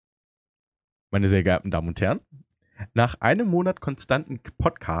Meine sehr geehrten Damen und Herren, nach einem Monat konstanten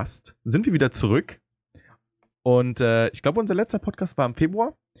Podcast sind wir wieder zurück. Und ich glaube, unser letzter Podcast war im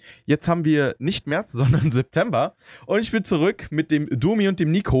Februar. Jetzt haben wir nicht März, sondern September. Und ich bin zurück mit dem Domi und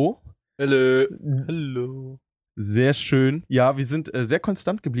dem Nico. Hallo. Hallo. Sehr schön. Ja, wir sind sehr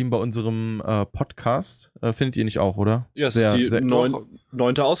konstant geblieben bei unserem Podcast. Findet ihr nicht auch, oder? Ja, es sehr, ist die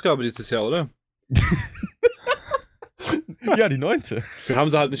 9. Ausgabe dieses Jahr, oder? Ja, die 9. Wir haben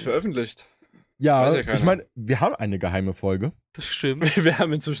sie halt nicht veröffentlicht. Ja, Weiß ja keiner. ich meine, wir haben eine geheime Folge. Das stimmt. Wir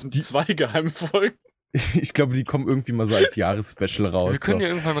haben inzwischen 2 geheime Folgen. Ich glaube, die kommen irgendwie mal so als Jahresspecial raus. Wir können ja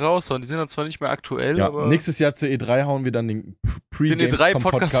irgendwann raushauen. Die sind dann zwar nicht mehr aktuell, ja, aber... nächstes Jahr zur E3 hauen wir dann den Den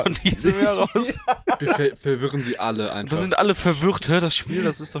E3-Podcast von diesem Jahr raus. Wir verwirren sie alle einfach. Da sind alle verwirrt. Hä, das Spiel,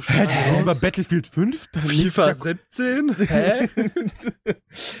 das ist doch schon... Hä, die reden über Battlefield 5? FIFA 17? Hä?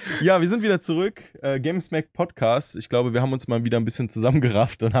 Ja, wir sind wieder zurück. Gamesmack Podcast. Ich glaube, wir haben uns mal wieder ein bisschen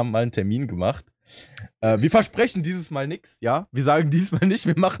zusammengerafft und haben mal einen Termin gemacht. Wir versprechen dieses Mal nichts, ja? Wir sagen diesmal nicht,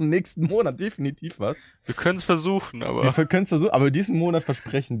 wir machen nächsten Monat definitiv was. Wir können es versuchen, aber... Wir können es versuchen, aber diesen Monat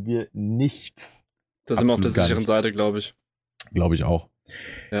versprechen wir nichts. Da sind wir auf der Absolut gar sicheren nicht. Seite, glaube ich. Glaube ich auch.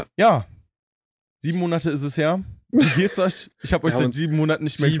 Ja. 7 Monate ist es her. Wie geht's euch? Ich habe euch Wir haben seit uns 7 Monaten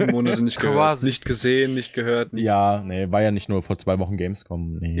nicht mehr 7 Monate nicht gehört. Quasi. Nicht gesehen, nicht gehört, nichts. Ja, nee, war ja nicht nur vor 2 Wochen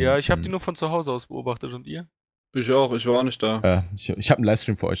Gamescom. Nee. Ja, ich habe die nur von zu Hause aus beobachtet. Und ihr? Ich auch, ich war auch nicht da. Ich habe einen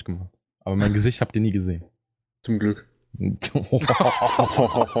Livestream für euch gemacht. Aber mein Gesicht habt ihr nie gesehen. Zum Glück.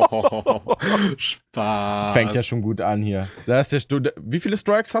 Spaß. Fängt ja schon gut an hier. Da ist wie viele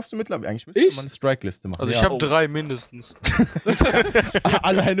Strikes hast du mittlerweile? Eigentlich müsste Ich? man eine Strike-Liste machen. Also ja. ich habe 3 mindestens.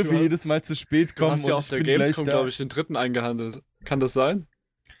 Alleine für Du- jedes Mal zu spät Du kommen. hast ja und auf der ich bin gleich Gamescom, da. glaube ich, den 3. eingehandelt. Kann das sein?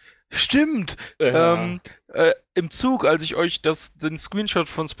 Stimmt! Ja. Im Zug, als ich euch den Screenshot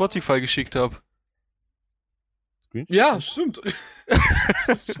von Spotify geschickt habe. Ja, stimmt.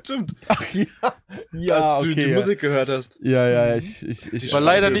 Stimmt. Ach ja. Ja, Als du die okay. Musik gehört hast. Ja, ich War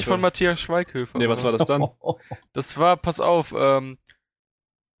leider Schweighöfer. nicht von Matthias Schweighöfer. Nee, was war das dann? Das war, pass auf,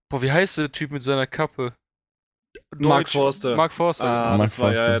 wie heißt der Typ mit seiner Kappe? Mark Forster. Mark Forster. Ah, Mark das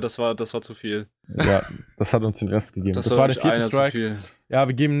war, Forster. ja, das war zu viel. Ja, das hat uns den Rest gegeben. Das war der wirklich 4. einer zu Strike. viel. Ja,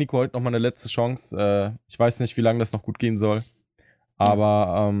 wir geben Nico heute nochmal eine letzte Chance. Ich weiß nicht, wie lange das noch gut gehen soll.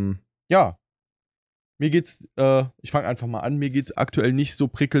 Aber, ja. Mir geht's, ich fange einfach mal an, mir geht's aktuell nicht so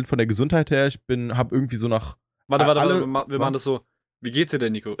prickelnd von der Gesundheit her. Ich hab irgendwie so nach... Warte, Alle- wir machen das so. Wie geht's dir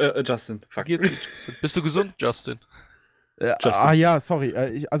denn, Nico? Justin. Wie Fuck. geht's dir, Justin? Bist du gesund, Justin? Justin. Ja, sorry.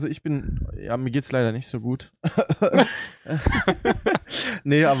 Mir geht's leider nicht so gut.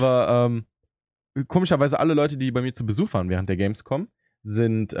 Nee, aber komischerweise alle Leute, die bei mir zu Besuch waren während der Gamescom,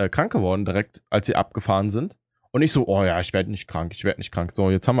 sind krank geworden, direkt als sie abgefahren sind. Und ich so, oh ja, ich werde nicht krank.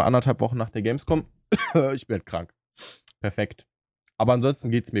 So, jetzt haben wir 1,5 Wochen nach der Gamescom. Ich werde krank. Perfekt. Aber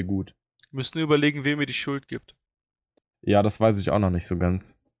ansonsten geht's mir gut. Wir müssen überlegen, wem ihr die Schuld gibt. Ja, das weiß ich auch noch nicht so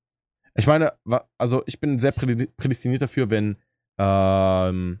ganz. Ich meine, also ich bin sehr prädestiniert dafür, wenn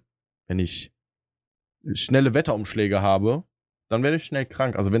ich schnelle Wetterumschläge habe, dann werde ich schnell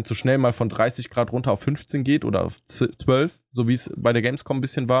krank. Also wenn es so schnell mal von 30 Grad runter auf 15 geht oder auf 12, so wie es bei der Gamescom ein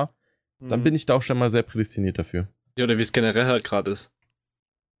bisschen war, dann bin ich da auch schon mal sehr prädestiniert dafür. Ja, oder wie es generell halt gerade ist.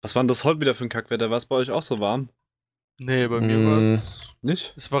 Was war denn das heute wieder für ein Kackwetter? War es bei euch auch so warm? Nee, bei mir war es...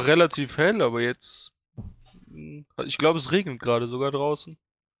 Nicht? Es war relativ hell, aber jetzt... Ich glaube, es regnet gerade sogar draußen.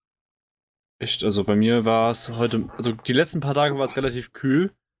 Echt, also bei mir war es heute, also die letzten paar Tage war es relativ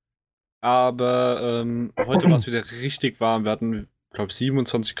kühl, aber heute war es wieder richtig warm. Wir hatten, glaube ich,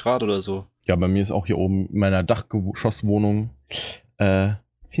 27 Grad oder so. Ja, bei mir ist auch hier oben in meiner Dachgeschosswohnung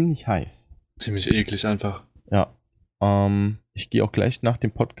ziemlich heiß. Ziemlich eklig einfach. Ja. Ich gehe auch gleich nach dem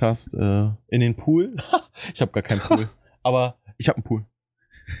Podcast in den Pool. Ich habe gar keinen Pool. Aber ich habe einen Pool.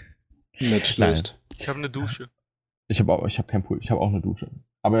 Nicht schlecht. Ich habe eine Dusche. Ich habe keinen Pool. Ich habe auch eine Dusche.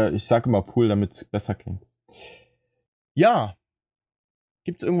 Aber ich sage immer Pool, damit es besser klingt. Ja.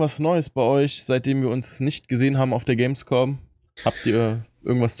 Gibt's irgendwas Neues bei euch, seitdem wir uns nicht gesehen haben auf der Gamescom? Habt ihr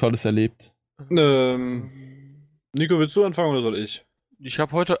irgendwas Tolles erlebt? Nico, willst du anfangen oder soll ich? Ich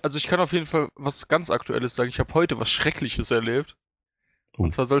habe heute, also ich kann auf jeden Fall was ganz Aktuelles sagen. Ich habe heute was Schreckliches erlebt. Oh.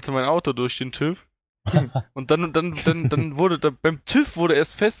 Und zwar sollte mein Auto durch den TÜV. Und dann beim TÜV wurde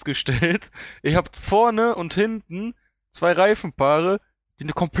erst festgestellt, ihr habt vorne und hinten 2 Reifenpaare, die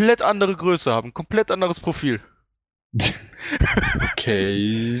eine komplett andere Größe haben, komplett anderes Profil.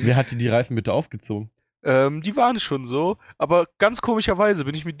 Okay. Wer hat dir die Reifen bitte aufgezogen? Die waren schon so, aber ganz komischerweise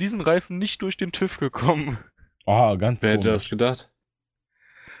bin ich mit diesen Reifen nicht durch den TÜV gekommen. Oh, ganz Wer hätte komisch. das gedacht?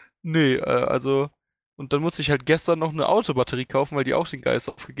 Nee, und dann musste ich halt gestern noch eine Autobatterie kaufen, weil die auch den Geist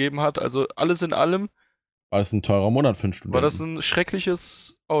aufgegeben hat. Also alles in allem War das ein teurer Monat für einen Studenten? war das ein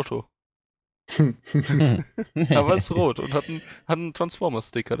schreckliches Auto. Aber es ist rot und hat einen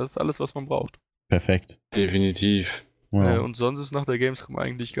Transformers-Sticker. Das ist alles, was man braucht. Perfekt. Definitiv. Ja. Und sonst ist nach der Gamescom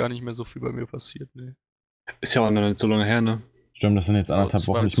eigentlich gar nicht mehr so viel bei mir passiert. Nee. Ist ja auch noch nicht so lange her, ne? Stimmt, das sind jetzt anderthalb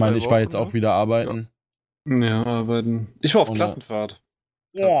zwei- Wochen. Ich zwei meine, ich war Wochen, jetzt auch ne? wieder arbeiten. Ja, arbeiten. Ich war auf Und, Klassenfahrt.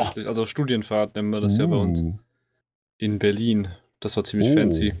 Tatsächlich. Also Studienfahrt nennen wir das ja bei uns. In Berlin. Das war ziemlich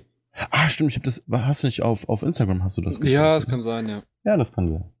fancy. Ah, stimmt, ich habe das. Hast du nicht auf Instagram hast du das gepostet? Ja, das kann sein, ja. Ja, das kann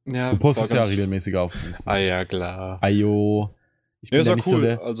sein. Ja, Du postest war ja ganz- regelmäßiger auf Instagram. Ah ja, klar. Ajo. Ich Ja, das ja war nicht cool. so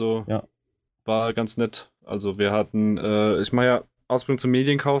der. Also, Ja. war ganz nett. Also, wir hatten, ich mache ja Ausbildung zum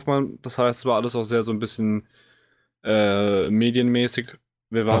Medienkaufmann. Das heißt, es war alles auch sehr so ein bisschen medienmäßig.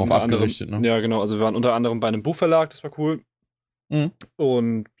 Wir waren Darauf unter anderem, abgerichtet, ne? ja, genau. Also, wir waren unter anderem bei einem Buchverlag, das war cool. Mhm.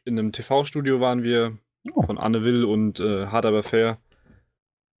 Und in einem TV-Studio waren wir Oh. von Anne Will und Hard Aber Fair.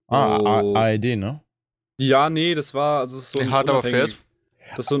 Oh. ARD, ne? Ja, nee, das war, also es ist so Nee, ein Hard Aber Fair unabhängig-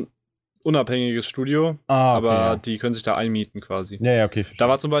 Das ist so ein unabhängiges Studio, Ah, aber ja. die können sich da einmieten quasi. Ja, okay. Da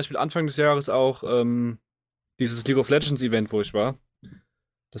war zum Beispiel Anfang des Jahres auch dieses League of Legends Event, wo ich war.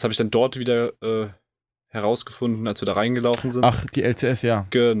 Das habe ich dann dort wieder herausgefunden, als wir da reingelaufen sind. Ach, die LCS, ja.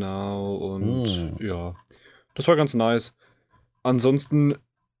 Genau, und Oh. ja, das war ganz nice. Ansonsten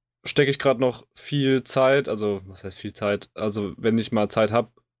stecke ich gerade noch viel Zeit, also was heißt viel Zeit? Also wenn ich mal Zeit habe,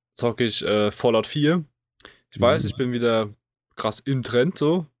 zocke ich Fallout 4. Ich weiß, ich bin wieder krass im Trend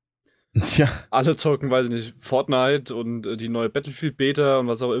so. Tja. Alle zocken, weiß ich nicht, Fortnite und die neue Battlefield Beta und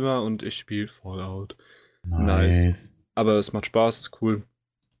was auch immer und ich spiele Fallout. Nice. Aber es macht Spaß, ist cool.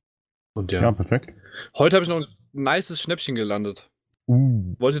 Und ja. Ja, perfekt. Heute habe ich noch ein nices Schnäppchen gelandet.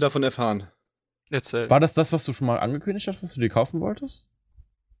 Wollt ihr davon erfahren? Erzähl. War das, was du schon mal angekündigt hast, was du dir kaufen wolltest?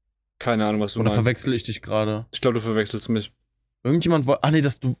 Keine Ahnung, was du Oder meinst. verwechsel ich dich gerade? Ich glaube, du verwechselst mich. Irgendjemand wollte. Ah, nee,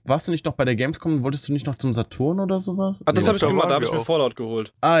 warst du nicht noch bei der Gamescom? Wolltest du nicht noch zum Saturn oder sowas? Ah, das Nee, habe ich da gemacht, da waren habe ich wir mir auch. Fallout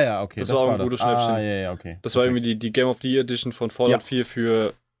geholt. Ah, ja, okay. Das war auch ein gutes Schnäppchen. Ah, ja, okay. Das war Perfekt. irgendwie die Game of the Year Edition von Fallout Ja. 4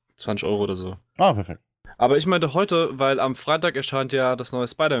 für 20 Euro oder so. Ah, perfekt. Aber ich meinte heute, weil am Freitag erscheint ja das neue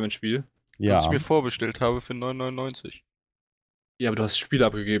Spider-Man-Spiel. Ja. Das ich mir vorbestellt habe für 9,99. Ja, aber du hast das Spiel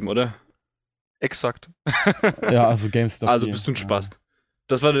abgegeben, oder? Exakt. Ja, also GameStop. Also hier. bist du ein Spast.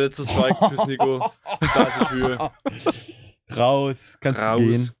 Das war der letzte Strike. Tschüss, Nico. Da ist die Tür. Raus. Kannst du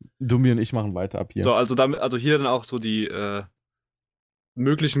gehen. Dummi und ich machen weiter ab hier. So, also hier dann auch so die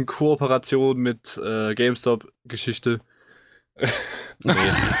möglichen Kooperationen mit GameStop-Geschichte. Nee.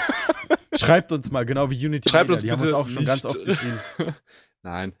 Schreibt uns mal, genau wie Unity. Schreibt Media, uns die haben bitte uns auch schon nicht. ganz oft geschrieben.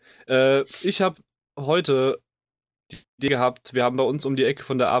 Nein. Ich habe heute die Idee gehabt, wir haben bei uns um die Ecke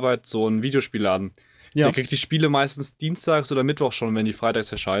von der Arbeit so einen Videospielladen. Ja. Der kriegt die Spiele meistens dienstags oder mittwochs schon, wenn die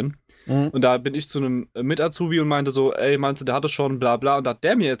freitags erscheinen. Mhm. Und da bin ich zu einem Mit-Azubi und meinte so, ey, meinst du, der hat es schon, bla bla. Und da hat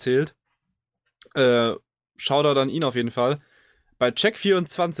der mir erzählt, Shoutout an ihn auf jeden Fall, bei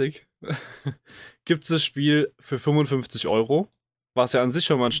Check24 gibt es das Spiel für 55 Euro, was ja an sich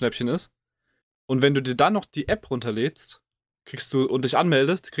schon mal ein Schnäppchen ist. Und wenn du dir dann noch die App runterlädst, und dich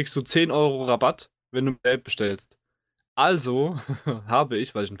anmeldest, kriegst du 10 Euro Rabatt, wenn du eine App bestellst. Also habe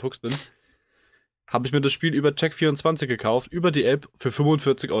ich, weil ich ein Fuchs bin, habe ich mir das Spiel über Check24 gekauft, über die App für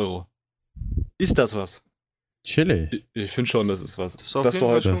 45 Euro. Ist das was? Chillig. Ich finde schon, das ist was. Das ist auf Das jeden war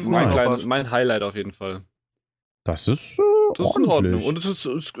Fall heute schon mein, nice. mein Highlight auf jeden Fall. Das ist Das ist in Ordnung. Und es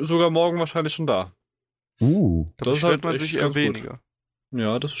ist sogar morgen wahrscheinlich schon da. Da Das ist bestellt halt man echt sich eher ganz gut. weniger.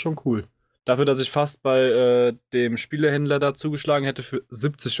 Ja, das ist schon cool. Dafür, dass ich fast bei dem Spielehändler da zugeschlagen hätte für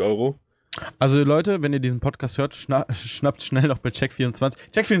 70 Euro. Also Leute, wenn ihr diesen Podcast hört, schnappt schnell noch bei Check24.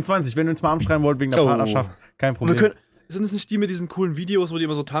 Check24, wenn ihr uns mal anschreiben wollt wegen der Oh. Partnerschaft, kein Und wir Problem. sind es nicht die mit diesen coolen Videos, wo die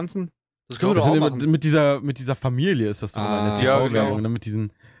immer so tanzen? Das Genau, können das wir sind doch auch immer, machen. mit dieser Familie ist das doch immer eine Ah, TV-Werbung, ja, genau. ne? Mit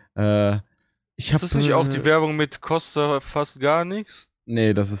diesen Ist das nicht auch die Werbung mit kostet fast gar nichts?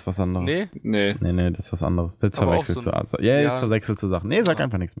 Nee, das ist was anderes. Nee? Nee. Nee, das ist was anderes. Jetzt Aber auch verwechselst so du. ein- Also, ja, jetzt Ja, verwechselst du Sachen. Nee, sag Ja.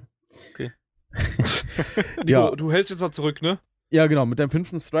 einfach nichts mehr. Nico, Ja. du hältst jetzt mal zurück, ne? Ja, genau, mit deinem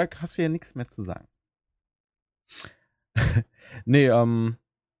 5. Strike hast du ja nichts mehr zu sagen. Nee,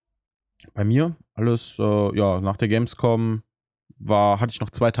 bei mir alles, ja, nach der Gamescom hatte ich noch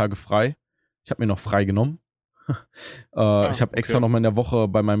 2 Tage frei. Ich habe mir noch frei genommen. Ich habe extra okay. noch mal in der Woche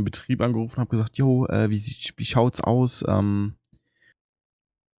bei meinem Betrieb angerufen und habe gesagt, jo, wie schaut's aus?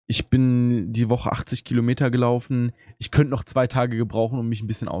 Ich bin die Woche 80 Kilometer gelaufen. Ich könnte noch 2 Tage gebrauchen, um mich ein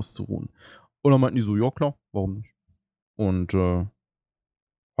bisschen auszuruhen. Und dann meinten die so, ja klar, warum nicht? Und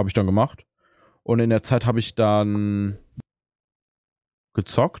habe ich dann gemacht. Und in der Zeit habe ich dann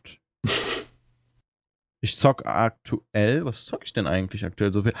gezockt. Ich zock aktuell, was zocke ich denn eigentlich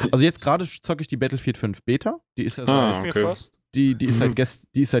aktuell so viel? Also jetzt gerade zocke ich die Battlefield 5 Beta. Die ist ja so, Ah, Dachte ich okay. mir fast. die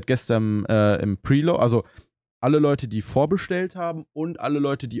ist seit gestern im Preload, also alle Leute, die vorbestellt haben und alle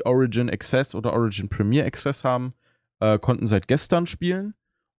Leute, die Origin Access oder Origin Premier Access haben, konnten seit gestern spielen.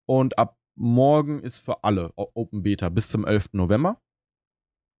 Und ab morgen ist für alle Open Beta bis zum 11. November.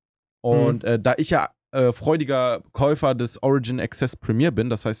 Und da ich ja freudiger Käufer des Origin Access Premier bin,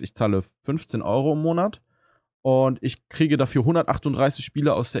 das heißt, ich zahle 15 € im Monat und ich kriege dafür 138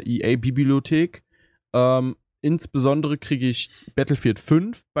 Spiele aus der EA-Bibliothek. Insbesondere kriege ich Battlefield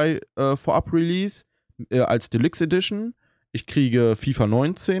 5 bei Vorab-Release als Deluxe Edition. Ich kriege FIFA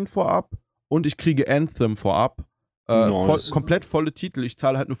 19 vorab und ich kriege Anthem vorab. Komplett volle Titel. Ich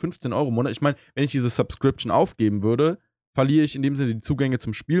zahle halt nur 15 € im Monat. Ich meine, wenn ich diese Subscription aufgeben würde, verliere ich in dem Sinne die Zugänge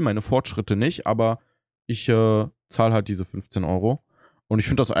zum Spiel, meine Fortschritte nicht, aber ich zahle halt diese 15 €. Und ich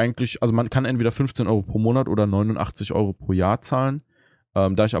finde das eigentlich, also man kann entweder 15 € pro Monat oder 89 € pro Jahr zahlen.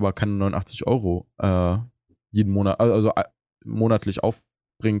 Da ich aber keine 89 € jeden Monat, also monatlich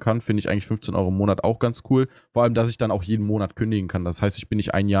aufbringen kann, finde ich eigentlich 15 € im Monat auch ganz cool. Vor allem, dass ich dann auch jeden Monat kündigen kann. Das heißt, ich bin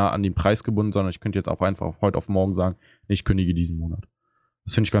nicht ein Jahr an den Preis gebunden, sondern ich könnte jetzt auch einfach heute auf morgen sagen, nee, ich kündige diesen Monat.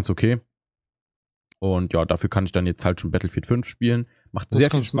 Das finde ich ganz okay. Und ja, dafür kann ich dann jetzt halt schon Battlefield 5 spielen. Macht sehr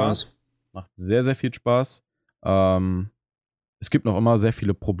viel Spaß. Macht sehr, sehr viel Spaß. Es gibt noch immer sehr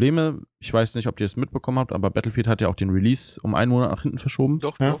viele Probleme. Ich weiß nicht, ob ihr es mitbekommen habt, aber Battlefield hat ja auch den Release um einen Monat nach hinten verschoben.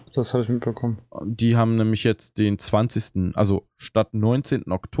 Doch, Ja, doch. das habe ich mitbekommen. Die haben nämlich jetzt den 20., also statt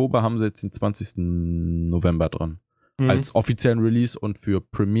 19. Oktober haben sie jetzt den 20. November dran. Als offiziellen Release und für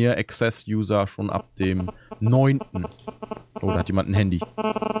Premier Access User schon ab dem 9. Oh, da hat jemand ein Handy.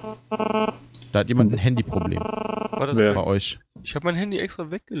 Da hat jemand ein Handyproblem War das Wer? bei euch. Ich habe mein Handy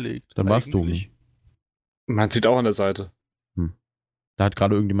extra weggelegt. Dann war's Eigentlich. Man sieht auch an der Seite. Da hat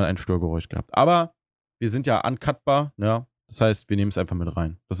gerade irgendjemand ein Störgeräusch gehabt. Aber wir sind ja uncutbar, ja. Das heißt, wir nehmen es einfach mit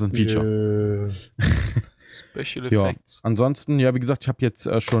rein. Das ist ein Feature. Special Ja. Effects. Ansonsten, ja, wie gesagt, ich habe jetzt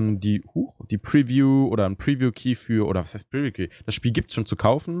schon die Preview oder ein Preview-Key oder was heißt Preview-Key? Das Spiel gibt's schon zu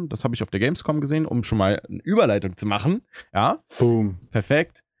kaufen. Das habe ich auf der Gamescom gesehen, um schon mal eine Überleitung zu machen. Ja, Boom.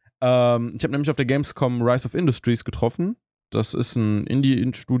 perfekt. Ich habe nämlich auf der Gamescom Rise of Industries getroffen. Das ist ein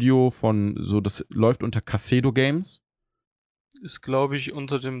Indie-Studio das läuft unter Kasedo Games. Ist, glaube ich,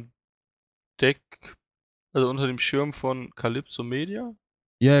 unter dem Deck, also unter dem Schirm von Calypso Media.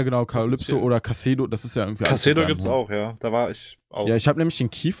 Ja, genau, Calypso Offiziell. oder Kasedo, das ist ja irgendwie alles Kasedo unter einem gibt's Hut. auch, ja. Da war ich auch. Ja, ich habe nämlich den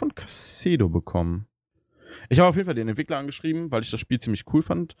Key von Kasedo bekommen. Ich habe auf jeden Fall den Entwickler angeschrieben, weil ich das Spiel ziemlich cool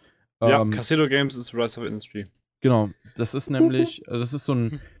fand. Ja, Kasedo Games ist Rise of Industry. Genau, das ist nämlich, das ist so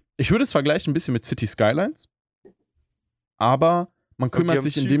ein, ich würde es vergleichen ein bisschen mit City Skylines, aber man die kümmert haben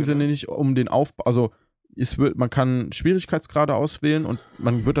sich in Züge, dem Sinne ne? nicht um den Aufbau, also man kann Schwierigkeitsgrade auswählen und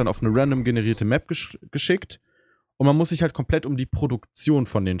man wird dann auf eine random generierte Map geschickt und man muss sich halt komplett um die Produktion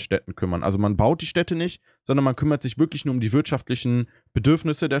von den Städten kümmern. Also man baut die Städte nicht, sondern man kümmert sich wirklich nur um die wirtschaftlichen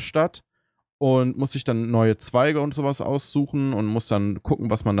Bedürfnisse der Stadt und muss sich dann neue Zweige und sowas aussuchen und muss dann gucken,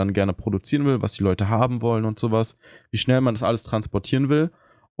 was man dann gerne produzieren will, was die Leute haben wollen und sowas, wie schnell man das alles transportieren will.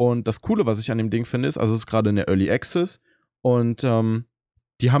 Und das Coole, was ich an dem Ding finde, ist, also es ist gerade in der Early Access und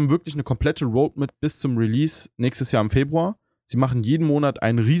die haben wirklich eine komplette Roadmap bis zum Release nächstes Jahr im Februar. Sie machen jeden Monat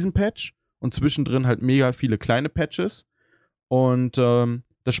einen Riesenpatch und zwischendrin halt mega viele kleine Patches. Und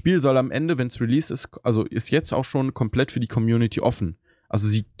das Spiel soll am Ende, wenn es Release ist, also ist jetzt auch schon komplett für die Community offen. Also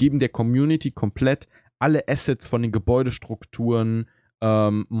sie geben der Community komplett alle Assets von den Gebäudestrukturen,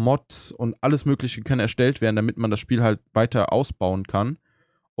 Mods und alles Mögliche können erstellt werden, damit man das Spiel halt weiter ausbauen kann.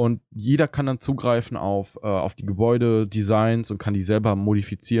 Und jeder kann dann zugreifen auf die Gebäudedesigns und kann die selber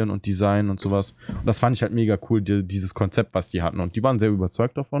modifizieren und designen und sowas. Und das fand ich halt mega cool, dieses Konzept, was die hatten. Und die waren sehr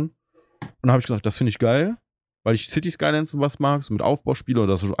überzeugt davon. Und dann habe ich gesagt, das finde ich geil, weil ich City Skylines sowas mag, so mit Aufbauspiele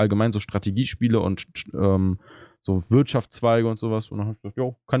oder so allgemein so Strategiespiele und so Wirtschaftszweige und sowas. Und dann habe ich gesagt,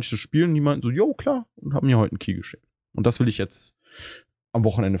 jo, kann ich das spielen? Die meinten so, jo, klar. Und haben mir heute einen Key geschickt. Und das will ich jetzt am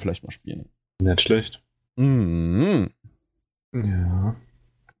Wochenende vielleicht mal spielen. Nicht schlecht. Mhm. Ja.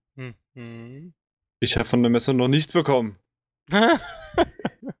 Mhm. Ich habe von der Messe noch nichts bekommen.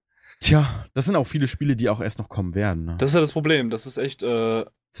 Tja, das sind auch viele Spiele, die auch erst noch kommen werden. Ne? Das ist ja das Problem. Das ist echt. Es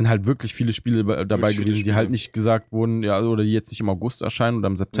sind halt wirklich viele Spiele dabei Wirklich viele gewesen, die Spiele. halt nicht gesagt wurden, ja, oder die jetzt nicht im August erscheinen oder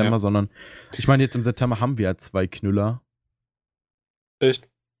im September, Ja. sondern ich meine, jetzt im September haben wir ja 2 Knüller. echt.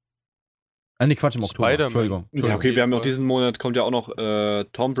 Nee, Quatsch, im Oktober. Spider-Man. Entschuldigung. Ja, okay, wir haben ja auch Fall. diesen Monat kommt ja auch noch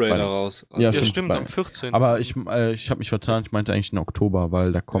Tomb Raider Spider. raus. Ja, Ja, stimmt, stimmt, am Spider- 14. Aber ich habe mich vertan, ich meinte eigentlich den Oktober,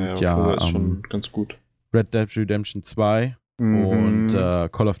 weil da kommt ja, Oktober ist schon ganz gut. Red Dead Redemption 2 und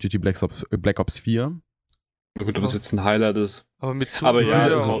Call of Duty Black Ops 4. Na gut, ob es jetzt ein Highlight ist. Aber mit zu Aber viel ja,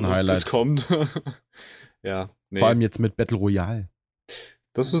 das das ist ist ein Highlight. Es kommt. Ja, nee. Vor allem jetzt mit Battle Royale.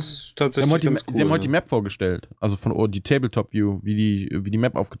 das ist Sie tatsächlich haben, heute ganz cool. sie haben heute die ja. Map vorgestellt. Also von die Tabletop View, wie die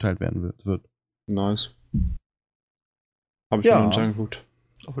Map aufgeteilt werden wird. Nice. Habe ich Ja. mir noch nicht angeguckt.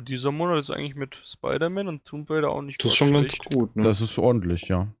 Aber dieser Monat ist eigentlich mit Spider-Man und Tomb Raider auch nicht Das ist mal schon ganz schlecht. gut, ne? Das ist ordentlich,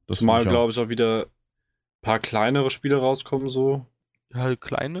 ja. Das Zumal, finde ich auch. glaube ich, auch wieder ein paar kleinere Spiele rauskommen, so. Ja, halt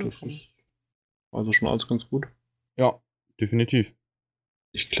kleine. Das ist also schon alles ganz gut. Ja, definitiv.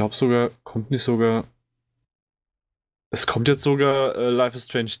 Ich glaube sogar, es kommt jetzt sogar Life is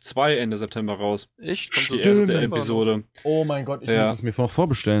Strange 2 Ende September raus. Echt? Kommt Die das erste September noch? Episode. Oh mein Gott, ich Ja. muss es mir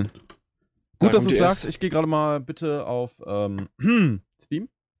vorbestellen. Da Gut, dass kommt du die sagst. erste- Ich gehe gerade mal bitte auf Steam.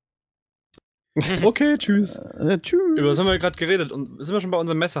 Okay, tschüss. Tschüss. Über was haben wir gerade geredet? Und sind wir schon bei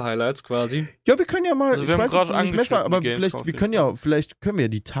unseren Messe-Highlights quasi? Ja, wir können ja mal, Also wir haben nicht, gerade nicht Messer, angeschnitten, aber die Gamescom vielleicht, auf wir jeden können Fall. ja, vielleicht können wir ja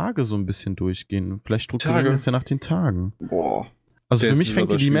die Tage so ein bisschen durchgehen. Vielleicht strukturieren wir Tage? es ja nach den Tagen. Boah. Also für Das mich ist fängt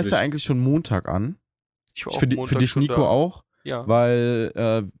aber die Messe schwierig. eigentlich schon Montag an. Ich war Für, auch für Montag dich, schon Nico, da. auch, Ja.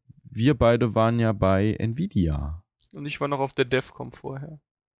 weil wir beide waren ja bei Nvidia. Und ich war noch auf der DEFCON vorher.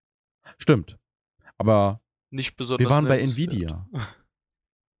 Stimmt. Aber Nicht besonders wir waren bei nennenswert. Nvidia.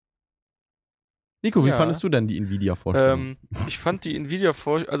 Nico, wie Ja. fandest du denn die Nvidia-Vorstellung? Ich fand die Nvidia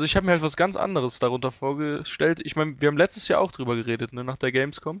also ich habe mir halt was ganz anderes darunter vorgestellt. Ich meine, wir haben letztes Jahr auch drüber geredet, ne, nach der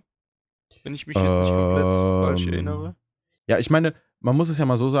Gamescom. Wenn ich mich jetzt nicht komplett falsch erinnere. Ja, ich meine, man muss es ja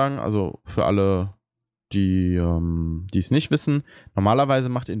mal so sagen, also für alle, die es nicht wissen, normalerweise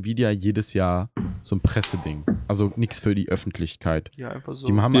macht Nvidia jedes Jahr so ein Presseding. Also nichts für die Öffentlichkeit. Ja, einfach so.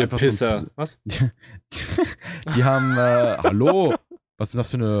 Die haben Ihr einfach Pisser. so Was? die haben, hallo, was ist denn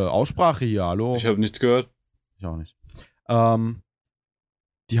das für eine Aussprache hier, hallo? Ich habe nichts gehört. Ich auch nicht.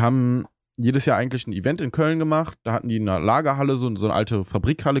 Die haben jedes Jahr eigentlich ein Event in Köln gemacht. Da hatten die eine Lagerhalle, so eine alte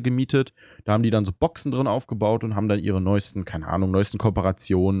Fabrikhalle gemietet. Da haben die dann so Boxen drin aufgebaut und haben dann ihre neuesten, keine Ahnung, neuesten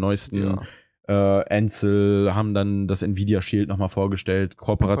Kooperationen, neuesten Ansel, haben dann das Nvidia Shield nochmal vorgestellt.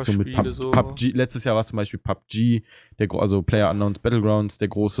 Kooperation mit Spiele so. PUBG. Letztes Jahr war es zum Beispiel PUBG, also PlayerUnknown's Battlegrounds, der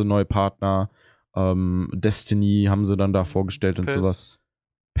große neue Partner. Destiny haben sie dann da vorgestellt und PES. sowas.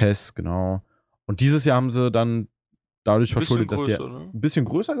 PES, genau. Und dieses Jahr haben sie dann dadurch Bisschen verschuldet, dass sie größer, ne? ein bisschen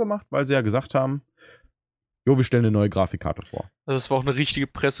größer gemacht, weil sie ja gesagt haben, jo, wir stellen eine neue Grafikkarte vor. Also das war auch eine richtige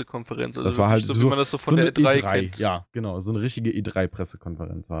Pressekonferenz. Also Das war halt wirklich so, wie man das so von eine der E3 kennt. Ja, genau, so eine richtige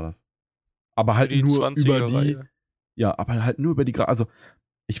E3-Pressekonferenz war das. Aber Für halt die nur 20er über die, Reihe. ja, aber halt nur über die, also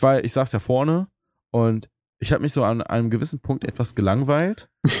ich saß ja vorne und ich habe mich so an einem gewissen Punkt etwas gelangweilt.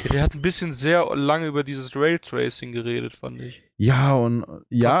 Ja, der hat ein bisschen sehr lange über dieses Raytracing geredet, fand ich. Ja, und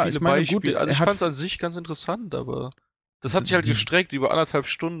ja, Viele ich meine, Beispiele. gut, Also er ich hat fand es an sich ganz interessant, aber das hat sich halt gestreckt über 1,5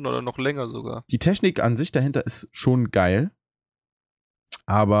 Stunden oder noch länger sogar. die Technik an sich dahinter ist schon geil.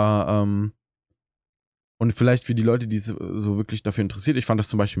 Aber, und vielleicht für die Leute, die so wirklich dafür interessiert, ich fand das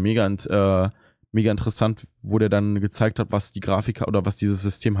zum Beispiel mega interessant, wo der dann gezeigt hat, was die Grafik oder was dieses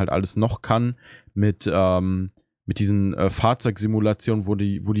System halt alles noch kann mit diesen Fahrzeugsimulationen, wo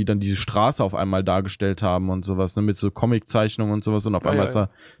die dann diese Straße auf einmal dargestellt haben und sowas, ne, mit so Comiczeichnungen und sowas und auf einmal ist er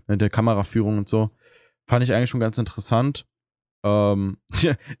mit der Kameraführung und so. Fand ich eigentlich schon ganz interessant.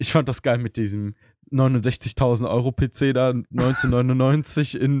 Ich fand das geil mit diesem 69.000 Euro PC da,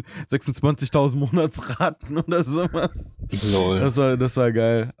 1999 in 26.000 Monatsraten oder sowas. Lol. Das war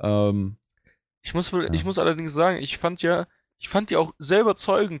geil. Ich muss allerdings sagen, ich fand die auch sehr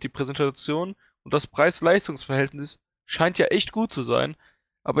überzeugend, die Präsentation, und das Preis-Leistungs-Verhältnis scheint ja echt gut zu sein.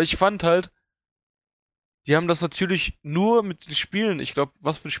 Aber ich fand halt, die haben das natürlich nur mit den Spielen, ich glaube,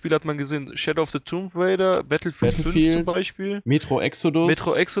 was für Spiele hat man gesehen? Shadow of the Tomb Raider, Battlefield 5 zum Beispiel, Metro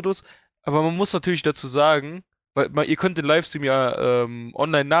Exodus. aber man muss natürlich dazu sagen, weil ihr könnt den Livestream ja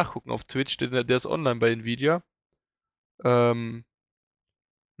online nachgucken auf Twitch, der ist online bei Nvidia.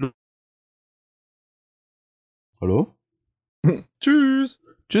 Hallo? Tschüss.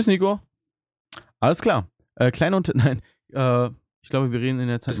 Tschüss, Nico. Alles klar. Nein, ich glaube, wir reden in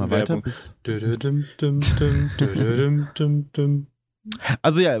der Zeit Bisschen mal weiter.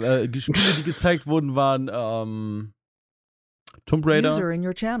 Also ja, Spiele, die gezeigt wurden, waren Tomb Raider. User in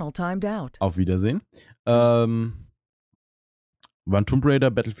your channel timed out. Auf Wiedersehen. Waren Tomb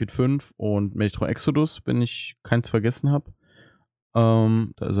Raider, Battlefield 5 und Metro Exodus, wenn ich keins vergessen habe.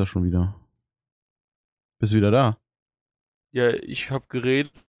 Da ist er schon wieder. Bist du wieder da? Ja, ich habe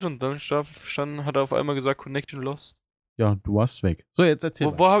geredet und dann hat er auf einmal gesagt, Connection lost. Ja, du warst weg. So, jetzt erzähl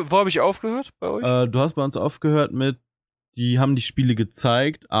Wo habe ich aufgehört bei euch? Du hast bei uns aufgehört mit, die haben die Spiele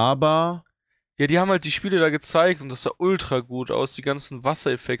gezeigt, aber Ja, die haben halt die Spiele da gezeigt und das sah ultra gut aus, die ganzen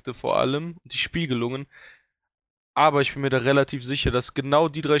Wassereffekte vor allem, die Spiegelungen. Aber ich bin mir da relativ sicher, dass genau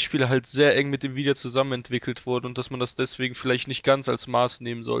die 3 Spiele halt sehr eng mit dem Video zusammen entwickelt wurden und dass man das deswegen vielleicht nicht ganz als Maß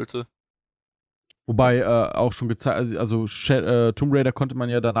nehmen sollte. wobei auch schon gezeigt, also Tomb Raider konnte man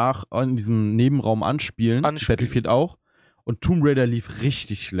ja danach in diesem Nebenraum anspielen. Battlefield auch. Und Tomb Raider lief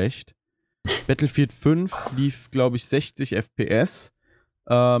richtig schlecht. Battlefield 5 lief, glaube ich, 60 FPS.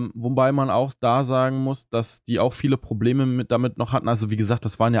 Wobei man auch da sagen muss, dass die auch viele Probleme damit noch hatten. Also wie gesagt,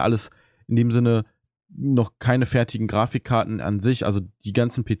 das waren ja alles in dem Sinne noch keine fertigen Grafikkarten an sich. Also die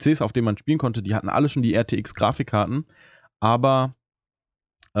ganzen PCs, auf denen man spielen konnte, die hatten alle schon die RTX-Grafikkarten. Aber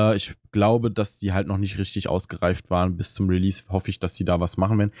ich glaube, dass die halt noch nicht richtig ausgereift waren. Bis zum Release hoffe ich, dass die da was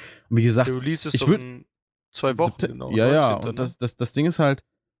machen werden. Und wie gesagt, Der Release ist ich doch würd- in 2 Wochen, genau. ja, 19., und ne? das Ding ist halt,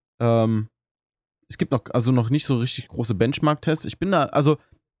 es gibt noch nicht so richtig große Benchmark-Tests. Ich bin da, also,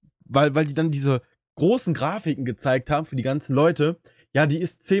 weil die dann diese großen Grafiken gezeigt haben für die ganzen Leute. Ja, die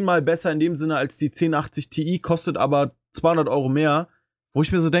ist 10-mal besser in dem Sinne als die 1080 Ti, kostet aber 200 Euro mehr. Wo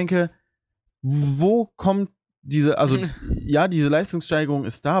ich mir so denke, wo kommt diese, also, ja, diese Leistungssteigerung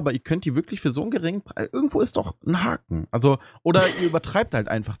ist da, aber ihr könnt die wirklich für so einen geringen Preis, irgendwo ist doch ein Haken. Also, oder ihr übertreibt halt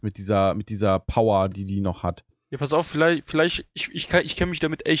einfach mit dieser Power, die noch hat. Ja, pass auf, ich kenne mich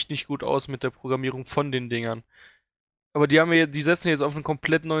damit echt nicht gut aus mit der Programmierung von den Dingern. Aber die setzen jetzt auf einen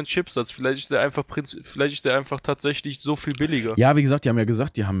komplett neuen Chipsatz. Vielleicht ist der einfach tatsächlich so viel billiger. Ja, wie gesagt, die haben ja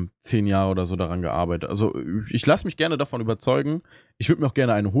gesagt, die haben 10 Jahre oder so daran gearbeitet. Also ich lasse mich gerne davon überzeugen. Ich würde mir auch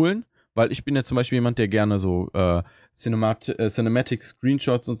gerne einen holen, weil ich bin ja zum Beispiel jemand, der gerne so Cinematic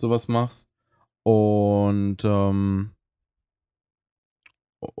Screenshots und sowas macht. Und also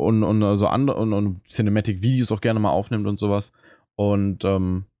und Cinematic Videos auch gerne mal aufnimmt und sowas. Und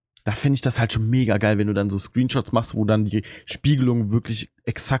da finde ich das halt schon mega geil, wenn du dann so Screenshots machst, wo dann die Spiegelungen wirklich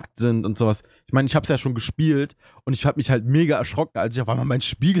exakt sind und sowas. Ich meine, ich habe es ja schon gespielt und ich habe mich halt mega erschrocken, als ich auf einmal mein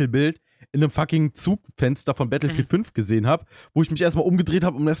Spiegelbild in einem fucking Zugfenster von Battlefield 5 gesehen habe, wo ich mich erstmal umgedreht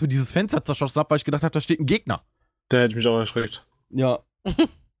habe und erstmal dieses Fenster zerschossen habe, weil ich gedacht habe, da steht ein Gegner. Der hätte mich auch erschreckt. Ja.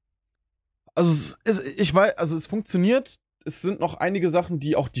 Also ich weiß, also es funktioniert. Es sind noch einige Sachen,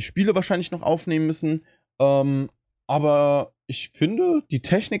 die auch die Spiele wahrscheinlich noch aufnehmen müssen. Aber ich finde die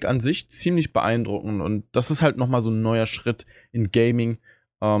Technik an sich ziemlich beeindruckend. Und das ist halt nochmal so ein neuer Schritt in Gaming.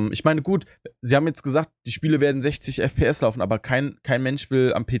 Ich meine, gut, sie haben jetzt gesagt, die Spiele werden 60 FPS laufen, aber kein Mensch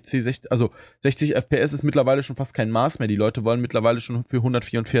will am PC 60, also 60 FPS ist mittlerweile schon fast kein Maß mehr. Die Leute wollen mittlerweile schon für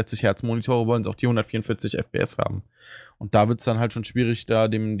 144 Hertz Monitore, wollen sie auch die 144 FPS haben. Und da wird es dann halt schon schwierig, da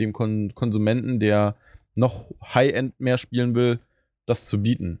dem Konsumenten, der noch High-End mehr spielen will, das zu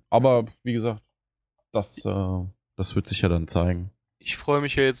bieten. Aber wie gesagt, das wird sich ja dann zeigen. Ich freue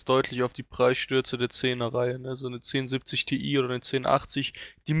mich ja jetzt deutlich auf die Preisstürze der 10er-Reihe. Ne? So eine 1070 Ti oder eine 1080,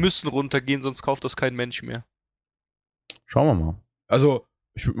 die müssen runtergehen, sonst kauft das kein Mensch mehr. Schauen wir mal. Also,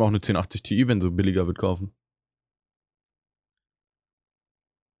 ich würde mir auch eine 1080 Ti, wenn so billiger wird, kaufen.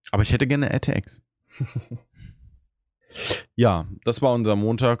 Aber ich hätte gerne eine RTX. Ja, das war unser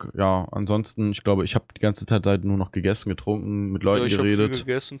Montag. Ja, ansonsten, ich glaube, ich habe die ganze Zeit nur noch gegessen, getrunken, mit Leuten Ja, ich habe viel geredet.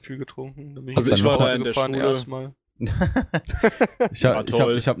 gegessen, viel getrunken. Dann bin Also ich nach war da Hause in der gefahren Schule. erstmal. Ich habe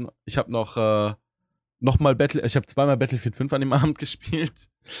zweimal Battlefield 5 an dem Abend gespielt.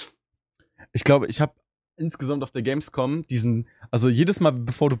 Ich glaube, ich habe insgesamt auf der Gamescom also jedes Mal,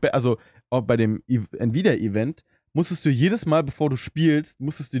 bevor du, also auch bei dem Nvidia-Event, musstest du jedes Mal, bevor du spielst,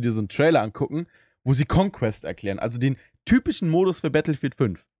 musstest du dir so einen Trailer angucken, wo sie Conquest erklären, also den typischen Modus für Battlefield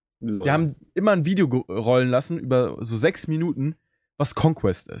 5. Sie haben immer ein Video rollen lassen über so 6 Minuten, was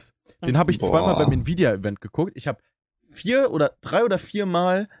Conquest ist. Den habe ich zweimal beim Nvidia-Event geguckt. Ich habe 3 oder 4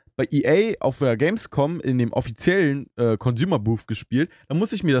 Mal bei EA auf der Gamescom in dem offiziellen Consumer Booth gespielt. Da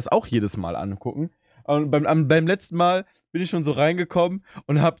muss ich mir das auch jedes Mal angucken. Und beim letzten Mal bin ich schon so reingekommen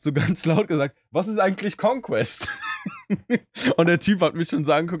und habe so ganz laut gesagt, was ist eigentlich Conquest? Und der Typ hat mich schon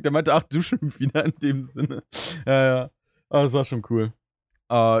so angeguckt, der meinte, ach, du schon wieder in dem Sinne. Ja. Aber das war schon cool.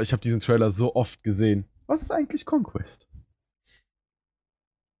 Ich habe diesen Trailer so oft gesehen. Was ist eigentlich Conquest?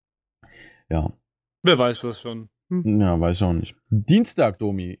 Ja. Wer weiß das schon? Ja, weiß ich auch nicht. Dienstag,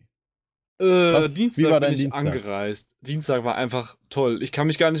 Domi. wie Dienstag war bin dein ich Dienstag? angereist. Dienstag war einfach toll. Ich kann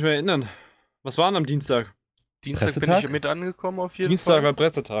mich gar nicht mehr erinnern. Was war denn am Dienstag? Dienstag bin Pressetag? ich mit angekommen auf jeden Dienstag Fall. war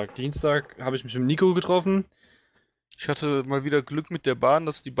Pressetag. Dienstag habe ich mich mit Nico getroffen. Ich hatte mal wieder Glück mit der Bahn,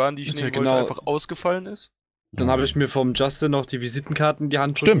 dass die Bahn, die ich Ja, nehmen genau. wollte, einfach ausgefallen ist. Dann habe ich mir vom Justin noch die Visitenkarten in die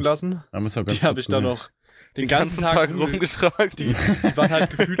Hand Stimmt. drücken lassen. Da müssen wir ganz Die habe kurz ich dann gucken. noch den ganzen Tag rumgetragen. Die waren halt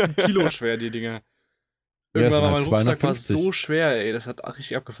gefühlt 1 Kilo schwer, die Dinger. Ja, Irgendwann es war sind mein halt Rucksack war 250. so schwer, ey. Das hat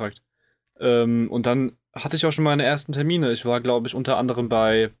richtig abgefuckt. Und dann hatte ich auch schon meine ersten Termine. Ich war, glaube ich, unter anderem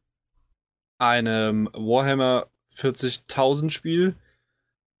bei einem Warhammer 40.000 Spiel,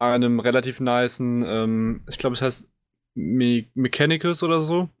 einem relativ nicen, ich glaube, es heißt Mechanicus oder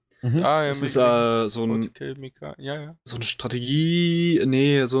so. Mhm. Ja, Das ist so ein 40K Mika. Ja. so eine Strategie,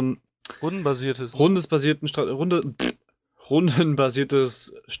 nee, so ein Rundenbasiertes. rundesbasierten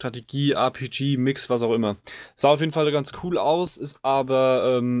rundenbasiertes Strategie-RPG-Mix, was auch immer. Sah auf jeden Fall ganz cool aus, ist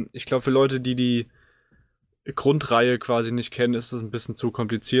aber, ich glaube, für Leute, die die Grundreihe quasi nicht kennen, ist es ein bisschen zu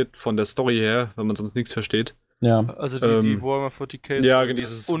kompliziert von der Story her, wenn man sonst nichts versteht. Ja. Also die Warhammer 40k Ja, Story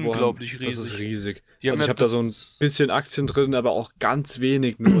dieses ist unglaublich Warhammer, das ist riesig. riesig. Die haben Also ich ja habe da so ein bisschen Aktien drin, aber auch ganz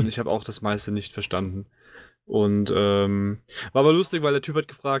wenig nur und ich habe auch das meiste nicht verstanden. Und war aber lustig, weil der Typ hat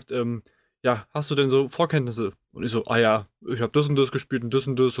gefragt, ja, hast du denn so Vorkenntnisse? Und ich so, ah ja, ich habe das und das gespielt und das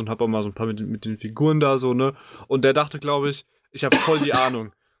und habe auch mal so ein paar mit den Figuren da so, ne? Und der dachte, glaube ich habe voll die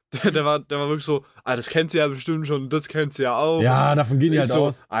Ahnung. Der war wirklich so, ah, das kennt sie ja bestimmt schon, das kennt sie ja auch. Ja, Und davon gehen die ich halt so,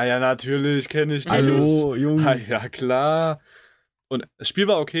 aus. ah ja, natürlich kenne ich das. Hallo, Ah, Junge. ja, klar. Und das Spiel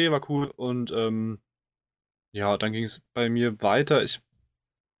war okay, war cool und ja, dann ging es bei mir weiter.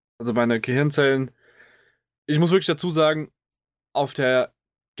 Also meine Gehirnzellen, ich muss wirklich dazu sagen, auf der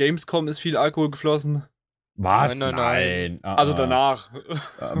Gamescom ist viel Alkohol geflossen. Was? Nein, nein, nein. Also danach.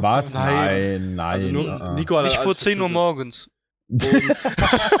 Was? Nein. Nein. Also nur Nico hat Nicht alles vor 10 Uhr verschüttet. morgens. In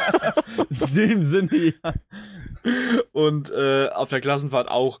dem Sinne, ja. Und auf der Klassenfahrt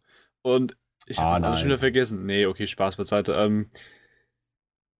auch. Und ich habe das alles schon nein. wieder vergessen. Nee, okay, Spaß beiseite.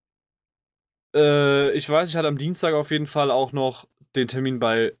 Ich weiß, ich hatte am Dienstag auf jeden Fall auch noch den Termin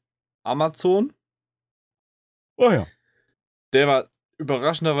bei Amazon. Oh ja. Der war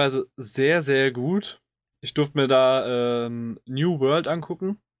überraschenderweise sehr, sehr gut. Ich durfte mir da New World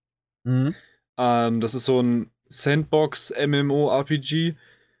angucken. Mhm. Das ist so ein Sandbox-MMO-RPG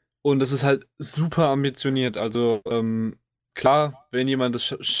und das ist halt super ambitioniert. Also klar, wenn jemand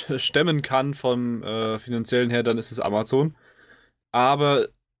das stemmen kann vom finanziellen her, dann ist es Amazon. Aber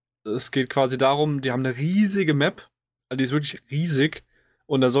es geht quasi darum, die haben eine riesige Map, also die ist wirklich riesig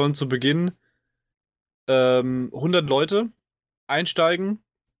und da sollen zu Beginn 100 Leute einsteigen,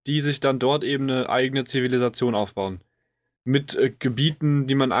 die sich dann dort eben eine eigene Zivilisation aufbauen. Mit Gebieten,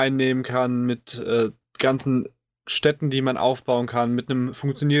 die man einnehmen kann, mit ganzen Städten, die man aufbauen kann, mit einem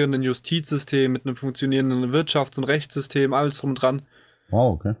funktionierenden Justizsystem, mit einem funktionierenden Wirtschafts- und Rechtssystem, alles drum und dran.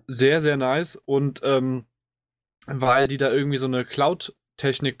 Wow, okay. Sehr, sehr nice. Und weil die da irgendwie so eine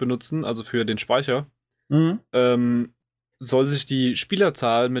Cloud-Technik benutzen, also für den Speicher, Mhm. soll sich die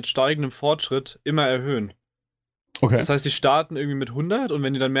Spielerzahl mit steigendem Fortschritt immer erhöhen. Okay. Das heißt, die starten irgendwie mit 100 und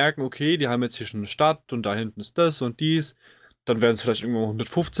wenn die dann merken, okay, die haben jetzt hier schon eine Stadt und da hinten ist das und dies, dann werden es vielleicht irgendwann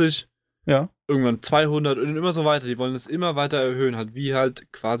 150, Ja. irgendwann 200 und immer so weiter. Die wollen es immer weiter erhöhen, halt wie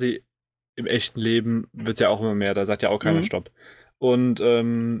halt quasi im echten Leben wird es ja auch immer mehr, da sagt ja auch keiner Mhm. Stopp. Und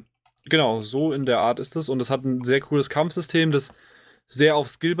genau, so in der Art ist es und es hat ein sehr cooles Kampfsystem, das sehr auf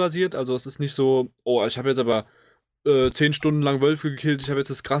Skill basiert, also es ist nicht so, oh, ich habe jetzt aber 10 Stunden lang Wölfe gekillt, ich habe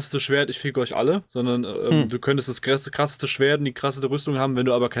jetzt das krasseste Schwert, ich fick euch alle, sondern du könntest das krasseste Schwert und die krasseste Rüstung haben, wenn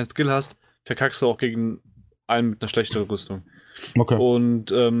du aber kein Skill hast, verkackst du auch gegen einen mit einer schlechteren Rüstung. Okay.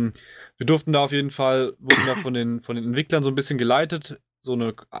 Und wir durften da auf jeden Fall, wurden da von den Entwicklern so ein bisschen geleitet, so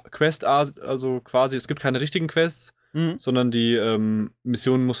eine Quest, also quasi, es gibt keine richtigen Quests, Mhm. sondern die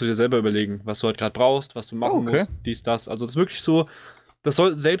Missionen musst du dir selber überlegen, was du halt gerade brauchst, was du machen Okay. musst, dies, das. Also das ist wirklich so, das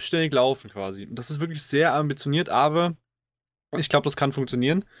soll selbstständig laufen quasi. Und das ist wirklich sehr ambitioniert, aber ich glaube, das kann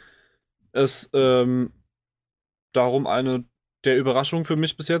funktionieren. Es darum eine der Überraschungen für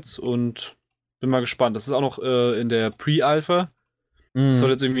mich bis jetzt und bin mal gespannt. Das ist auch noch in der Pre-Alpha. Mhm. Es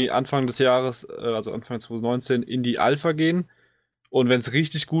soll jetzt irgendwie Anfang des Jahres, also Anfang 2019, in die Alpha gehen. Und wenn es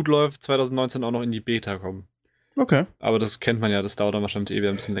richtig gut läuft, 2019 auch noch in die Beta kommen. Okay. Aber das kennt man ja, das dauert dann wahrscheinlich wieder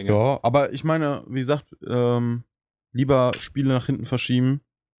ein bisschen länger. Ja, aber ich meine, wie gesagt, lieber Spiele nach hinten verschieben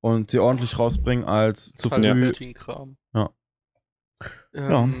und sie ordentlich rausbringen, als zu früh. Fertigen Kram. Ja.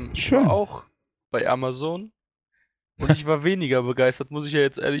 Ich schön. war auch bei Amazon und ich war weniger begeistert, muss ich ja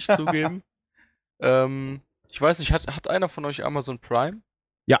jetzt ehrlich zugeben. Ich weiß nicht, hat einer von euch Amazon Prime?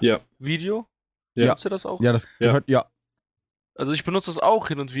 Ja. Video? Ja. Nutzt ihr das auch? Ja, das gehört, ja. Also ich benutze das auch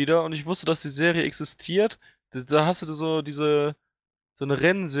hin und wieder und ich wusste, dass die Serie existiert. Da hast du so eine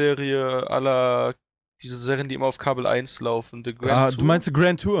Rennserie aller diese Serien, die immer auf Kabel 1 laufen. The Grand Du Tour. meinst die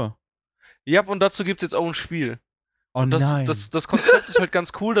Grand Tour? Ja, und dazu gibt's jetzt auch ein Spiel. Oh Und nein. das Konzept ist halt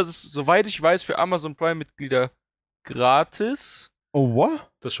ganz cool. Das ist, soweit ich weiß, für Amazon Prime-Mitglieder gratis. Oh, what?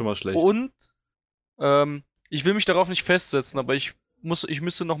 Das ist schon mal schlecht. Und ich will mich darauf nicht festsetzen, aber ich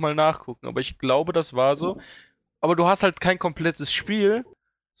müsste nochmal nachgucken. Aber ich glaube, das war so. Aber du hast halt kein komplettes Spiel,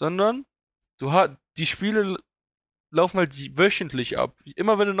 sondern die Spiele laufen halt wöchentlich ab.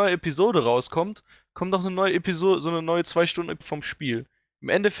 Immer wenn eine neue Episode rauskommt, kommt noch eine neue Episode, so eine neue 2 Stunden vom Spiel. Im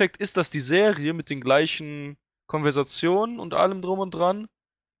Endeffekt ist das die Serie mit den gleichen Konversationen und allem drum und dran.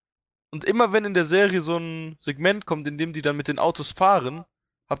 Und immer wenn in der Serie so ein Segment kommt, in dem die dann mit den Autos fahren,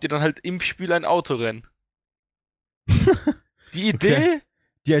 habt ihr dann halt im Spiel ein Autorennen. Die Idee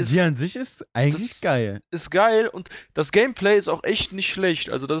Die Ist- Idee an sich ist eigentlich das geil. ist geil und das Gameplay ist auch echt nicht schlecht.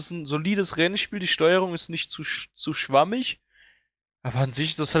 Also das ist ein solides Rennspiel, die Steuerung ist nicht zu schwammig, aber an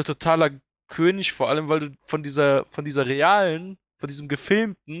sich ist das halt totaler König, vor allem weil du von dieser realen, von diesem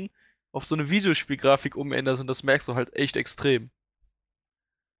gefilmten auf so eine Videospielgrafik umänderst und das merkst du halt echt extrem.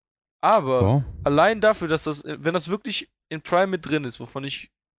 Aber So. allein dafür, dass das, wenn das wirklich in Prime mit drin ist, wovon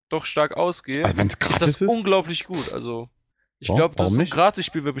ich doch stark ausgehe, Also wenn es ist gratis das ist. unglaublich gut. Also, ich Ja, glaube, das warum ist so ein nicht?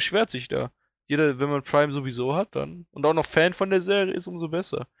 Gratisspiel, wer beschwert sich da? Jeder, wenn man Prime sowieso hat, dann und auch noch Fan von der Serie ist, umso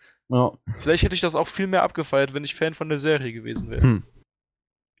besser. Ja. Vielleicht hätte ich das auch viel mehr abgefeiert, wenn ich Fan von der Serie gewesen wäre. Hm.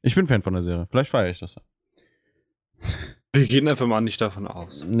 Ich bin Fan von der Serie. Vielleicht feiere ich das. Wir gehen einfach mal nicht davon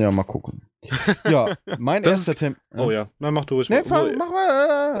aus. Ja, mal gucken. Ja, mein Das erster Termin. Oh ja, na mach du ruhig. Ne, mach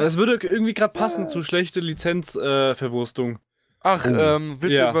mal. Das würde irgendwie gerade passen zu schlechte Lizenzverwurstung. Ach, Oh.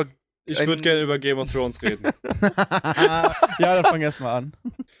 willst Ja. du über. Ich Ein- würde gerne über Game of Thrones reden. Ja, dann fang erst mal an.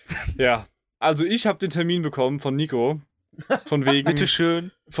 Ja, also ich habe den Termin bekommen von Nico. Von wegen.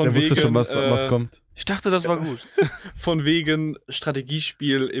 Bitteschön. Von Der wusste wegen, schon, was kommt. Ich dachte, das war gut. Von wegen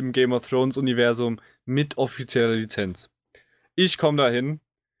Strategiespiel im Game of Thrones Universum mit offizieller Lizenz. Ich komme dahin.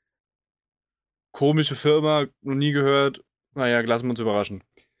 Komische Firma, noch nie gehört. Naja, lassen wir uns überraschen.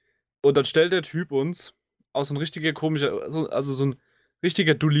 Und dann stellt der Typ uns aus so ein richtiger komischer, also so ein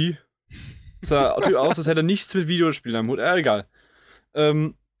richtiger Dulli, sah Typ aus, als hätte er nichts mit Videospielen am Hut. Egal.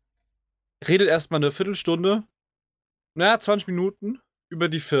 Redet erstmal eine Viertelstunde, 20 Minuten über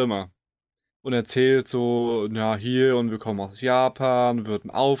die Firma. Und erzählt so, ja, hier und wir kommen aus Japan, würden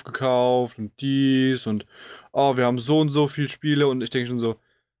aufgekauft und dies und oh, wir haben so und so viele Spiele und ich denke schon so,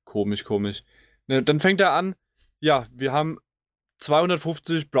 komisch. Ne, dann fängt er an, ja, wir haben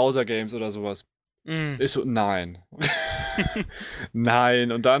 250 Browser-Games oder sowas. Mm. Ich so, nein.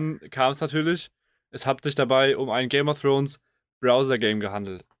 Nein. Und dann kam es natürlich, es hat sich dabei um ein Game of Thrones Browser-Game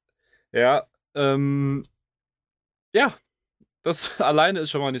gehandelt. Ja, ja, das alleine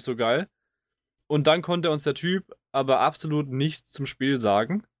ist schon mal nicht so geil. Und dann konnte uns der Typ aber absolut nichts zum Spiel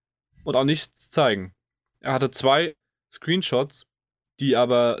sagen und auch nichts zeigen. Er hatte 2 Screenshots, die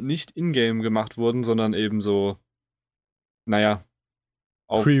aber nicht in-game gemacht wurden, sondern eben so, naja,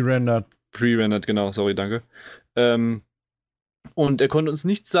 auch Pre-rendered. pre-rendered, genau, sorry, danke. Und er konnte uns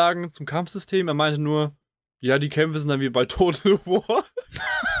nichts sagen zum Kampfsystem. Er meinte nur, ja, die Kämpfe sind dann wie bei Total War.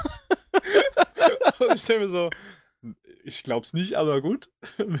 Und ich denke mir so, ich glaub's nicht, aber gut,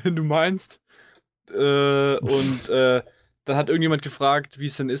 wenn du meinst. Dann hat irgendjemand gefragt, wie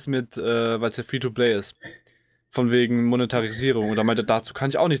es denn ist mit, weil es ja Free-to-Play ist. Von wegen Monetarisierung. Und er meinte, dazu kann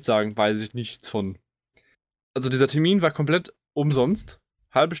ich auch nichts sagen, weiß ich nichts von. Also dieser Termin war komplett umsonst.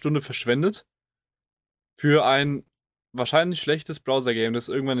 Halbe Stunde verschwendet. Für ein wahrscheinlich schlechtes Browser-Game, das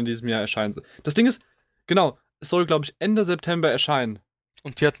irgendwann in diesem Jahr erscheint. Das Ding ist, genau, es soll, glaube ich, Ende September erscheinen.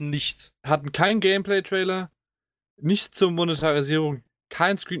 Und die hatten nichts. Hatten keinen Gameplay-Trailer, nichts zur Monetarisierung,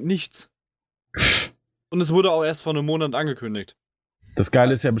 kein Screen, nichts. Und es wurde auch erst vor einem Monat angekündigt. Das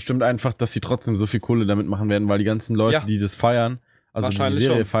Geile ist ja bestimmt einfach, dass sie trotzdem so viel Kohle damit machen werden, weil die ganzen Leute, Ja. die das feiern, also die Wahrscheinlich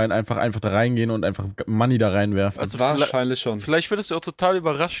Serie schon. feiern, einfach da reingehen und einfach Money da reinwerfen. Also Wahrscheinlich schon. Vielleicht wird es ja auch total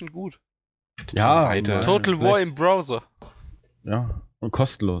überraschend gut. ja, Alter. mal, Total War vielleicht- im Browser. Ja, und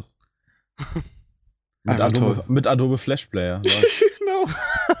kostenlos. Mit Einfach Adobe, Adobe Flash Player. Genau.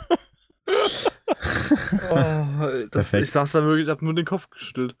 Perfekt. Ich saß da wirklich, hab nur den Kopf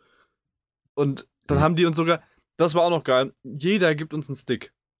geschüttelt. Und dann haben die uns sogar, das war auch noch geil, jeder gibt uns einen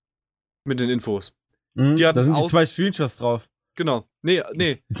Stick. Mit den Infos. Mhm, Die hatten da sind die aus- 2 Screenshots drauf. Genau. Nee,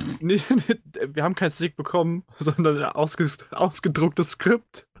 wir haben keinen Stick bekommen, sondern ein ausgedrucktes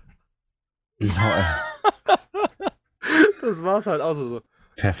Skript. Das war's halt auch so.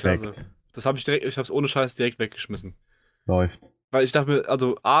 Perfekt. Klasse. Das habe ich hab's ohne Scheiß direkt weggeschmissen. Läuft. Weil ich dachte mir,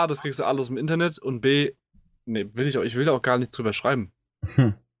 also A, das kriegst du alles im Internet und B, nee, ich will da auch gar nichts drüber schreiben.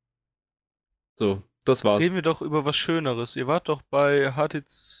 Hm. So, das war's. Reden wir doch über was Schöneres. Ihr wart doch bei HTC.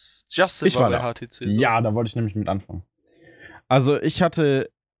 Justin Ich war bei da. HTC. so. Ja, da wollte ich nämlich mit anfangen. Also ich hatte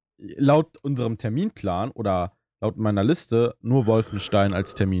laut unserem Terminplan oder laut meiner Liste nur Wolfenstein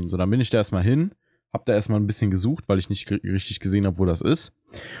als Termin. So, dann bin ich da erstmal hin, hab da erstmal ein bisschen gesucht, weil ich nicht richtig gesehen habe, wo das ist.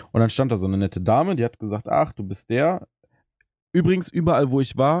 Und dann stand da so eine nette Dame, die hat gesagt, ach, du bist der. Übrigens, überall, wo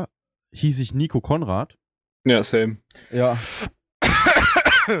ich war, hieß ich Nico Konrad. Ja, same. Ja.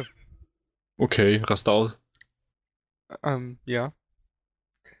 Okay, rast aus. Ja.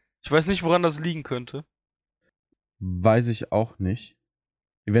 Ich weiß nicht, woran das liegen könnte. Weiß ich auch nicht.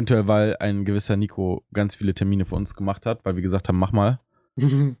 Eventuell, weil ein gewisser Nico ganz viele Termine für uns gemacht hat, weil wir gesagt haben, mach mal.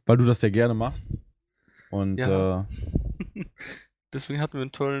 Weil du das ja gerne machst. Und Ja. Deswegen hatten wir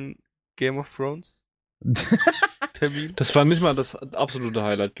einen tollen Game of Thrones Termin. Das war nicht mal das absolute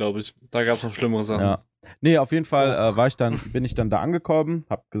Highlight, glaube ich. Da gab es noch schlimmere Sachen. Ja. Nee, auf jeden Fall bin ich dann da angekommen,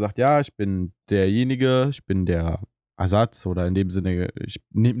 hab gesagt, ja, ich bin derjenige, ich bin der Ersatz oder in dem Sinne, ich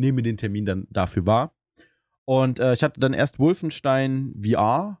nehme den Termin dann dafür wahr. Und ich hatte dann erst Wolfenstein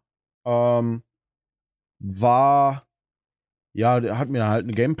VR, der hat mir dann halt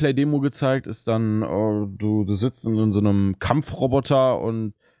eine Gameplay-Demo gezeigt, ist dann, du sitzt in so einem Kampfroboter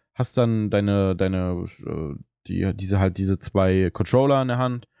und hast dann diese zwei Controller in der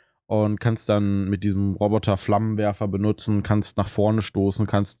Hand und kannst dann mit diesem Roboter Flammenwerfer benutzen, kannst nach vorne stoßen,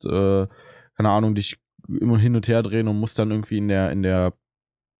 kannst, keine Ahnung, dich immer hin und her drehen und musst dann irgendwie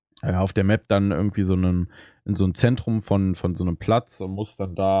auf der Map dann irgendwie in so ein Zentrum von so einem Platz und musst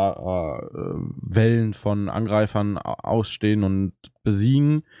dann da Wellen von Angreifern ausstehen und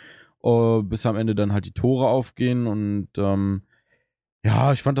besiegen, bis am Ende dann halt die Tore aufgehen und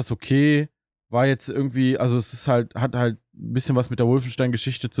ich fand das okay. War jetzt irgendwie, also es ist halt, hat halt ein bisschen was mit der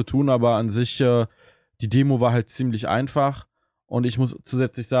Wolfenstein-Geschichte zu tun, aber an sich, die Demo war halt ziemlich einfach. Und ich muss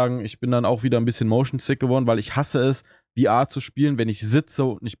zusätzlich sagen, ich bin dann auch wieder ein bisschen motion sick geworden, weil ich hasse es, VR zu spielen, wenn ich sitze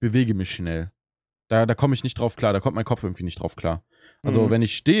und ich bewege mich schnell. Da komme ich nicht drauf klar, da kommt mein Kopf irgendwie nicht drauf klar. Also wenn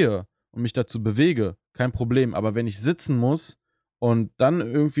ich stehe und mich dazu bewege, kein Problem. Aber wenn ich sitzen muss und dann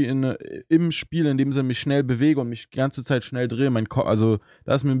irgendwie im Spiel, in dem Sinne mich schnell bewege und mich die ganze Zeit schnell drehe, also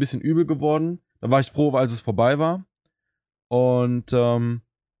da ist mir ein bisschen übel geworden. Da war ich froh, als es vorbei war. Und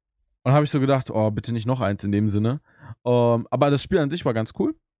habe ich so gedacht, oh, bitte nicht noch eins in dem Sinne. Aber das Spiel an sich war ganz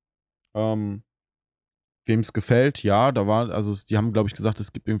cool. Wem es gefällt, ja, die haben, glaube ich, gesagt,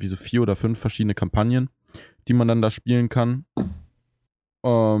 es gibt irgendwie so 4 oder 5 verschiedene Kampagnen, die man dann da spielen kann.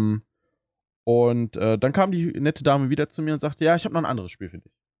 Dann kam die nette Dame wieder zu mir und sagte, ja, ich habe noch ein anderes Spiel für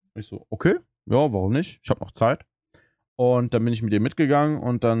dich. Und ich so, okay, ja, warum nicht? Ich habe noch Zeit. Und dann bin ich mit ihr mitgegangen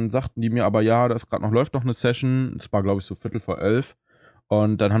und dann sagten die mir aber, ja, läuft noch eine Session. Es war, glaube ich, so 11:15.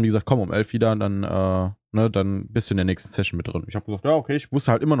 Und dann haben die gesagt, komm, um 11 wieder, dann bist du in der nächsten Session mit drin. Ich habe gesagt, ja, okay, ich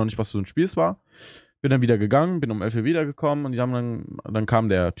wusste halt immer noch nicht, was für ein Spiel es war. Bin dann wieder gegangen, bin um 11 Uhr wiedergekommen und dann kam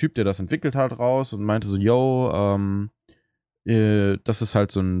der Typ, der das entwickelt hat, raus und meinte so, yo, das ist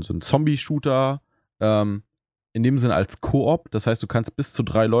halt so ein Zombie-Shooter, in dem Sinne als Koop. Das heißt, du kannst bis zu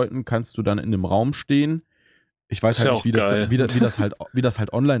 3 Leuten kannst du dann in einem Raum stehen. Ich weiß halt nicht, wie das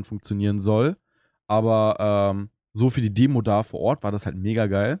halt online funktionieren soll, aber so für die Demo da vor Ort war das halt mega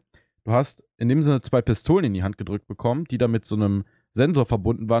geil. Du hast in dem Sinne 2 Pistolen in die Hand gedrückt bekommen, die dann mit so einem Sensor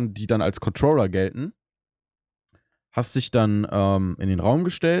verbunden waren, die dann als Controller gelten. Hast dich dann in den Raum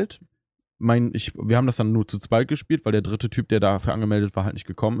gestellt. Wir haben das dann nur zu zweit gespielt, weil der dritte Typ, der dafür angemeldet war, halt nicht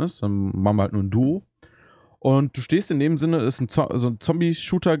gekommen ist. Dann machen wir halt nur ein Duo. Und du stehst in dem Sinne, ist so ein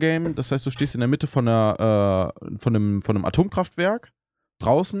Zombie-Shooter-Game. Das heißt, du stehst in der Mitte von einem Atomkraftwerk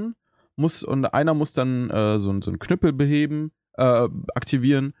draußen. Und einer muss dann so einen Knüppel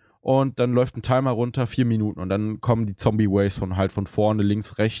aktivieren. Und dann läuft ein Timer runter, 4 Minuten. Und dann kommen die Zombie-Waves von vorne,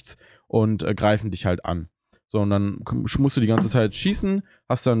 links, rechts und greifen dich halt an. So, und dann musst du die ganze Zeit schießen,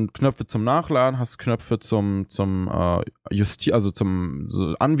 hast dann Knöpfe zum Nachladen, hast Knöpfe zum also zum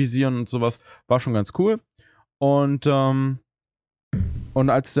so Anvisieren und sowas. War schon ganz cool. Und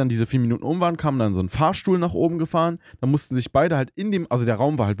als dann diese 4 Minuten um waren, kam dann so ein Fahrstuhl nach oben gefahren. Dann mussten sich beide halt also der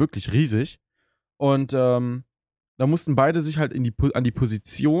Raum war halt wirklich riesig. Und da mussten beide sich halt an die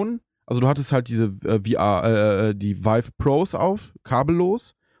Position, also du hattest halt diese die Vive Pros auf,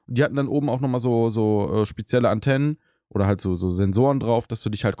 kabellos. Und die hatten dann oben auch nochmal so spezielle Antennen oder halt so Sensoren drauf, dass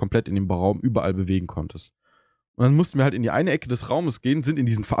du dich halt komplett in dem Raum überall bewegen konntest. Und dann mussten wir halt in die eine Ecke des Raumes gehen, sind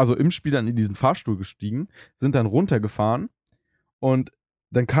im Spiel dann in diesen Fahrstuhl gestiegen, sind dann runtergefahren und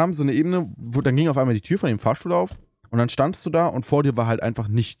dann kam so eine Ebene, dann ging auf einmal die Tür von dem Fahrstuhl auf und dann standst du da und vor dir war halt einfach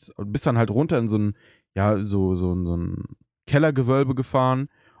nichts. Und bist dann halt runter in so ein Kellergewölbe gefahren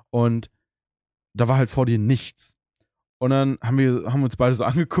und da war halt vor dir nichts. Und dann haben wir uns beide so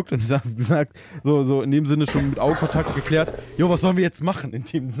angeguckt und gesagt, so in dem Sinne schon mit Augenkontakt geklärt, jo, was sollen wir jetzt machen in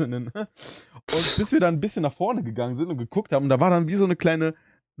dem Sinne? Ne? Und bis wir dann ein bisschen nach vorne gegangen sind und geguckt haben, da war dann wie so eine kleine,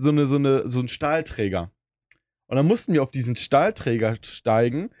 so ein Stahlträger. Und dann mussten wir auf diesen Stahlträger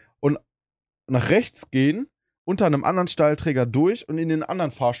steigen und nach rechts gehen, unter einem anderen Stahlträger durch und in den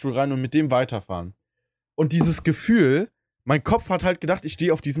anderen Fahrstuhl rein und mit dem weiterfahren. Und dieses Gefühl, mein Kopf hat halt gedacht, ich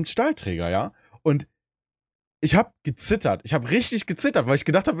stehe auf diesem Stahlträger, ja? Und ich habe gezittert. Ich habe richtig gezittert, weil ich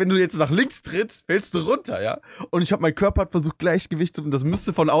gedacht habe, wenn du jetzt nach links trittst, fällst du runter, ja? Und mein Körper hat versucht, Gleichgewicht zu finden. Das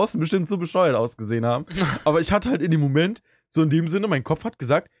müsste von außen bestimmt so bescheuert ausgesehen haben. Aber ich hatte halt in dem Moment, so in dem Sinne, mein Kopf hat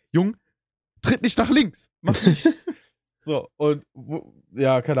gesagt, Jung, tritt nicht nach links. Mach nicht. So, und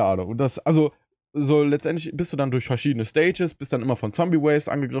ja, keine Ahnung. Und so letztendlich bist du dann durch verschiedene Stages, bist dann immer von Zombie-Waves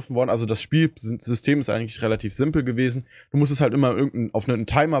angegriffen worden. Also das Spielsystem ist eigentlich relativ simpel gewesen. Du musstest halt immer auf einen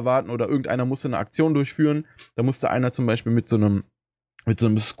Timer warten oder irgendeiner musste eine Aktion durchführen. Da musste einer zum Beispiel mit so einem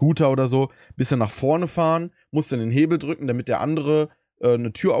Scooter oder so ein bisschen nach vorne fahren, musste den Hebel drücken, damit der andere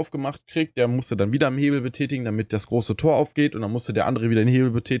eine Tür aufgemacht kriegt. Der musste dann wieder am Hebel betätigen, damit das große Tor aufgeht. Und dann musste der andere wieder den Hebel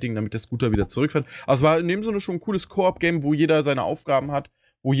betätigen, damit der Scooter wieder zurückfährt. Also es war in dem Sinne schon ein cooles Koop-Game, wo jeder seine Aufgaben hat,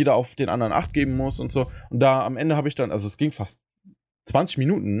 wo jeder auf den anderen Acht geben muss und so. Und da am Ende habe ich dann, also es ging fast 20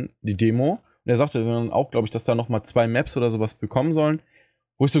 Minuten, die Demo. Und er sagte dann auch, glaube ich, dass da nochmal 2 Maps oder sowas für kommen sollen.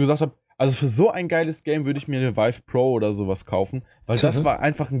 Wo ich so gesagt habe, also für so ein geiles Game würde ich mir eine Vive Pro oder sowas kaufen. Weil das war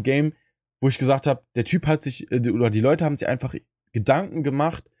einfach ein Game, wo ich gesagt habe, der Typ hat sich, oder die Leute haben sich einfach Gedanken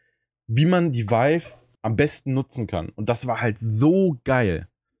gemacht, wie man die Vive am besten nutzen kann. Und das war halt so geil.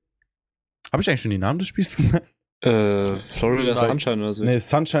 Habe ich eigentlich schon den Namen des Spiels gesagt? Florida Sunshine oder so. Nee,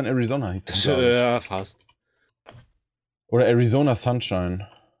 Sunshine Arizona hieß es. Ja, fast. Oder Arizona Sunshine.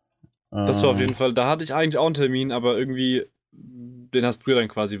 Das war auf jeden Fall, da hatte ich eigentlich auch einen Termin, aber irgendwie, den hast du ja dann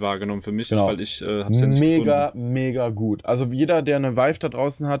quasi wahrgenommen für mich, Genau. weil ich hab's ja nicht mega gut. Also jeder, der eine Vive da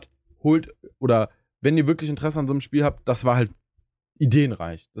draußen hat, holt, oder wenn ihr wirklich Interesse an so einem Spiel habt, das war halt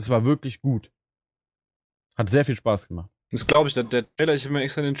ideenreich. Das war wirklich gut. Hat sehr viel Spaß gemacht. Das glaube ich, der Trailer, ich habe mir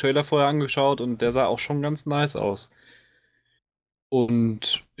extra den Trailer vorher angeschaut und der sah auch schon ganz nice aus.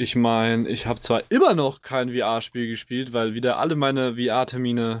 Und ich meine, ich habe zwar immer noch kein VR-Spiel gespielt, weil wieder alle meine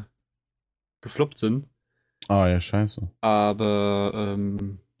VR-Termine gefloppt sind. Ah ja, scheiße. Aber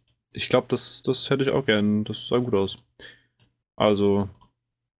ich glaube, das hätte ich auch gern. Das sah gut aus. Also,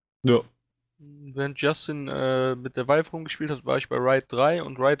 ja. Während Justin mit der Vive rumgespielt hat, war ich bei Ride 3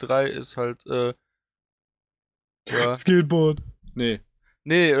 und Ride 3 ist halt ja. Skateboard. Nee.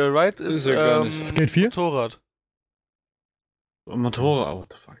 Nee, Ride ist ja gar nicht. Skate 4? Motorrad. Motorrad,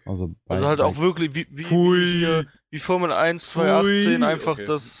 what the fuck. Also halt auch wirklich wie Formel 1 2018 einfach okay.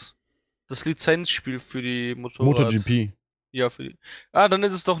 das Lizenzspiel für die Motorrad. MotoGP. Ja, für die. Ah, dann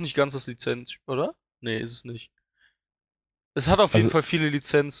ist es doch nicht ganz das Lizenz, oder? Nee, ist es nicht. Es hat auf jeden Fall viele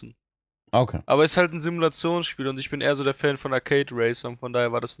Lizenzen. Okay. Aber es ist halt ein Simulationsspiel und ich bin eher so der Fan von Arcade Racern, von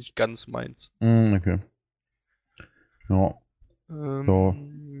daher war das nicht ganz meins. Okay. Ja. So.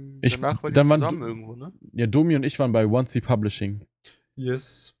 Danach war die zusammen irgendwo, ne? Ja, Domi und ich waren bei 1C Publishing.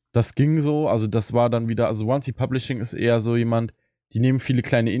 Yes. Das ging so, also das war dann wieder, also 1C Publishing ist eher so jemand, die nehmen viele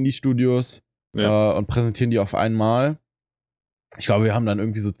kleine Indie-Studios und präsentieren die auf einmal. Ich glaube, wir haben dann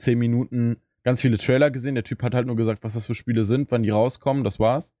irgendwie so 10 Minuten ganz viele Trailer gesehen. Der Typ hat halt nur gesagt, was das für Spiele sind, wann die rauskommen, das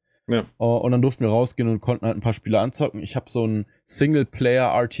war's. Ja. Und dann durften wir rausgehen und konnten halt ein paar Spiele anzocken. Ich habe so ein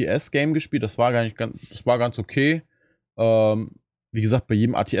Singleplayer-RTS-Game gespielt, das war ganz okay. Wie gesagt, bei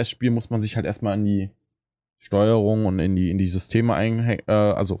jedem RTS-Spiel muss man sich halt erstmal in die Steuerung und in die Systeme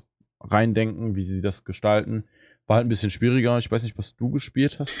reindenken, wie sie das gestalten. War halt ein bisschen schwieriger. Ich weiß nicht, was du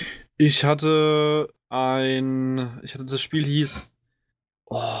gespielt hast. Ich hatte das Spiel hieß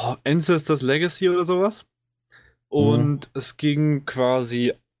Ancestors Legacy oder sowas. Und es ging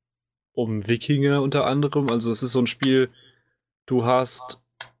quasi um Wikinger unter anderem. Also es ist so ein Spiel, du hast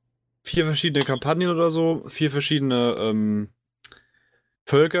 4 verschiedene Kampagnen oder so, 4 verschiedene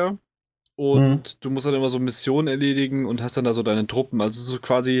Völker und du musst dann immer so Missionen erledigen und hast dann da so deine Truppen. Also so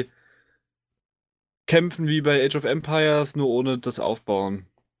quasi kämpfen wie bei Age of Empires, nur ohne das Aufbauen.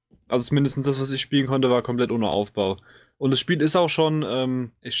 Also mindestens das, was ich spielen konnte, war komplett ohne Aufbau. Und das Spiel ist auch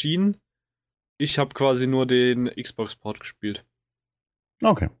schon erschienen. Ich habe quasi nur den Xbox-Port gespielt.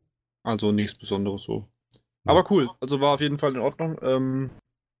 Okay. Also nichts Besonderes so. Aber cool. Also war auf jeden Fall in Ordnung.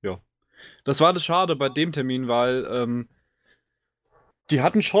 Ja. Das war das Schade bei dem Termin, weil die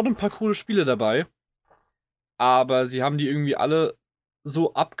hatten schon ein paar coole Spiele dabei. Aber sie haben die irgendwie alle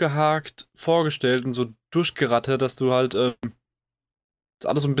so abgehakt vorgestellt und so durchgerattert, dass du halt ist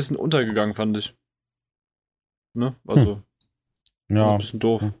alles so ein bisschen untergegangen, fand ich. Ne? Also Ja. ein bisschen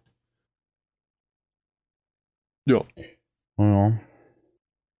doof. Ja. Ja.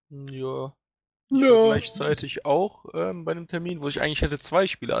 Ja. Ich war gleichzeitig auch bei einem Termin, wo ich eigentlich hätte 2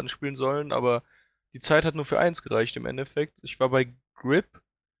 Spiele anspielen sollen, aber die Zeit hat nur für 1 gereicht im Endeffekt. Ich war bei Grip.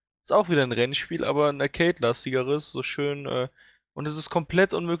 Ist auch wieder ein Rennspiel, aber ein Arcade-lastigeres, so schön. Und es ist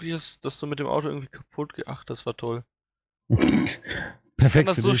komplett unmöglich, dass du mit dem Auto irgendwie kaputt gehst. Ach, das war toll. Perfekt. Ich kann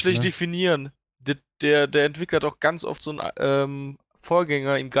das so dich, schlecht ne? definieren. Der Entwickler hat auch ganz oft so einen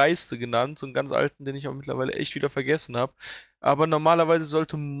Vorgänger im Geiste genannt, so einen ganz alten, den ich auch mittlerweile echt wieder vergessen habe. Aber normalerweise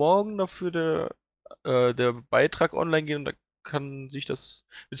sollte morgen dafür der Beitrag online gehen und da kann sich das.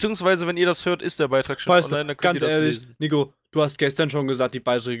 Beziehungsweise, wenn ihr das hört, ist der Beitrag schon Weißt online, du, dann könnt ganz ihr das ehrlich, lesen. Nico, du hast gestern schon gesagt, die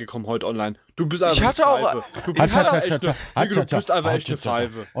Beiträge kommen heute online. Du bist einfach Ich hatte eine auch- Pfeife. Du ich bist hatte- einfach echt eine, Nico, du bist einfach echt eine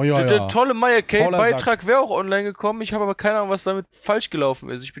Pfeife. Oh ja, Der ja. tolle Maya Kate Fauler Beitrag wäre auch online gekommen. Ich habe aber keine Ahnung, was damit falsch gelaufen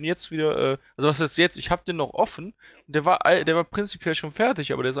ist. Ich bin jetzt wieder, also was heißt jetzt? Ich habe den noch offen. Der war prinzipiell schon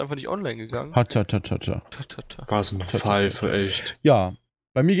fertig, aber der ist einfach nicht online gegangen. Hatschatschatschat. Tatata. Was eine Pfeife, echt. Ja,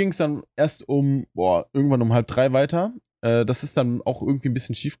 bei mir ging es dann erst irgendwann um 2:30 weiter. Das ist dann auch irgendwie ein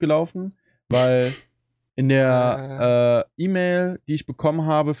bisschen schief gelaufen, weil in der E-Mail, die ich bekommen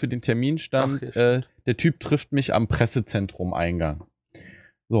habe für den Termin, stand, Ach, ja, stimmt. der Typ trifft mich am Pressezentrum-Eingang.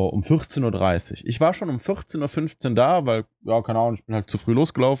 So, um 14:30 Uhr. Ich war schon um 14:15 Uhr da, weil, ja, keine Ahnung, ich bin halt zu früh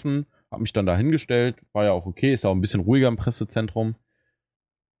losgelaufen, hab mich dann da hingestellt, war ja auch okay, ist ja auch ein bisschen ruhiger im Pressezentrum.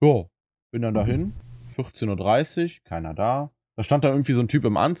 Jo, bin dann dahin, 14:30 Uhr, keiner da. Da stand da irgendwie so ein Typ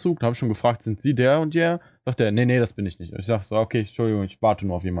im Anzug, da habe ich schon gefragt, sind Sie der und der? Sagt er, nee, das bin ich nicht. Ich sag so, okay, Entschuldigung, ich warte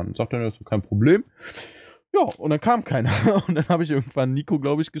nur auf jemanden. Sagt er, das ist kein Problem. Ja, und dann kam keiner. Und dann habe ich irgendwann Nico,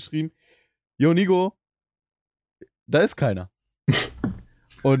 glaube ich, geschrieben, Jo, Nico, da ist keiner.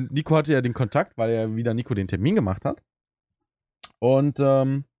 Und Nico hatte ja den Kontakt, weil ja wieder Nico den Termin gemacht hat. Und,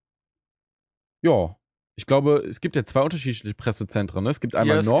 ja, ich glaube, es gibt ja 2 unterschiedliche Pressezentren. Ne? Es gibt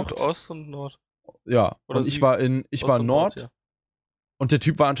einmal ja, es Nord. gibt Ost und Nord. Ja, Oder und ich Süd. war in Ost und Nord. ja. Und der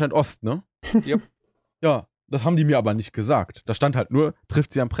Typ war anscheinend Ost, ne? Yep. Ja, das haben die mir aber nicht gesagt. Da stand halt nur,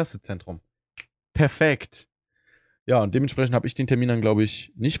 trifft sie am Pressezentrum. Perfekt. Ja, und dementsprechend habe ich den Termin dann, glaube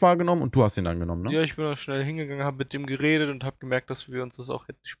ich, nicht wahrgenommen und du hast ihn dann genommen, ne? Ja, ich bin auch schnell hingegangen, habe mit dem geredet und habe gemerkt, dass wir uns das auch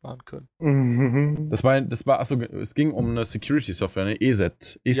hätten sparen können. Das war, achso, es ging um eine Security-Software, eine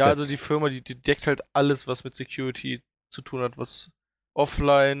EZ. Ja, also die Firma, die deckt halt alles, was mit Security zu tun hat, was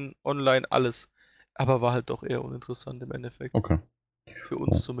offline, online, alles. Aber war halt doch eher uninteressant im Endeffekt. Okay. Für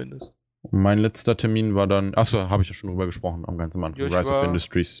uns zumindest. Mein letzter Termin war dann, achso, habe ich ja schon drüber gesprochen, am ganzen Anfang, Ja, ich Rise of war-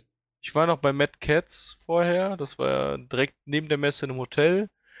 Industries. Ich war noch bei Mad Cats vorher, das war ja direkt neben der Messe in einem Hotel.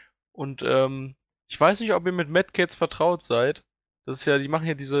 Und ich weiß nicht, ob ihr mit Mad Cats vertraut seid. Das ist ja, die machen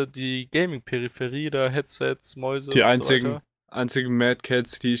ja die Gaming-Peripherie, da Headsets, Mäuse Die und so weiter. einzigen Mad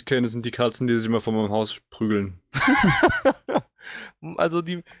Cats, die ich kenne, sind die Katzen, die sich immer vor meinem Haus prügeln. Also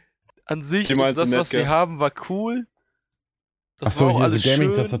an sich Die ist meinst du das, nett, was sie gell? haben, war cool. Das Achso, war auch hier alles so schön.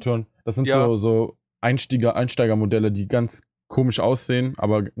 Gaming-Tastaturen. Das sind Ja. so Einsteigermodelle, die ganz komisch aussehen,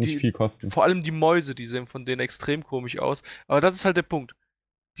 aber nicht Die- viel kosten. Vor allem die Mäuse, die sehen von denen extrem komisch aus. Aber das ist halt der Punkt.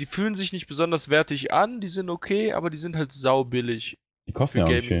 Die fühlen sich nicht besonders wertig an, die sind okay, aber die sind halt saubillig. Die kosten für ja auch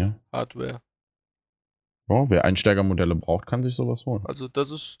nicht viel. Gaming. Hardware. Ja, wer Einsteigermodelle braucht, kann sich sowas holen. Also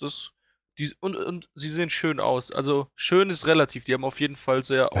das ist das. Und sie sehen schön aus. Also schön ist relativ. Die haben auf jeden Fall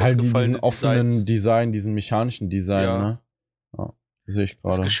sehr Halt ausgefallene diesen offenen Designs. Design, diesen mechanischen Design, Ja. ne? Ja, sehe ich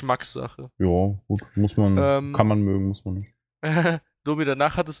Das ist gerade. Geschmackssache. Ja, gut, muss man, kann man mögen, muss man nicht. Domi,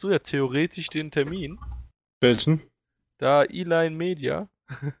 danach hattest du ja theoretisch den Termin. Welchen? Da E-Line Media.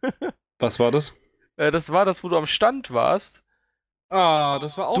 Was war das? Das war das, wo du am Stand warst. Ah,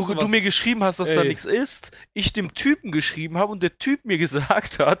 das war auch Du sowas. mir geschrieben hast, dass da Ey. nichts ist. Ich dem Typen geschrieben habe und der Typ mir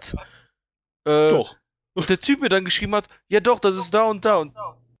gesagt hat. Doch. Und der Typ mir dann geschrieben hat, ja doch, das ist da und da. Und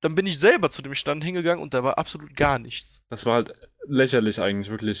dann bin ich selber zu dem Stand hingegangen und da war absolut gar nichts. Das war halt lächerlich eigentlich,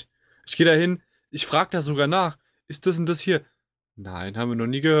 wirklich. Ich gehe da hin, ich frage da sogar nach, ist das und das hier? Nein, haben wir noch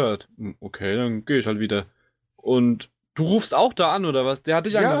nie gehört. Okay, dann gehe ich halt wieder. Und du rufst auch da an, oder was? Der hat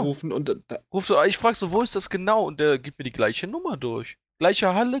dich Ja. angerufen und Ich frag so, wo ist das genau? Und der gibt mir die gleiche Nummer durch.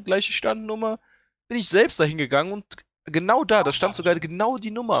 Gleiche Halle, gleiche Standnummer. Bin ich selbst da hingegangen und genau da stand sogar genau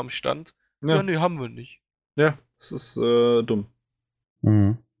die Nummer am Stand. Ja, nee, haben wir nicht. Ja, das ist dumm.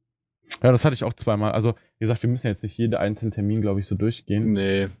 Mhm. Ja, das hatte ich auch zweimal. Also, wie gesagt, wir müssen jetzt nicht jeden einzelnen Termin, glaube ich, so durchgehen.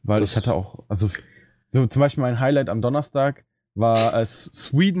 Nee. Weil ich hatte auch, also, so zum Beispiel mein Highlight am Donnerstag war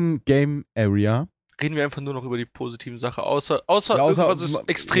Sweden Game Area. Reden wir einfach nur noch über die positiven Sachen. Außer Ja, außer- irgendwas ist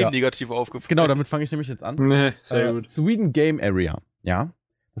extrem ja. negativ aufgefallen. Genau, damit fange ich nämlich jetzt an. Nee, sehr gut. Sweden Game Area, ja.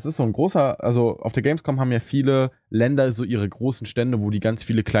 Das ist so ein großer, also auf der Gamescom haben ja viele Länder so ihre großen Stände, wo die ganz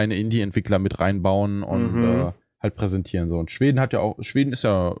viele kleine Indie-Entwickler mit reinbauen und halt präsentieren. So. Und Schweden ist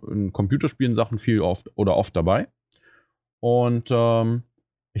ja in Computerspielen Sachen oft dabei. Und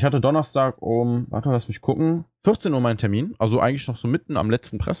ich hatte Donnerstag lass mich gucken, 14 Uhr meinen Termin, also eigentlich noch so mitten am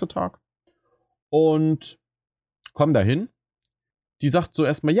letzten Pressetag. Und komm da hin. Die sagt so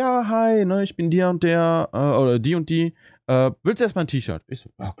erstmal, ja, hi, ne, ich bin der und der, oder die und die. Willst du erstmal ein T-Shirt? Ich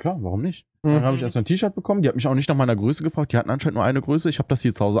so, ja klar, warum nicht? Dann habe ich erstmal ein T-Shirt bekommen. Die hat mich auch nicht nach meiner Größe gefragt. Die hatten anscheinend nur eine Größe. Ich habe das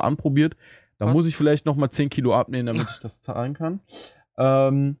hier zu Hause anprobiert. Da Was? muss ich vielleicht nochmal 10 Kilo abnehmen, damit ich das zahlen kann. Ja,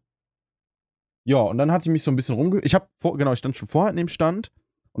 und dann hatte ich mich so ein bisschen ich stand schon vorher an dem Stand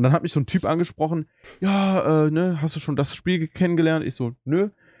Und dann hat mich so ein Typ angesprochen, ja, ne, hast du schon das Spiel kennengelernt? Ich so, nö.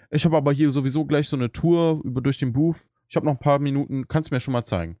 Ich habe aber hier sowieso gleich so eine Tour durch den Booth. Ich habe noch ein paar Minuten, kannst du mir schon mal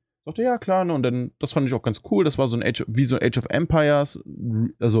zeigen? Ich dachte, ja, klar, ne? Und dann, das fand ich auch ganz cool. Das war so ein wie so ein Age of Empires,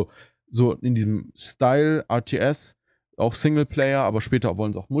 also so in diesem Style, RTS, auch Singleplayer, aber später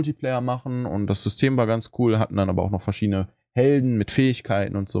wollen sie auch Multiplayer machen und das System war ganz cool, hatten dann aber auch noch verschiedene Helden mit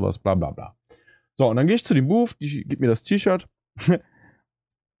Fähigkeiten und sowas, bla bla bla. So, und dann gehe ich zu dem Booth, die gibt mir das T-Shirt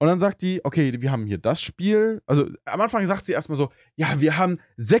und dann sagt die, okay, wir haben hier das Spiel, also am Anfang sagt sie erstmal so, ja, wir haben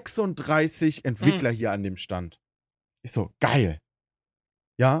 36 Entwickler hier an dem Stand. Ich so, geil.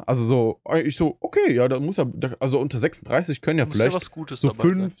 Ja, also so, ich so, okay, ja, da muss ja, also unter 36 können ja Muss vielleicht ja was Gutes so dabei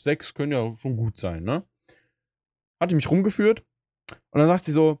 5, sein. 6 können ja schon gut sein, ne? Hat die mich rumgeführt und dann sagt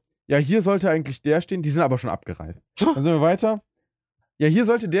sie so, ja, hier sollte eigentlich der stehen, die sind aber schon abgereist. Dann sind wir weiter. Ja, hier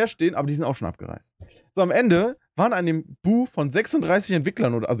sollte der stehen, aber die sind auch schon abgereist. So, am Ende waren an dem Booth von 36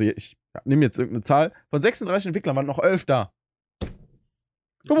 Entwicklern, oder, also ich nehme jetzt irgendeine Zahl, von 36 Entwicklern waren noch 11 da.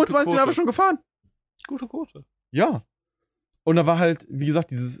 25 sind aber schon gefahren. Gute Quote. Ja. Und da war halt, wie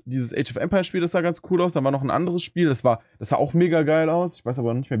gesagt, dieses Age of Empires Spiel, das sah ganz cool aus. Da war noch ein anderes Spiel, das sah auch mega geil aus. Ich weiß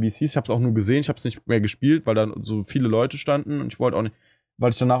aber nicht mehr, wie es hieß. Ich habe es auch nur gesehen, ich habe es nicht mehr gespielt, weil da so viele Leute standen. Und ich wollte auch nicht,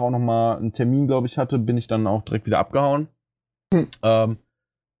 weil ich danach auch noch mal einen Termin, glaube ich, hatte, bin ich dann auch direkt wieder abgehauen.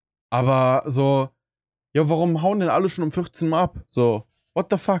 Aber so, ja, warum hauen denn alle schon um 14 Uhr ab? So,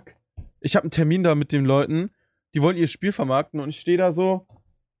 what the fuck? Ich habe einen Termin da mit den Leuten, die wollen ihr Spiel vermarkten und ich stehe da so,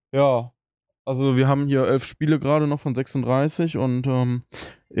 ja, also wir haben hier 11 Spiele gerade noch von 36 und 8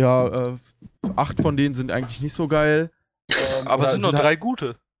 von denen sind eigentlich nicht so geil. Aber es sind noch halt, 3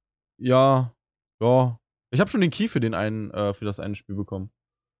 gute. ja. Ich habe schon den Key für das eine Spiel bekommen.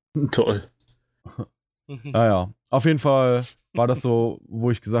 Toll. Naja, auf jeden Fall war das so,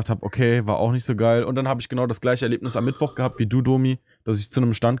 wo ich gesagt habe, okay, war auch nicht so geil. Und dann habe ich genau das gleiche Erlebnis am Mittwoch gehabt wie du, Domi, dass ich zu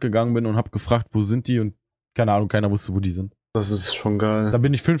einem Stand gegangen bin und habe gefragt, wo sind die? Und keine Ahnung, keiner wusste, wo die sind. Das ist schon geil. Da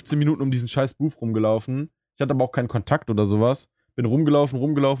bin ich 15 Minuten um diesen scheiß Booth rumgelaufen. Ich hatte aber auch keinen Kontakt oder sowas. Bin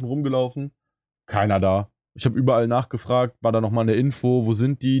rumgelaufen. Keiner da. Ich habe überall nachgefragt, war da nochmal eine Info, wo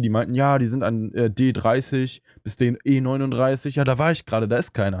sind die? Die meinten, ja, die sind an D30 bis E39. Ja, da war ich gerade, da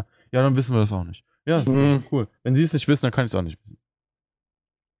ist keiner. Ja, dann wissen wir das auch nicht. Ja, cool. Wenn sie es nicht wissen, dann kann ich es auch nicht wissen.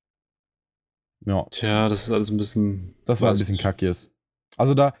 Ja. Tja, das ist alles ein bisschen... Das war ein bisschen kackig.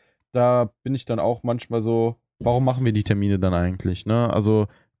 Also da bin ich dann auch manchmal so, warum machen wir die Termine dann eigentlich, ne? Also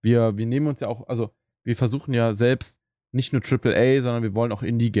wir nehmen uns ja auch, also wir versuchen ja selbst nicht nur AAA, sondern wir wollen auch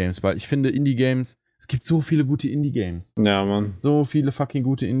Indie-Games, weil ich finde Indie-Games, es gibt so viele gute Indie-Games. Ja, Mann. So viele fucking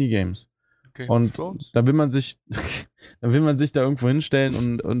gute Indie-Games. Und da will man sich da irgendwo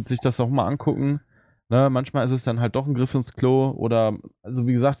hinstellen und sich das auch mal angucken. Ne, manchmal ist es dann halt doch ein Griff ins Klo oder, also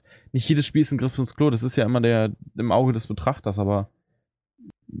wie gesagt, nicht jedes Spiel ist ein Griff ins Klo, das ist ja immer im Auge des Betrachters, aber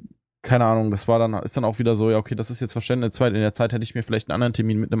keine Ahnung, ist dann auch wieder so, ja okay, das ist jetzt Verschwendung. In der Zeit hätte ich mir vielleicht einen anderen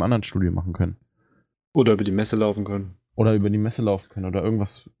Termin mit einem anderen Studio machen können. Oder über die Messe laufen können. Oder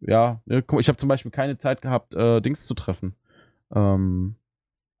irgendwas, ja. Ich habe zum Beispiel keine Zeit gehabt, Dings zu treffen.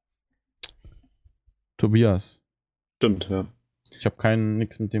 Tobias. Stimmt, ja. Ich habe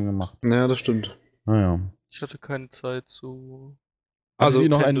nichts mit dem gemacht. Ja, das stimmt. Naja. Ich hatte keine Zeit zu... Also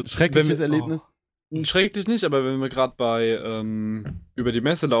noch ein Nintendo- schreckliches Erlebnis. Schrecklich nicht, aber wenn wir gerade bei über die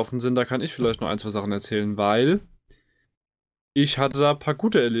Messe laufen sind, da kann ich vielleicht noch ein, zwei Sachen erzählen, weil ich hatte da ein paar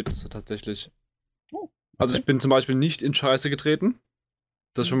gute Erlebnisse tatsächlich. Oh, okay. Also ich bin zum Beispiel nicht in Scheiße getreten.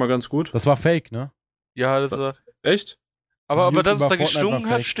 Das ist schon mal ganz gut. Das war fake, ne? Ja, das war... Echt? Aber Die dass es da YouTuber Fortnite gestunken war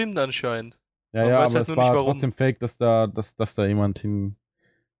hat, fake. stimmt anscheinend. Ja, Man ja, weiß aber halt es nur war nicht, warum. trotzdem fake, dass da jemand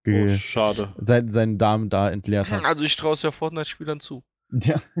Oh, schade. seinen Darm da entleert hat. Also ich traue es ja Fortnite-Spielern zu.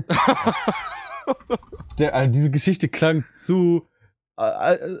 Ja. Diese Geschichte klang zu.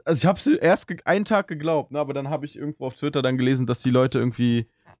 Also ich habe sie erst einen Tag geglaubt, ne, aber dann habe ich irgendwo auf Twitter dann gelesen, dass die Leute irgendwie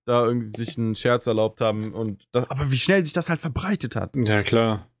sich einen Scherz erlaubt haben aber wie schnell sich das halt verbreitet hat. Ja,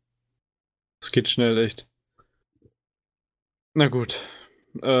 klar. Es geht schnell, echt. Na gut.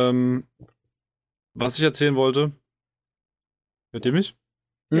 Was ich erzählen wollte. Hört ihr mich?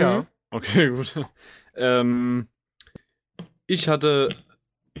 Ja. Okay, gut. Ich hatte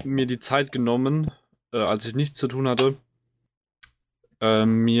mir die Zeit genommen, als ich nichts zu tun hatte,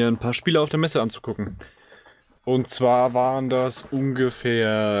 mir ein paar Spiele auf der Messe anzugucken. Und zwar waren das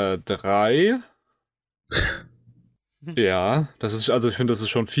ungefähr 3. Ja, ich finde, das ist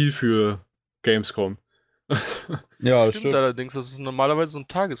schon viel für Gamescom. Ja, das Stimmt allerdings, das ist normalerweise so ein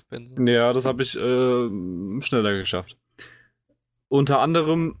Tagespensum. Ja, das habe ich schneller geschafft. Unter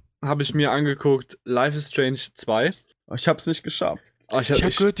anderem habe ich mir angeguckt Life is Strange 2. Ich hab's nicht geschafft. Ich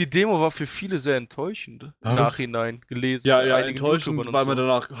habe gehört, die Demo war für viele sehr enttäuschend. Im Was? Nachhinein gelesen. Ja, bei einigen enttäuschend, YouTubern und weil man so.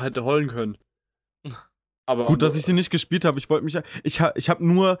 danach hätte heulen können. Aber Gut, dass ich sie nicht gespielt habe. Ich wollte mich, ich habe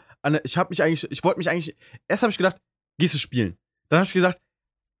nur, ich wollte mich eigentlich, erst habe ich gedacht, gehst du spielen. Dann habe ich gesagt,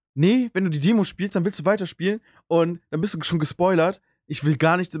 nee, wenn du die Demo spielst, dann willst du weiterspielen und dann bist du schon gespoilert. Ich will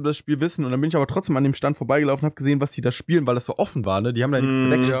gar nichts über das Spiel wissen. Und dann bin ich aber trotzdem an dem Stand vorbeigelaufen und habe gesehen, was die da spielen, weil das so offen war, ne? Die haben da nichts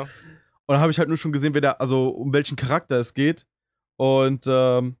verdeckt. Ja. Und dann habe ich halt nur schon gesehen, um welchen Charakter es geht. Und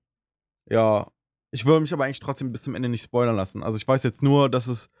ja, ich würde mich aber eigentlich trotzdem bis zum Ende nicht spoilern lassen. Also ich weiß jetzt nur, dass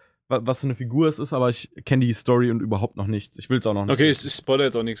es was für eine Figur es ist, aber ich kenne die Story und überhaupt noch nichts. Ich will es auch noch nicht. Okay, ich spoilere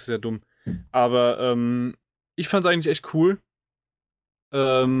jetzt auch nichts, ist ja dumm. Aber ich fand es eigentlich echt cool.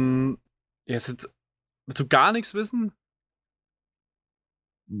 Ja, willst du gar nichts wissen?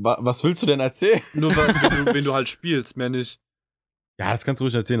 Was willst du denn erzählen? Nur wenn du halt spielst, mehr nicht. Ja, das kannst du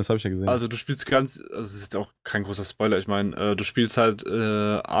ruhig erzählen, das habe ich ja gesehen. Also du spielst also es ist jetzt auch kein großer Spoiler, ich meine, du spielst halt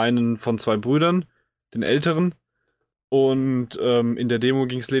einen von 2 Brüdern, den älteren. Und in der Demo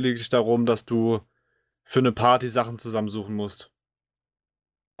ging es lediglich darum, dass du für eine Party Sachen zusammensuchen musst.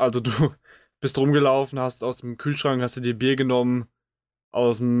 Also du bist rumgelaufen, hast aus dem Kühlschrank hast du dir Bier genommen,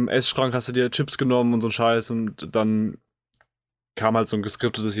 aus dem Essschrank hast du dir Chips genommen und so ein Scheiß und dann kam halt so ein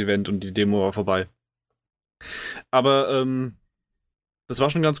geskriptetes Event und die Demo war vorbei. Aber das war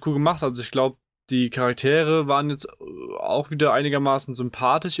schon ganz cool gemacht. Also ich glaube, die Charaktere waren jetzt auch wieder einigermaßen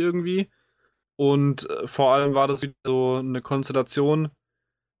sympathisch irgendwie. Und vor allem war das wieder so eine Konstellation,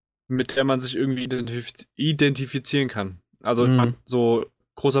 mit der man sich irgendwie identifizieren kann. Also ich mein, so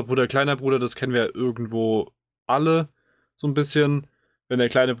großer Bruder, kleiner Bruder, das kennen wir ja irgendwo alle so ein bisschen. Wenn der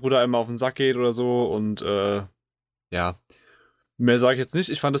kleine Bruder einmal auf den Sack geht oder so. Und ja, mehr sage ich jetzt nicht.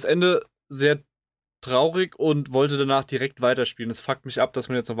 Ich fand das Ende sehr traurig und wollte danach direkt weiterspielen. Es fuckt mich ab, dass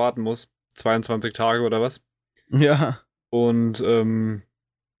man jetzt noch warten muss. 22 Tage oder was. Ja. Und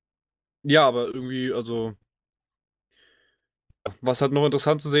ja, aber irgendwie, also was halt noch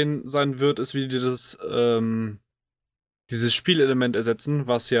interessant zu sehen sein wird, ist, wie die dieses Spielelement ersetzen,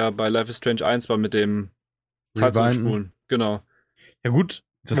 was ja bei Life is Strange 1 war mit dem Zeitzurückspulen. Genau. Ja gut,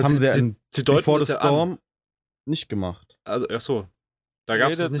 das Aber haben sie ja in sie deuten Before das the ja Storm nicht gemacht. Also, ach so. Da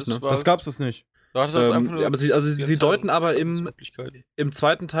gab es das nicht, ne? Das gab's es nicht. Da hat das einfach nur aber sie deuten aber im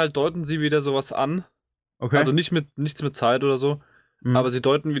zweiten Teil deuten sie wieder sowas an. Okay. Also nichts mit Zeit oder so. Aber sie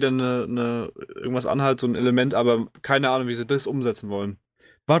deuten wieder irgendwas an, halt so ein Element, aber keine Ahnung, wie sie das umsetzen wollen.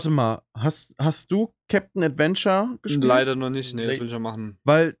 Warte mal, hast du Captain Adventure gespielt? Leider noch nicht, nee, das will ich noch machen.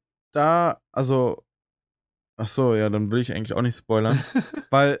 Weil da, also, ach so, ja, dann will ich eigentlich auch nicht spoilern.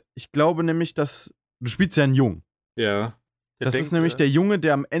 Weil ich glaube nämlich, dass, du spielst ja einen Jungen. Ja. Das ist nämlich der Junge,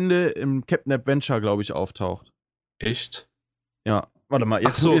 der am Ende im Captain Adventure, glaube ich, auftaucht. Echt? Ja, warte mal,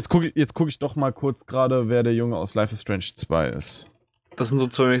 jetzt guck ich doch mal kurz gerade, wer der Junge aus Life is Strange 2 ist. Das sind so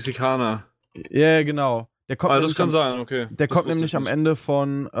 2 Mexikaner. Ja, genau. Der kommt das kann sein, okay. Der kommt nämlich am Ende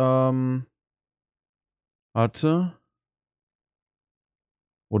von, warte.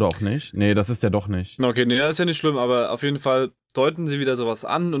 Oder auch nicht. Nee, das ist der doch nicht. Okay, nee, das ist ja nicht schlimm, aber auf jeden Fall deuten sie wieder sowas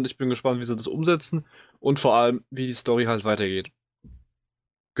an und ich bin gespannt, wie sie das umsetzen und vor allem, wie die Story halt weitergeht.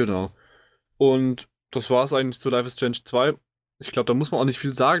 Genau. Und das war es eigentlich zu Life is Strange 2. Ich glaube, da muss man auch nicht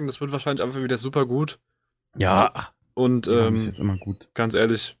viel sagen. Das wird wahrscheinlich einfach wieder super gut. Ja. Und ist jetzt immer gut. Ganz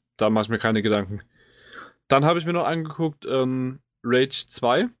ehrlich, da mache ich mir keine Gedanken. Dann habe ich mir noch angeguckt Rage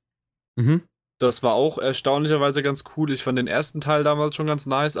 2. Mhm. Das war auch erstaunlicherweise ganz cool. Ich fand den ersten Teil damals schon ganz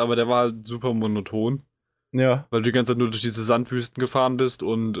nice, aber der war halt super monoton. Ja. Weil du die ganze Zeit nur durch diese Sandwüsten gefahren bist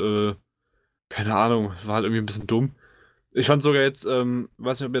und keine Ahnung, war halt irgendwie ein bisschen dumm. Ich fand sogar jetzt,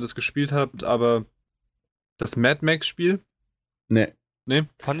 weiß nicht, ob ihr das gespielt habt, aber das Mad Max-Spiel. Nee.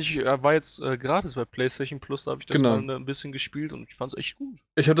 Fand ich, war jetzt gratis bei PlayStation Plus, da habe ich das mal ein bisschen gespielt und ich fand es echt gut.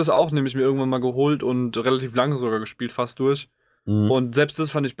 Ich habe das auch nämlich mir irgendwann mal geholt und relativ lange sogar gespielt, fast durch. Mhm. Und selbst das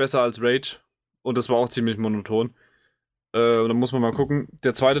fand ich besser als Rage. Und das war auch ziemlich monoton. Und dann muss man mal gucken.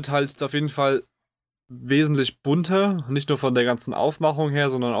 Der zweite Teil ist auf jeden Fall wesentlich bunter. Nicht nur von der ganzen Aufmachung her,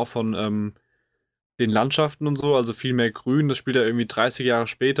 sondern auch von den Landschaften und so. Also viel mehr Grün. Das spielt ja irgendwie 30 Jahre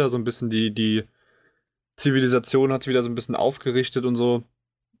später. So ein bisschen die Zivilisation hat sich wieder so ein bisschen aufgerichtet und so.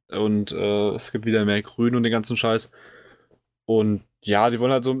 Und es gibt wieder mehr Grün und den ganzen Scheiß. Und ja, die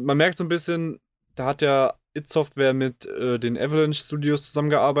wollen halt so, man merkt so ein bisschen, da hat ja id Software mit den Avalanche Studios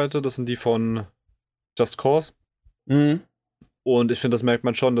zusammengearbeitet. Das sind die von Just Cause. Mhm. Und ich finde, das merkt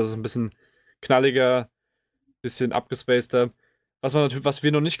man schon, dass es ein bisschen knalliger, bisschen abgespaceder. Was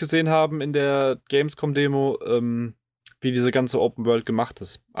wir noch nicht gesehen haben in der Gamescom-Demo, wie diese ganze Open World gemacht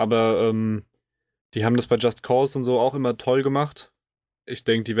ist. Aber die haben das bei Just Cause und so auch immer toll gemacht. Ich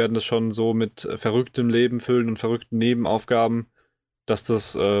denke, die werden das schon so mit verrücktem Leben füllen und verrückten Nebenaufgaben. dass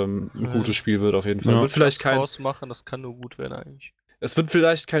das ein gutes Spiel wird auf jeden Fall. Ja. Wird vielleicht Just Cause machen, das kann nur gut werden eigentlich. Es wird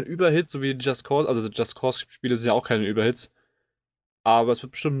vielleicht kein Überhit, so wie die Just Cause, also die Just Cause-Spiele sind ja auch keine Überhits. Aber es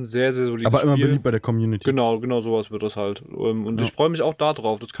wird bestimmt ein sehr, sehr solides Aber immer Spiel. beliebt bei der Community. Genau sowas wird das halt. Und Ja. ich freue mich auch da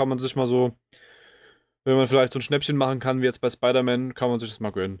drauf. Das kann man sich mal so, wenn man vielleicht so ein Schnäppchen machen kann, wie jetzt bei Spider-Man, kann man sich das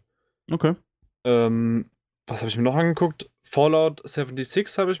mal gönnen. Okay. Was habe ich mir noch angeguckt? Fallout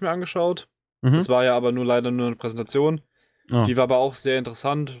 76 habe ich mir angeschaut. Mhm. Das war ja aber leider nur eine Präsentation. Ah. Die war aber auch sehr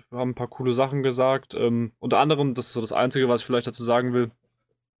interessant. Wir haben ein paar coole Sachen gesagt. Unter anderem, das ist so das Einzige, was ich vielleicht dazu sagen will,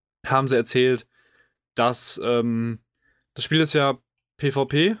 haben sie erzählt, dass das Spiel ist ja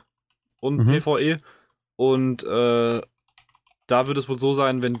PvP und Mhm. PvE. Und da wird es wohl so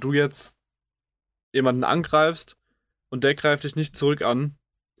sein, wenn du jetzt jemanden angreifst und der greift dich nicht zurück an,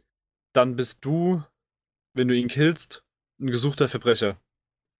 dann bist du, wenn du ihn killst, ein gesuchter Verbrecher.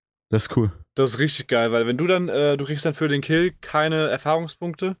 Das ist cool. Das ist richtig geil, weil wenn du dann, du kriegst dann für den Kill keine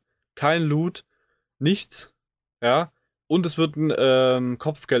Erfahrungspunkte, kein Loot, nichts, ja, und es wird ein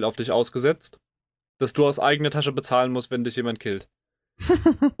Kopfgeld auf dich ausgesetzt, das du aus eigener Tasche bezahlen musst, wenn dich jemand killt.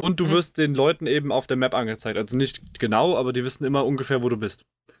 Und du wirst den Leuten eben auf der Map angezeigt, also nicht genau, aber die wissen immer ungefähr, wo du bist.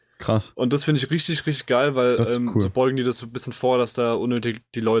 Krass. Und das finde ich richtig, richtig geil, weil Das ist cool. so beugen die das ein bisschen vor, dass da unnötig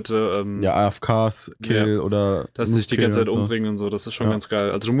die Leute, Ja, AFKs, Kill oder. dass sie sich die Kill ganze Zeit und so. umbringen und so. Das ist schon Ja. ganz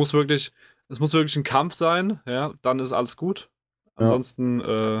geil. Also es muss wirklich ein Kampf sein, ja, dann ist alles gut.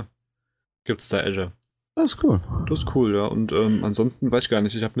 Ansonsten gibt's da Azure. Das ist cool. Das ist cool, ja. Und ansonsten weiß ich gar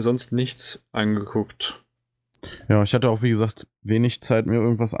nicht, ich habe mir sonst nichts angeguckt. Ja, ich hatte auch, wie gesagt, wenig Zeit, mir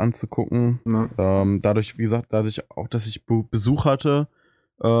irgendwas anzugucken. Ja. Dadurch, wie gesagt, auch, dass ich Besuch hatte,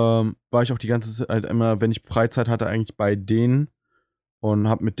 war ich auch die ganze Zeit immer, wenn ich Freizeit hatte, eigentlich bei denen und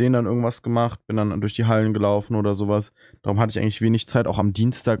habe mit denen dann irgendwas gemacht, bin dann durch die Hallen gelaufen oder sowas. Darum hatte ich eigentlich wenig Zeit, auch am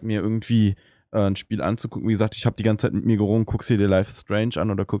Dienstag mir irgendwie ein Spiel anzugucken. Wie gesagt, ich habe die ganze Zeit mit mir gerungen, guckst du dir Life is Strange an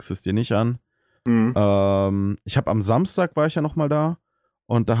oder guckst du es dir nicht an. Ich habe am Samstag war ich ja nochmal da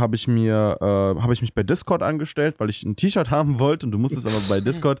und da habe ich mich bei Discord angestellt, weil ich ein T-Shirt haben wollte und du musstest aber bei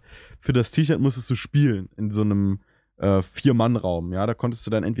Discord für das T-Shirt musstest du spielen in so einem 4-Mann-Raum, ja, da konntest du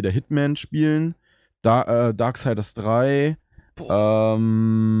dann entweder Hitman spielen, Darksiders 3, Das auch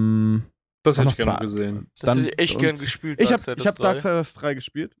hätte noch ich gerne zwei- gesehen. Das Dann- hätte ich echt und- gern gespielt. ich habe Darksiders 3. Darksiders 3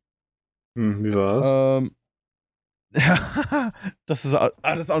 gespielt. Wie war's? Ja, das ist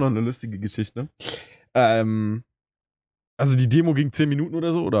auch noch eine lustige Geschichte. Also die Demo ging 10 Minuten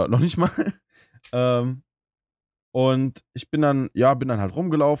oder so, oder noch nicht mal. Und ich bin dann halt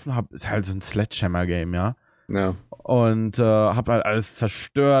rumgelaufen, ist halt so ein Sledgehammer-Game, ja. Ja. Und hab halt alles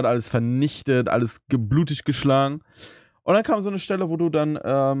zerstört, alles vernichtet, alles blutig geschlagen. Und dann kam so eine Stelle, wo du dann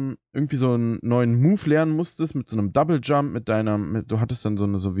irgendwie so einen neuen Move lernen musstest mit so einem Double Jump, du hattest dann so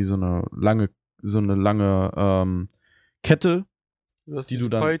eine lange Kette, Das die ist du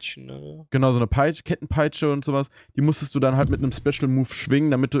dann- Peitschen, ne? genau, so eine Kettenpeitsche und sowas, die musstest du dann halt mit einem Special Move schwingen,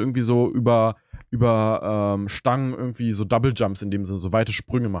 damit du irgendwie so über Stangen irgendwie so Double Jumps, in dem Sinne so weite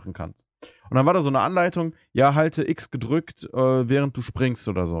Sprünge machen kannst. Und dann war da so eine Anleitung, ja, halte X gedrückt, während du springst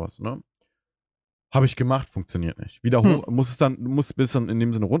oder sowas, ne? Habe ich gemacht, funktioniert nicht. Wieder hoch, bist dann in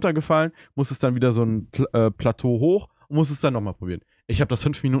dem Sinne runtergefallen, musstest dann wieder so ein Plateau hoch und musstest dann nochmal probieren. Ich habe das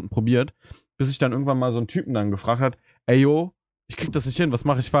 5 Minuten probiert, bis ich dann irgendwann mal so einen Typen dann gefragt hat, ey yo, ich krieg das nicht hin, was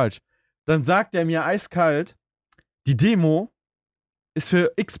mache ich falsch? Dann sagt er mir eiskalt, die Demo ist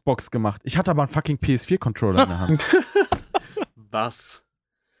für Xbox gemacht. Ich hatte aber einen fucking PS4-Controller in der Hand. Was?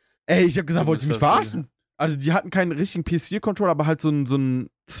 Ey, ich hab gesagt, Warum wollt ihr ist mich das verarschen? Also die hatten keinen richtigen PS4-Controller, aber halt so ein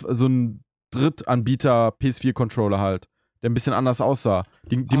Drittanbieter PS4-Controller halt, der ein bisschen anders aussah,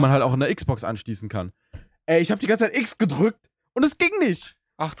 die man halt auch in der Xbox anschließen kann. Ey, ich hab die ganze Zeit X gedrückt und es ging nicht.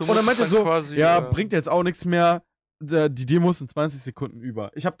 Ach, du Und dann musst meinte er dann so, quasi. ja, bringt jetzt auch nichts mehr. Die Demo ist in 20 Sekunden über.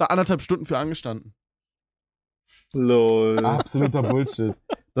 Ich habe da 1,5 Stunden für angestanden. Lol. Absoluter Bullshit.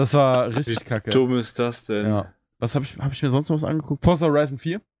 Das war richtig Wie kacke. dumm ist das denn? Ja. Was hab ich mir sonst noch was angeguckt? Forza Horizon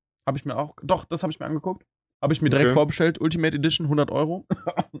 4 habe ich mir auch. Doch, das habe ich mir angeguckt. Habe ich mir direkt Okay. vorbestellt. Ultimate Edition, 100 Euro.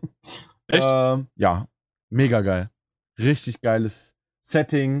 Echt? Ja. Mega geil. Richtig geiles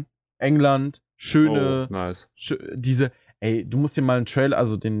Setting. England. Schöne. Oh, nice. Ey, du musst dir mal einen Trailer,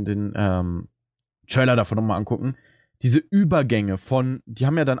 also den Trailer davon nochmal angucken. Diese Übergänge die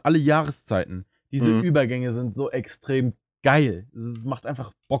haben ja dann alle Jahreszeiten. Diese Übergänge sind so extrem geil. Es macht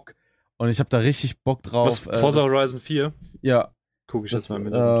einfach Bock. Und ich habe da richtig Bock drauf. Was? Forza Horizon 4? Ja, Guck ich das, jetzt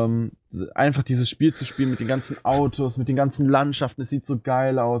mal mit. einfach dieses Spiel zu spielen mit den ganzen Autos, mit den ganzen Landschaften, es sieht so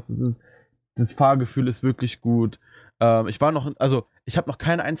geil aus. Das Fahrgefühl ist wirklich gut. Ich habe noch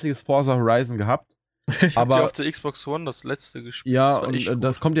kein einziges Forza Horizon gehabt. Ich hab aber- ja auf der Xbox One das letzte gespielt. Ja, das war echt und gut.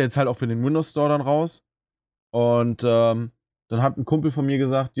 das kommt ja jetzt halt auch für den Windows Store dann raus. Und dann hat ein Kumpel von mir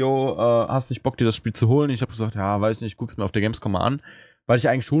gesagt, yo, hast du nicht Bock, dir das Spiel zu holen? Ich habe gesagt, ja, weiß nicht, guck's mir auf der Gamescom mal an. Weil ich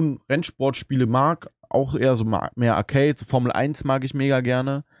eigentlich schon Rennsportspiele mag, auch eher so mehr Arcade, so Formel 1 mag ich mega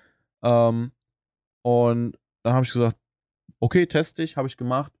gerne. Und dann habe ich gesagt, okay, teste ich, habe ich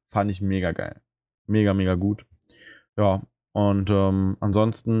gemacht, fand ich mega geil. Mega, mega gut. Ja, und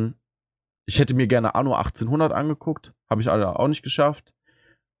ansonsten, ich hätte mir gerne Anno 1800 angeguckt, habe ich alle auch nicht geschafft.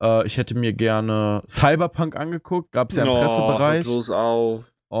 Ich hätte mir gerne Cyberpunk angeguckt, gab es ja im Pressebereich. Bloß auf.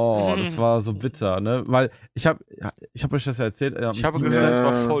 Oh, das war so bitter, ne? Weil ich hab euch das ja erzählt. Ich habe gehört, es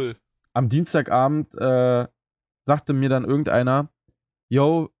war voll. Am Dienstagabend sagte mir dann irgendeiner,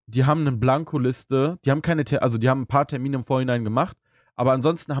 yo, die haben eine Blankoliste, die haben die haben ein paar Termine im Vorhinein gemacht, aber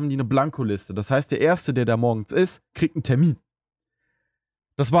ansonsten haben die eine Blankoliste. Das heißt, der Erste, der da morgens ist, kriegt einen Termin.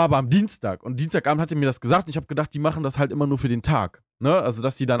 Das war aber am Dienstag. Und Dienstagabend hat er mir das gesagt und ich habe gedacht, die machen das halt immer nur für den Tag. Ne? Also,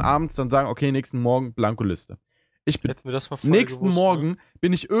 dass die dann abends dann sagen, okay, nächsten Morgen Blankoliste. Hätten wir das mal vorher Nächsten gewusst, Morgen ne?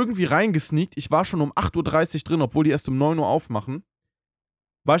 bin ich irgendwie reingesneakt. Ich war schon um 8:30 Uhr drin, obwohl die erst um 9 Uhr aufmachen.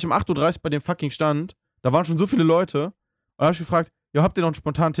 War ich um 8:30 Uhr bei dem fucking Stand. Da waren schon so viele Leute. Und da habe ich gefragt, ja, habt ihr noch einen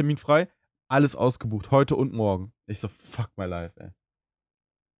spontanen Termin frei? Alles ausgebucht, heute und morgen. Ich so, fuck my life, ey.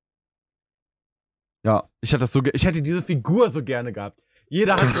 Ja, ich hätte diese Figur so gerne gehabt.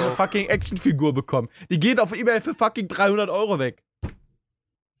 Jeder hat so eine fucking Actionfigur bekommen. Die geht auf eBay für fucking 300 Euro weg.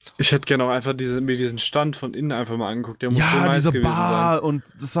 Ich hätte gerne auch einfach mir diesen Stand von innen einfach mal angeguckt. Der muss so Ja, nice diese gewesen Bar sein. und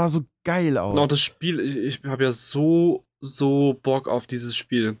das sah so geil aus. Und auch das Spiel, ich habe ja so Bock auf dieses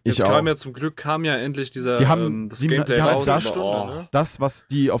Spiel. Ich Jetzt kam auch. ja zum Glück ja endlich dieser Die haben das 7 Gameplay die haben raus. das- aber, ne? Das, was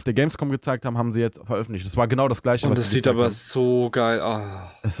die auf der Gamescom gezeigt haben, haben sie jetzt veröffentlicht. Das war genau das gleiche, Und was das sie sieht gezeigt aber haben. so geil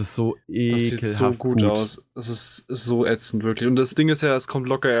aus. Es ist so Das ekelhaft sieht so gut aus. Es ist so ätzend, wirklich. Und das Ding ist ja, es kommt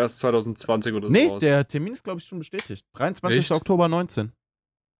locker erst 2020 oder so Nee, raus. der Termin ist, glaube ich, schon bestätigt. 23. Echt? Oktober 19.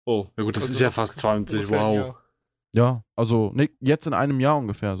 Oh, ja gut, das Also ist ja noch fast 20, ungefähr ein wow. Jahr. Ja, also jetzt in einem Jahr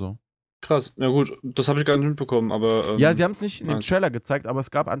ungefähr so. Krass, ja gut, das habe ich gar nicht mitbekommen, aber... Ja, sie haben es nicht in dem nice. Trailer gezeigt, aber es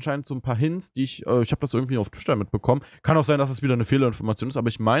gab anscheinend so ein paar Hints, die ich habe das irgendwie auf Twitter mitbekommen. Kann auch sein, dass es wieder eine Fehlinformation ist, aber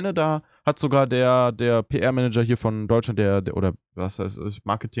ich meine, da hat sogar der PR-Manager hier von Deutschland, der oder was heißt das,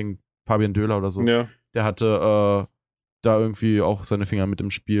 Marketing, Fabian Döhler oder so, Ja, der hatte da irgendwie auch seine Finger mit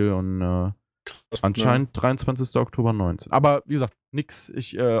im Spiel und krass, anscheinend 23. Oktober 19. Aber wie gesagt, nix,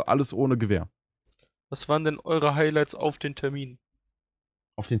 alles ohne Gewehr. Was waren denn eure Highlights auf den Termin?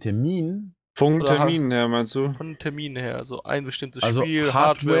 Auf den Termin, Ja. Von Oder Terminen her, meinst du? Von den Terminen her, so ein bestimmtes Also Spiel, Hardware-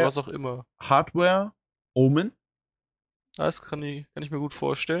 Hardware, was auch immer. Hardware, Omen, Das kann ich mir gut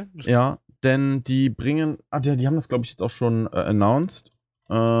vorstellen. ja, denn die bringen, die haben das, glaube ich, jetzt auch schon announced.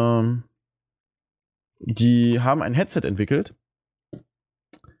 Die haben ein Headset entwickelt.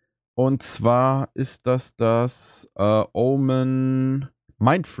 Und zwar ist das Omen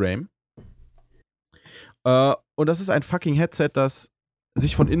Mindframe. Und das ist ein fucking Headset, das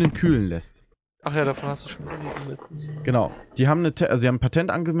sich von innen kühlen lässt. Ach ja, davon hast du schon letztens. Genau. Die haben sie haben ein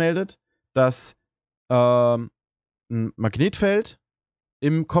Patent angemeldet, dass ein Magnetfeld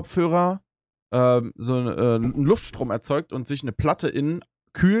im Kopfhörer so einen Luftstrom erzeugt und sich eine Platte innen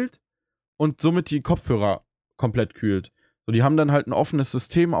kühlt und somit die Kopfhörer komplett kühlt. So, die haben dann halt ein offenes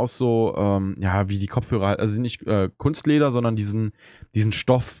System aus so, wie die Kopfhörer halt, also nicht Kunstleder, sondern diesen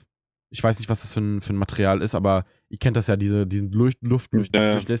Stoff. Ich weiß nicht, was das für ein Material ist, aber ihr kennt das ja, diesen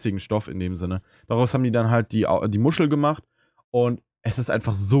luftdurchlässigen Stoff in dem Sinne. Daraus haben die dann halt die Muschel gemacht und es ist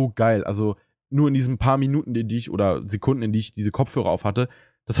einfach so geil. Also nur in diesen paar Minuten, oder Sekunden, in die ich diese Kopfhörer auf hatte,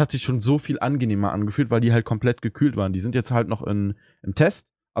 das hat sich schon so viel angenehmer angefühlt, weil die halt komplett gekühlt waren. Die sind jetzt halt noch im Test,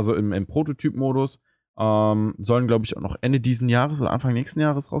 also im Prototyp-Modus. Sollen, glaube ich, auch noch Ende diesen Jahres oder Anfang nächsten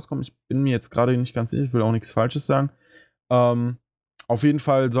Jahres rauskommen. Ich bin mir jetzt gerade nicht ganz sicher, ich will auch nichts Falsches sagen. Auf jeden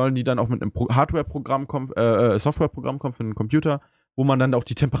Fall sollen die dann auch mit einem Hardware-Programm Software-Programm kommen für den Computer, wo man dann auch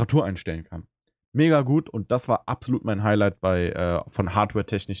die Temperatur einstellen kann. Mega gut und das war absolut mein Highlight von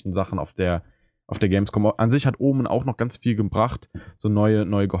Hardware-technischen Sachen auf der Gamescom. An sich hat Omen auch noch ganz viel gebracht, so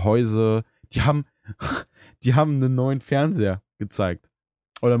neue Gehäuse. Die haben einen neuen Fernseher gezeigt.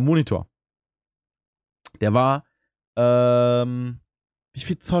 Oder einen Monitor. Der war, wie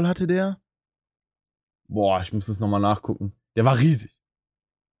viel Zoll hatte der? Boah, ich muss das nochmal nachgucken. Der war riesig.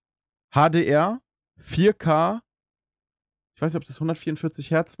 HDR, 4K, ich weiß nicht, ob das 144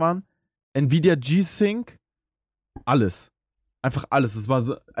 Hertz waren, Nvidia G-Sync, alles. Einfach alles. Es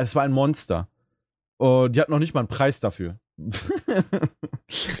war ein Monster. Und die hat noch nicht mal einen Preis dafür.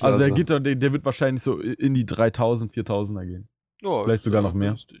 Also der wird wahrscheinlich so in die 3000, 4000er gehen. Ja, Vielleicht ist sogar ja noch mehr.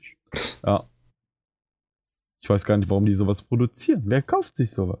 günstig. Ja. Ich weiß gar nicht, warum die sowas produzieren. Wer kauft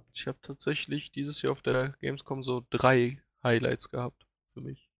sich sowas? Ich habe tatsächlich dieses Jahr auf der Gamescom so 3 Highlights gehabt für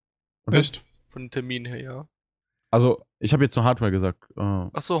mich. Echt? Von den Terminen her, ja. Also, ich habe jetzt nur Hardware gesagt.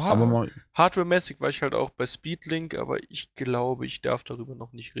 Achso, Aber mal, Hardware-mäßig war ich halt auch bei Speedlink, aber ich glaube, ich darf darüber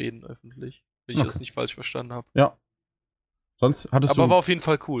noch nicht reden öffentlich, wenn ich das Okay. nicht falsch verstanden habe. ja. Sonst hattest Aber du, war auf jeden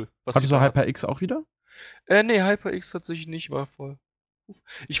Fall cool, was hattest sie du da hatten. HyperX auch wieder? Nee, HyperX tatsächlich nicht, war voll.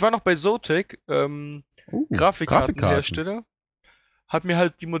 Ich war noch bei Zotac, Grafikkartenhersteller. Hab mir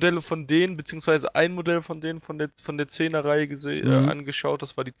halt die Modelle von denen, beziehungsweise ein Modell von denen von der 10er-Reihe angeschaut.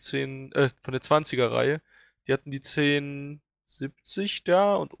 Das war die von der 20er-Reihe. Die hatten die 1070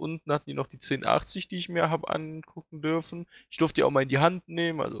 da und unten hatten die noch die 1080, die ich mir habe angucken dürfen. Ich durfte die auch mal in die Hand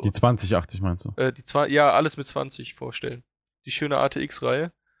nehmen. Also Die 2080 meinst du? ja, alles mit 20 vorstellen. Die schöne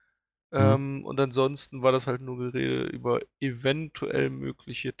ATX-Reihe. Und ansonsten war das halt nur Gerede über eventuell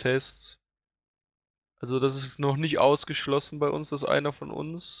mögliche Tests. Also das ist noch nicht ausgeschlossen bei uns, dass einer von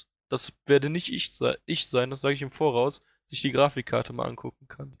uns, das werde nicht ich sein, das sage ich im Voraus, sich die Grafikkarte mal angucken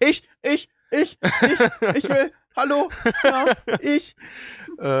kann. Ich will, hallo, ja, ich.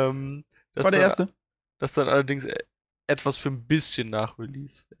 Das War der dann, Erste. das dann allerdings etwas für ein bisschen nach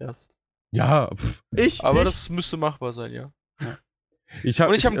Release erst. Ja, Aber das müsste machbar sein, ja. Ich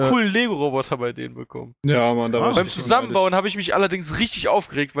habe Und ich habe einen coolen Lego-Roboter bei denen bekommen. Ja, Mann, da war ich Beim echt Zusammenbauen habe ich mich allerdings richtig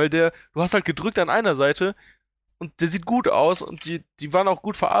aufgeregt, weil du hast halt gedrückt an einer Seite und der sieht gut aus und die waren auch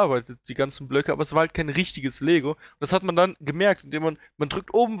gut verarbeitet, die ganzen Blöcke, aber es war halt kein richtiges Lego. Und das hat man dann gemerkt, indem man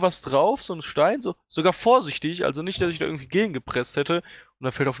drückt oben was drauf, so einen Stein, sogar vorsichtig, also nicht, dass ich da irgendwie gegengepresst hätte und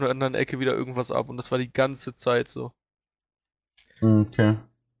dann fällt auf einer anderen Ecke wieder irgendwas ab und das war die ganze Zeit so. Okay.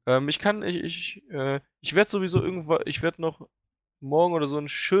 Ich werde sowieso ich werde noch morgen oder so ein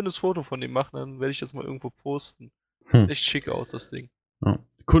schönes Foto von dem machen, dann werde ich das mal irgendwo posten. Sieht echt schick aus, das Ding. Ja.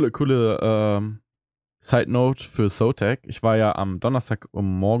 Coole Side Note für Zotac. Ich war ja am Donnerstag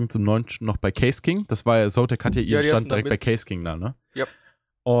morgens um 9 noch bei Case King. Das war ja, Zotac hat ja ihren die Stand hatten da direkt bei mit. Case King da, ne? Ja.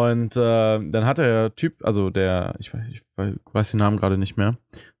 Und dann hat der Typ, also ich weiß den Namen gerade nicht mehr,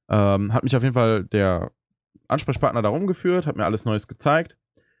 hat mich auf jeden Fall der Ansprechpartner da rumgeführt, hat mir alles Neues gezeigt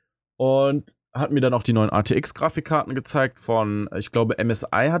und hat mir dann auch die neuen ATX-Grafikkarten gezeigt von, ich glaube,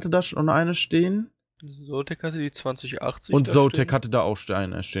 MSI hatte da schon eine stehen. Zotac hatte die 2080 Und da Zotac stehen. hatte da auch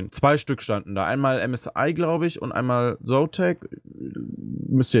eine stehen. 2 Stück standen da. Einmal MSI, glaube ich, und einmal Zotac.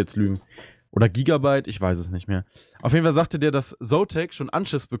 Müsst ihr jetzt lügen. Oder Gigabyte, ich weiß es nicht mehr. Auf jeden Fall sagte der, dass Zotac schon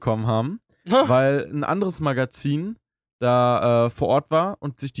Anschiss bekommen haben, weil ein anderes Magazin da vor Ort war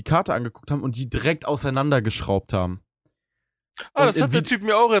und sich die Karte angeguckt haben und die direkt auseinandergeschraubt haben. Ah, Und das hat der Typ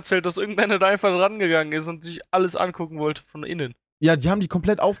mir auch erzählt, dass irgendeiner da einfach rangegangen ist und sich alles angucken wollte von innen. Ja, die haben die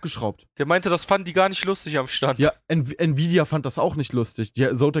komplett aufgeschraubt. Der meinte, das fanden die gar nicht lustig am Stand. Ja, Nvidia fand das auch nicht lustig.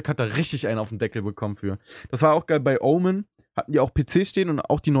 Zotac hat da richtig einen auf den Deckel bekommen für. Das war auch geil. Bei Omen hatten die auch PCs stehen und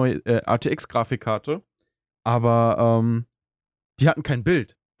auch die neue RTX-Grafikkarte. Aber die hatten kein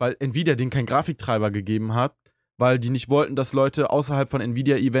Bild, weil Nvidia denen keinen Grafiktreiber gegeben hat, weil die nicht wollten, dass Leute außerhalb von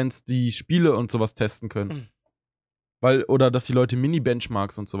Nvidia-Events die Spiele und sowas testen können. Oder dass die Leute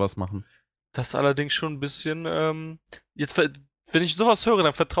Mini-Benchmarks und sowas machen. Das ist allerdings schon ein bisschen, wenn ich sowas höre,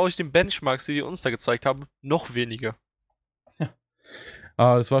 dann vertraue ich den Benchmarks, die uns da gezeigt haben, noch weniger.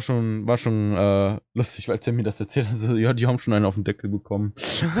 Das war schon lustig, weil er mir das erzählt hat. Also, ja, die haben schon einen auf den Deckel bekommen.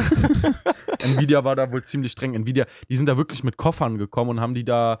 Nvidia war da wohl ziemlich streng. Nvidia, die sind da wirklich mit Koffern gekommen und haben die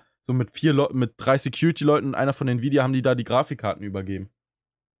da so mit 3 Security-Leuten und einer von Nvidia haben die da die Grafikkarten übergeben.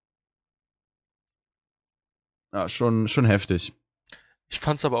 Ja, schon heftig. Ich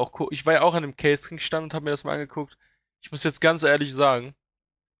fand's aber auch cool. Ich war ja auch an dem Case King Stand und hab mir das mal angeguckt. Ich muss jetzt ganz ehrlich sagen,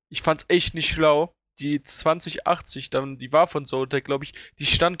 ich fand's echt nicht schlau. Die 2080, die war von Zotac, glaube ich, die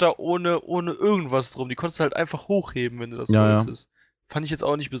stand da ohne irgendwas drum. Die konntest du halt einfach hochheben, wenn du das wolltest. Fand ich jetzt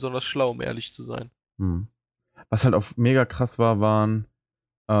auch nicht besonders schlau, um ehrlich zu sein. Was halt auch mega krass war,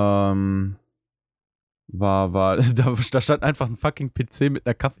 da stand einfach ein fucking PC mit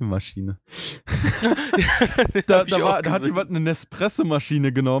einer Kaffeemaschine. da hat jemand eine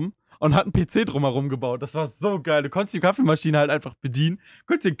Nespresso-Maschine genommen und hat einen PC drumherum gebaut. Das war so geil. Du konntest die Kaffeemaschine halt einfach bedienen,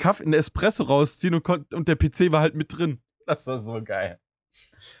 konntest den Kaffee in den Espresso rausziehen und der PC war halt mit drin. Das war so geil.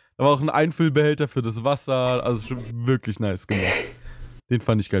 Da war auch ein Einfüllbehälter für das Wasser. Also schon wirklich nice gemacht. Den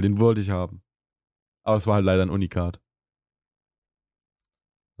fand ich geil, den wollte ich haben. Aber es war halt leider ein Unikat.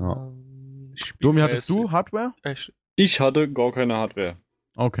 Ja. Domi, hattest du Hardware? Ich hatte gar keine Hardware.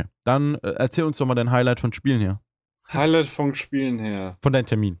 Okay, dann erzähl uns doch mal dein Highlight von Spielen her. Highlight von Spielen her. Von deinem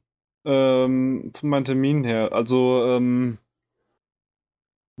Termin. Von meinem Termin her. Also,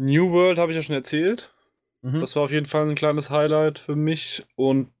 New World habe ich ja schon erzählt. Das war auf jeden Fall ein kleines Highlight für mich.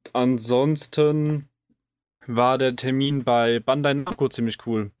 Und ansonsten war der Termin bei Bandai Namco ziemlich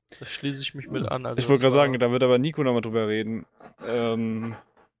cool. Das schließe ich mich mit an. Also ich wollte gerade sagen, da wird aber Nico nochmal drüber reden.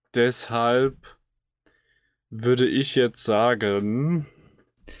 Deshalb würde ich jetzt sagen,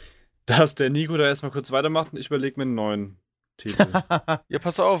 dass der Nico da erstmal kurz weitermacht und ich überlege mir einen neuen Titel. Ja,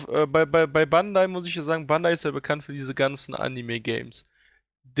 pass auf, bei Bandai muss ich ja sagen, Bandai ist ja bekannt für diese ganzen Anime-Games.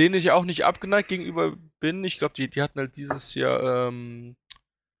 Denen ich auch nicht abgeneigt gegenüber bin. Ich glaube, die hatten halt dieses Jahr,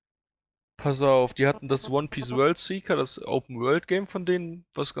 pass auf, die hatten das One Piece World Seeker, das Open World Game von denen,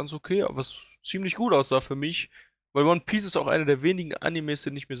 was ganz okay, was ziemlich gut aussah für mich. Weil One Piece ist auch einer der wenigen Animes,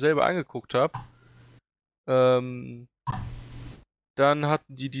 den ich mir selber angeguckt habe. Ähm, Dann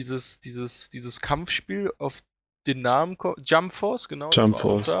hatten die dieses Kampfspiel auf den Namen Jump Force, genau, das Jump war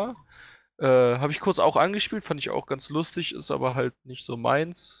auch Force. da. Habe ich kurz auch angespielt, fand ich auch ganz lustig, ist aber halt nicht so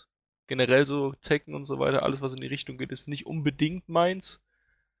meins. Generell so Tekken und so weiter, alles was in die Richtung geht, ist nicht unbedingt meins.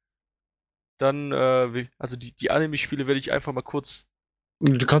 Dann, also die Anime-Spiele werde ich einfach mal kurz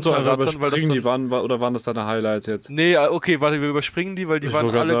Du kannst doch einfach runterrattern, weil das überspringen, dann. oder waren das deine Highlights jetzt? Nee, okay, warte, wir überspringen die, weil die Ich waren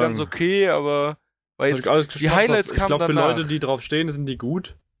wollte grad alle ganz sagen. okay, aber weil Hab ich jetzt alles die geschnappt, Highlights ich kamen glaube, für danach. Leute, die drauf stehen, sind die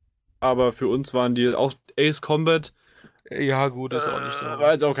gut. Aber für uns waren die auch Ace Combat. Ja, gut, ist auch nicht so.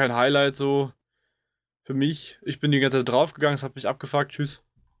 War jetzt auch kein Highlight so für mich. Ich bin die ganze Zeit draufgegangen, es hat mich abgefuckt. Tschüss.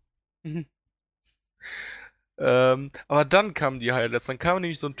 Mhm. Aber dann kamen die Highlights. Dann kam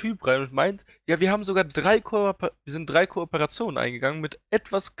nämlich so ein Typ rein und meint, ja, wir haben sogar wir sind 3 Kooperationen eingegangen mit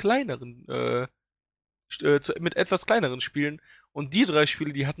etwas kleineren, mit etwas kleineren Spielen. Und die 3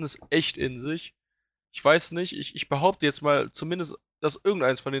 Spiele, die hatten es echt in sich. Ich weiß nicht, ich behaupte jetzt mal zumindest, dass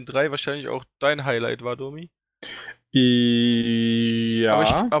irgendeins von den 3 wahrscheinlich auch dein Highlight war, Domi.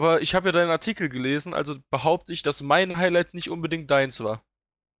 Ja. Aber ich habe ja deinen Artikel gelesen, also behaupte ich, dass mein Highlight nicht unbedingt deins war.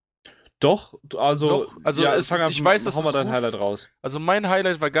 Doch, also, Doch, also ja, ich weiß, dass hau mal es dein gut. Highlight raus. Also mein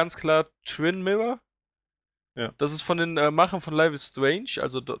Highlight war ganz klar Twin Mirror. Ja. Das ist von den Machern von Life is Strange,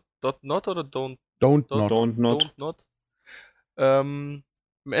 also Dot Not oder Don't Dot not. Don't not. Not. Im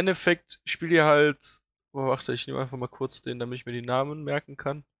Endeffekt spielt ihr halt. Oh, warte, ich nehme einfach mal kurz den, damit ich mir die Namen merken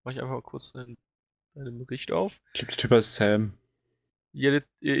kann. Mache ich einfach mal kurz einen Bericht auf. Ich glaube, der Typ heißt Sam. Ja,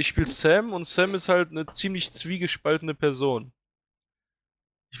 ich spiele Sam und Sam ist halt eine ziemlich zwiegespaltene Person.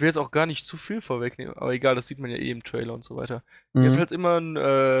 Ich will jetzt auch gar nicht zu viel vorwegnehmen, aber egal, das sieht man ja eh im Trailer und so weiter. Ihr habt Mhm. halt immer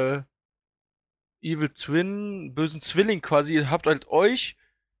einen Evil Twin, bösen Zwilling quasi. Ihr habt halt euch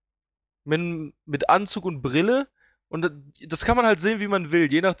mit Anzug und Brille und das kann man halt sehen, wie man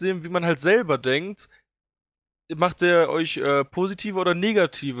will. Je nachdem, wie man halt selber denkt, macht der euch positive oder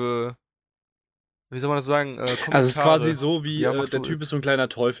negative, wie soll man das sagen, Kommentare. Also es ist quasi so wie, Ja, mach der du. Typ ist so ein kleiner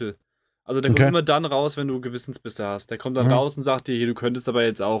Teufel. Also der Okay. kommt immer dann raus, wenn du Gewissensbisse hast. Der kommt dann Mhm. raus und sagt dir, hier, du könntest aber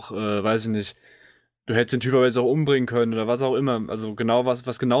jetzt auch, weiß ich nicht, du hättest den Typ aber jetzt auch umbringen können oder was auch immer. Also genau,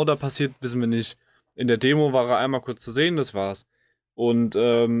 was genau da passiert, wissen wir nicht. In der Demo war er einmal kurz zu sehen, das war's. Und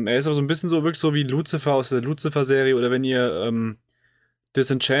er ist aber so ein bisschen so, wirklich so wie Lucifer aus der Lucifer-Serie oder wenn ihr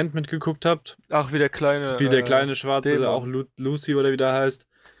Disenchantment geguckt habt, Ach, wie der kleine. wie der kleine Schwarze, Dämon. auch Lucy oder wie der heißt,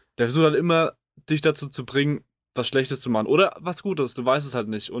 der versucht halt immer, dich dazu zu bringen, was Schlechtes zu machen. Oder was Gutes, du weißt es halt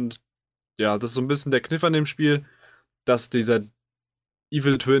nicht. Und ja, das ist so ein bisschen der Kniff an dem Spiel, dass dieser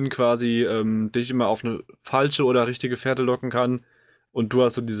Evil Twin quasi dich immer auf eine falsche oder richtige Fährte locken kann. Und du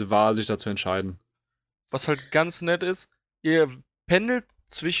hast so diese Wahl, dich dazu entscheiden. Was halt ganz nett ist, ihr pendelt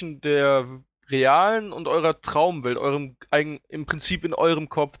zwischen der realen und eurer Traumwelt, im Prinzip in eurem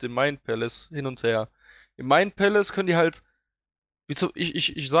Kopf, dem Mind Palace, hin und her. Im Mind Palace könnt ihr halt,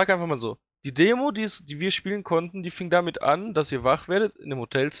 ich sage einfach mal so, die Demo, die wir spielen konnten, die fing damit an, dass ihr wach werdet in einem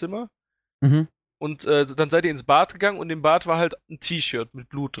Hotelzimmer Mhm. und dann seid ihr ins Bad gegangen und im Bad war halt ein T-Shirt mit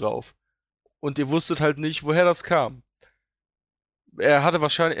Blut drauf. Und ihr wusstet halt nicht, woher das kam. Er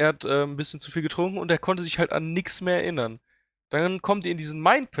hat ein bisschen zu viel getrunken und er konnte sich halt an nichts mehr erinnern. Dann kommt ihr in diesen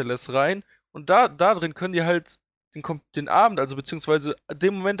Mind Palace rein und da drin könnt ihr halt den Abend, also beziehungsweise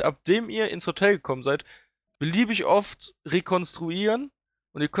den Moment, ab dem ihr ins Hotel gekommen seid, beliebig oft rekonstruieren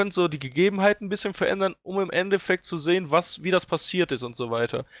und ihr könnt so die Gegebenheiten ein bisschen verändern, um im Endeffekt zu sehen, wie das passiert ist und so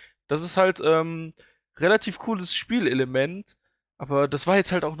weiter. Das ist halt relativ cooles Spielelement, aber das war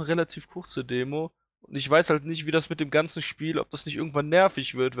jetzt halt auch eine relativ kurze Demo. Und ich weiß halt nicht, wie das mit dem ganzen Spiel, ob das nicht irgendwann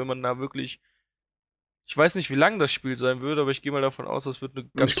nervig wird, wenn man da wirklich. Ich weiß nicht, wie lang das Spiel sein wird, aber ich gehe mal davon aus, das wird eine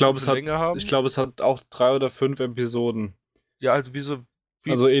ganz Ich glaube, gute Länge haben. ich glaube, es hat auch 3 oder 5 Episoden. Ja, also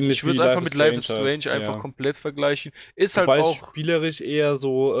Also ähnlich ich würde es wie einfach Life mit is Life is Strange halt, Strange einfach ja. komplett vergleichen. Ist halt Wobei es auch. spielerisch eher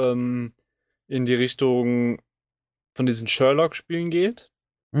so in die Richtung von diesen Sherlock-Spielen geht,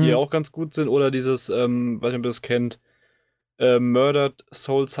 die ja Mhm. auch ganz gut sind. Oder dieses, weiß nicht, ob ihr das kennt, Murdered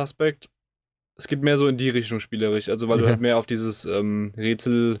Soul Suspect. Es geht mehr so in die Richtung spielerisch. Also weil du Okay. halt mehr auf dieses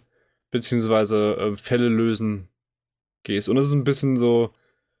Rätsel bzw. Fälle lösen gehst. Und es ist ein bisschen so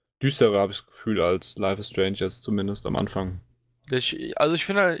düsterer, habe ich das Gefühl, als Life is Strange jetzt zumindest am Anfang. Also ich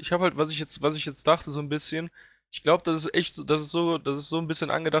finde halt, ich habe halt, was ich jetzt dachte, so ein bisschen, ich glaube, das ist echt so, das ist so ein bisschen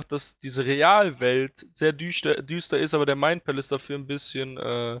angedacht, dass diese Realwelt sehr düster ist, aber der Mind Palace dafür ein bisschen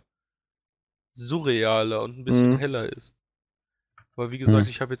surrealer und ein bisschen Mhm. heller ist. Aber wie gesagt, Mhm.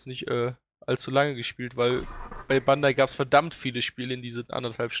 ich habe jetzt nicht allzu lange gespielt, weil bei Bandai gab es verdammt viele Spiele in diesen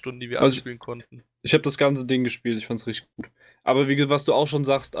 1,5 Stunden, die wir Also anspielen konnten. ich habe das ganze Ding gespielt, ich fand's richtig gut. Aber was du auch schon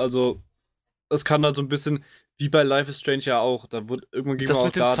sagst, also es kann halt so ein bisschen, wie bei Life is Strange ja auch, irgendwann ging mir Das auch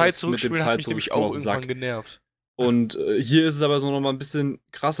mit dem da das mit dem Zeit-Zurückspielen hat mich nämlich Zeitzurückspulen auch auf den irgendwann Sack. genervt. Und hier ist es aber so nochmal ein bisschen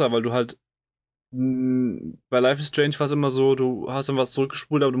krasser, weil du halt bei Life is Strange war es immer so, du hast dann was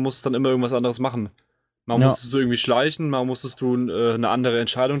zurückgespult, aber du musst dann immer irgendwas anderes machen. Mal Ja. musstest du irgendwie schleichen, mal musstest du eine andere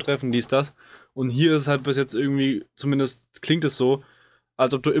Entscheidung treffen, dies, das. Und hier ist es halt bis jetzt irgendwie, zumindest klingt es so,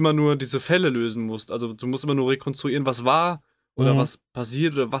 als ob du immer nur diese Fälle lösen musst. Also du musst immer nur rekonstruieren, was war oder Mhm. was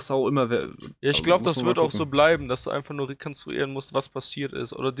passiert oder was auch immer. Ja, ich Also, glaube, muss das man mal wird auch so gucken. bleiben, dass du einfach nur rekonstruieren musst, was passiert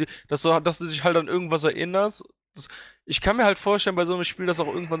ist. Oder dass du dich halt an irgendwas erinnerst. Ich kann mir halt vorstellen, bei so einem Spiel, dass auch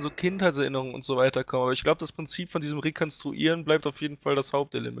irgendwann so Kindheitserinnerungen und so weiter kommen. Aber ich glaube, das Prinzip von diesem Rekonstruieren bleibt auf jeden Fall das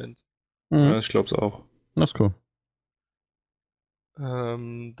Hauptelement. Ja, Mhm. ich glaube es auch. Das ist cool.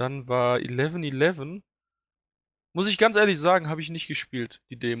 Dann war 11.11. Muss ich ganz ehrlich sagen, habe ich nicht gespielt,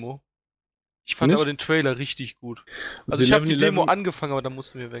 die Demo. Ich fand aber Nicht? den Trailer richtig gut. Also Also ich habe die Demo 11.11 angefangen, aber dann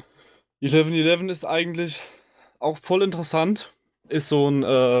mussten wir weg. 11.11 ist eigentlich auch voll interessant. Ist so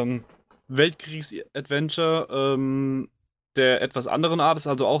ein Weltkriegs-Adventure der etwas anderen Art. Ist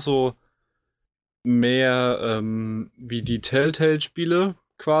also auch so mehr wie die Telltale-Spiele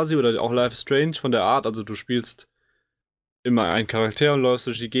quasi oder auch Life is Strange von der Art. Also du spielst immer einen Charakter und läufst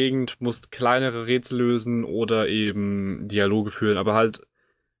durch die Gegend, musst kleinere Rätsel lösen oder eben Dialoge führen, aber halt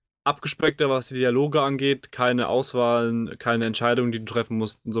abgespeckter, was die Dialoge angeht, keine Auswahlen, keine Entscheidungen, die du treffen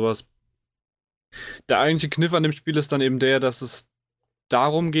musst und sowas. Der eigentliche Kniff an dem Spiel ist dann eben der, dass es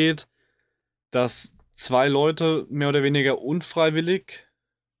darum geht, dass zwei Leute mehr oder weniger unfreiwillig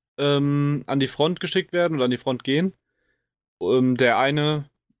an die Front geschickt werden oder an die Front gehen. Der eine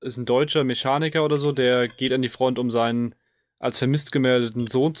ist ein deutscher Mechaniker oder so, der geht an die Front, um seinen als vermisst gemeldeten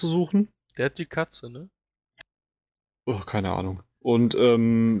Sohn zu suchen. Der hat die Katze, ne? Oh, keine Ahnung. Und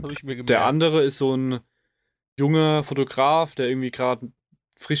Das habe ich mir der gemerkt. andere ist so ein junger Fotograf, der irgendwie gerade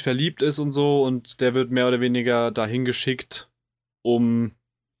frisch verliebt ist und so, und der wird mehr oder weniger dahin geschickt, um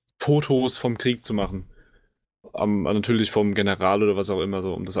Fotos vom Krieg zu machen. Natürlich vom General oder was auch immer,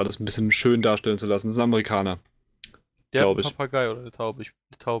 so, um das alles ein bisschen schön darstellen zu lassen. Das ist ein Amerikaner, Der hat einen glaube ich. Papagei oder eine Taube. Eine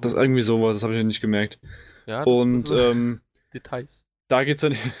Das Taube. ist irgendwie sowas, das habe ich ja nicht gemerkt. Ja, das Und ist Details. da geht's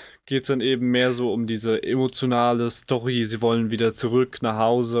dann eben mehr so um diese emotionale Story. Sie wollen wieder zurück nach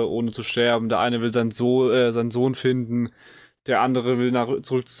Hause, ohne zu sterben. Der eine will seinen Sohn finden, der andere will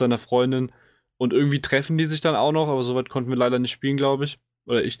zurück zu seiner Freundin. Und irgendwie treffen die sich dann auch noch, aber soweit konnten wir leider nicht spielen, glaube ich.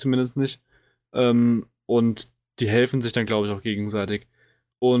 Oder ich zumindest nicht. Und die helfen sich dann, glaube ich, auch gegenseitig.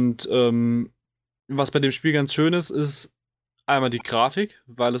 Und was bei dem Spiel ganz schön ist einmal die Grafik,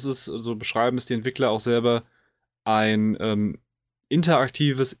 weil es ist, so beschreiben es die Entwickler auch selber, ein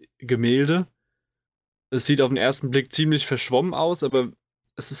interaktives Gemälde. Es sieht auf den ersten Blick ziemlich verschwommen aus, aber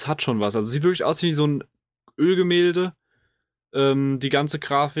hat schon was. Also es sieht wirklich aus wie so ein Ölgemälde, die ganze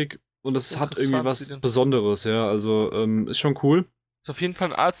Grafik. Und Das ist es hat irgendwie interessant, sieht was interessant Besonderes, aus. ja. Also ist schon cool. Ist auf jeden Fall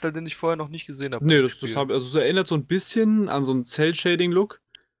ein Artstyle, den ich vorher noch nicht gesehen habe bei Nee, dem Spiel. also es erinnert so ein bisschen an so einen Cell-Shading-Look,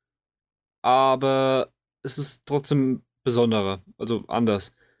 aber es ist trotzdem besonderer, also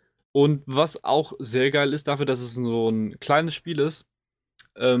anders. Und was auch sehr geil ist, dafür, dass es so ein kleines Spiel ist,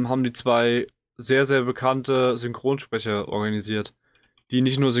 haben die zwei sehr, sehr bekannte Synchronsprecher organisiert, die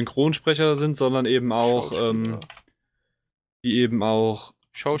nicht nur Synchronsprecher sind, sondern Schauspieler. die eben auch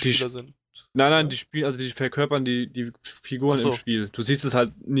die, Schauspieler sind. nein, Ja. die spielen, also die verkörpern die Ach Figuren im so. Spiel. Du siehst es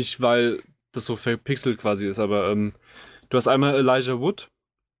halt nicht, weil das so verpixelt quasi ist, aber du hast einmal Elijah Wood,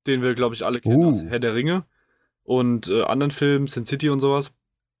 den wir, glaube ich, alle kennen aus Herr der Ringe und anderen Filmen, Sin City und sowas.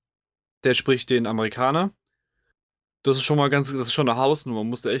 Der spricht den Amerikaner. Das ist schon eine Hausnummer,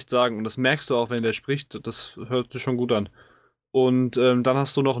 musst du echt sagen. Und das merkst du auch, wenn der spricht. Das hört sich schon gut an. Und dann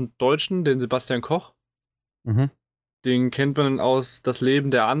hast du noch einen Deutschen, den Sebastian Koch. Mhm. Den kennt man aus Das Leben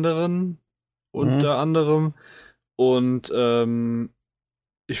der anderen Mhm. unter anderem. Und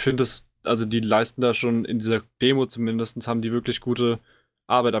ich finde also die leisten da schon in dieser Demo zumindest, haben die wirklich gute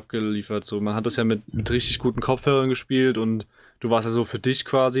Arbeit abgeliefert. So, man hat das ja mit richtig guten Kopfhörern gespielt und du warst ja so für dich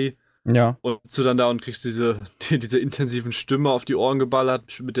quasi. Ja. Und sitzt du dann da und kriegst diese intensiven Stimme auf die Ohren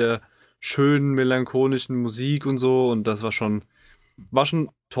geballert mit der schönen, melancholischen Musik und so. Und das war schon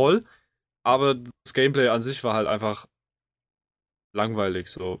toll. Aber das Gameplay an sich war halt einfach langweilig.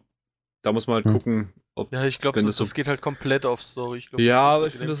 So, da muss man halt Hm. gucken, Ja, ich glaube, Wenn das, das so- das geht halt komplett auf Story. Ich glaub, Ja, nicht, aber dass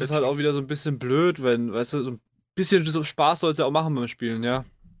ich da finde, das ist Gameplay halt auch drin- wieder so ein bisschen blöd, wenn, weißt du, so ein bisschen so Spaß soll es ja auch machen beim Spielen, ja.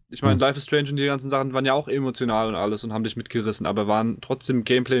 Ich meine, Hm. Life is Strange und die ganzen Sachen waren ja auch emotional und alles und haben dich mitgerissen, aber waren trotzdem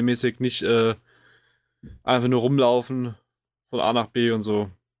gameplaymäßig nicht einfach nur rumlaufen von A nach B und so.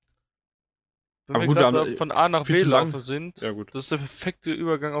 Wenn Aber wir gut, wir gerade haben von A nach viel B zu lang. laufen sind, Ja, gut. das ist der perfekte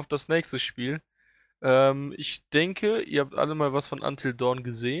Übergang auf das nächste Spiel. Ich denke, ihr habt alle mal was von Until Dawn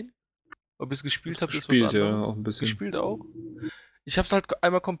gesehen. Ob ihr es gespielt Hab's habt, ist was gespielt, ja, anderes. auch ein bisschen. Gespielt auch? Ich habe es halt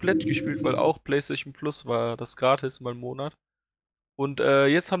einmal komplett gespielt, weil auch PlayStation Plus war das gratis mal einen Monat. Und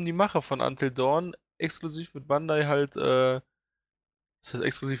jetzt haben die Macher von Until Dawn exklusiv mit Bandai halt, das heißt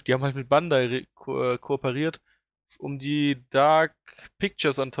exklusiv, die haben halt mit Bandai kooperiert, um die Dark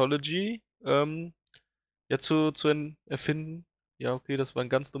Pictures Anthology ja erfinden. Ja, okay, das war ein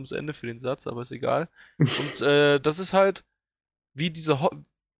ganz dummes Ende für den Satz, aber ist egal. Und das ist halt wie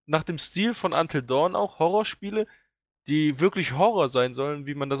nach dem Stil von Until Dawn auch Horrorspiele, die wirklich Horror sein sollen,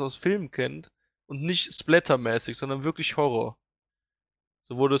 wie man das aus Filmen kennt. Und nicht splattermäßig, sondern wirklich Horror.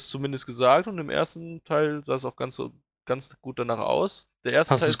 So wurde es zumindest gesagt und im ersten Teil sah es auch ganz gut danach aus. Der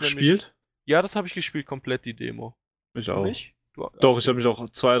erste Hast Teil du es ist nämlich. gespielt? Ja, das habe ich gespielt, komplett die Demo. Ich Du auch. nicht? Doch, ich habe mich auch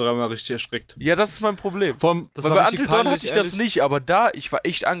 2-3 Mal richtig erschreckt. Ja, das ist mein Problem. Vor allem, das Weil war bei richtig Until Dawn peinlich, hatte ich das ehrlich. nicht, aber da, ich war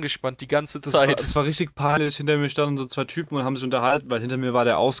echt angespannt die ganze Das war, Zeit. das war richtig peinlich. Hinter mir standen so zwei Typen und haben sich unterhalten, weil hinter mir war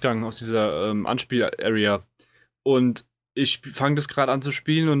der Ausgang aus dieser Anspiel-Area. Und ich fange das gerade an zu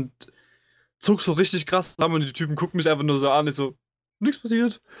spielen und zuck so richtig krass zusammen und die Typen gucken mich einfach nur so an. Ich so, nichts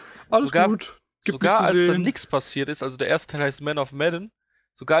passiert. Alles Sogar- gut. Gibt Sogar nichts zu als da sehen. nichts passiert ist, also der erste Teil heißt Man of Madden,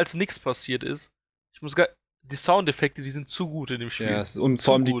 sogar als nichts passiert ist, die Soundeffekte, die sind zu gut in dem Spiel. Ja, und Zu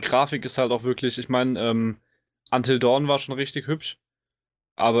vor allem gut. die Grafik ist halt auch wirklich, ich meine, Until Dawn war schon richtig hübsch.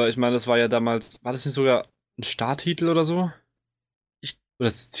 Aber ich meine, das war ja damals, war das nicht sogar ein Starttitel oder so? Ich Oder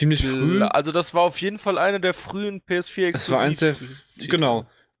das ist ziemlich früh. Also das war auf jeden Fall einer der frühen PS4 Es war eins der, Exklusiv. genau.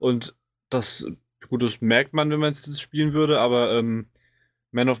 Und das, gut, das merkt man, wenn man es spielen würde, aber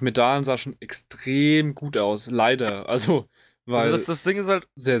Man of Medan sah schon extrem gut aus, leider. Also, weil Also das Ding ist halt,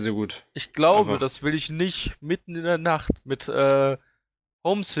 sehr, sehr gut. ich glaube, Einfach. das will ich nicht mitten in der Nacht mit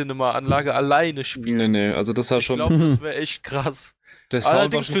Home Cinema Anlage alleine spielen. Nee, also das war Ich schon. glaube, das wäre echt krass. Der Sound war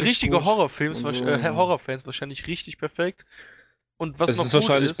Allerdings schon für richtig richtige gut. Horrorfilms, Und so. Horrorfans wahrscheinlich richtig perfekt. Und was Es noch ist gut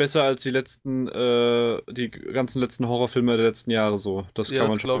wahrscheinlich ist, besser als die ganzen letzten Horrorfilme der letzten Jahre so. Das ja, kann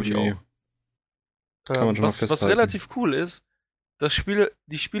das man schon glaube ich irgendwie- auch. kann man schon mal Was festhalten. relativ cool ist,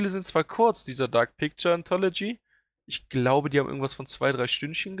 die Spiele sind zwar kurz, dieser Dark Picture Anthology. Ich glaube, die haben irgendwas von 2-3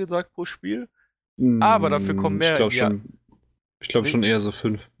 Stündchen gesagt pro Spiel. Aber dafür kommen mehr Ich glaube im Jahr. schon. Ich glaube Nee. schon eher so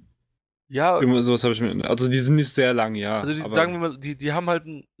 5. Ja, Irgendwas sowas habe ich mir. Also die sind nicht sehr lang, ja. also aber sagen wir mal, die haben halt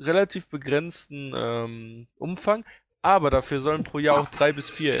einen relativ begrenzten Umfang, aber dafür sollen pro Jahr auch 3 bis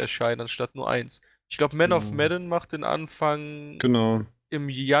 4 erscheinen, anstatt nur 1. Ich glaube, Man of Genau. Madden macht den Anfang genau. im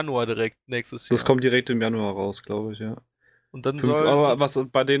Januar direkt nächstes Jahr. Das kommt direkt im Januar raus, glaube ich, ja. Und dann soll. Aber was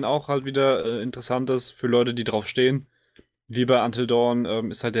bei denen auch halt wieder interessant ist, für Leute, die drauf stehen, wie bei Until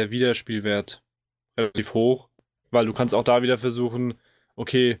Dawn, ist halt der Wiederspielwert relativ hoch. Weil du kannst auch da wieder versuchen,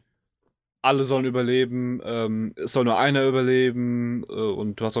 okay, alle sollen überleben, es soll nur einer überleben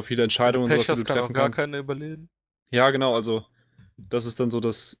und du hast auch viele Entscheidungen, Pech und sowas, hast, die du kann auch treffen gar kannst. keiner überleben. Ja, genau, also das ist dann so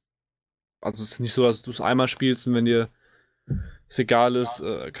das. Also es ist nicht so, dass du es einmal spielst und wenn dir es egal ist,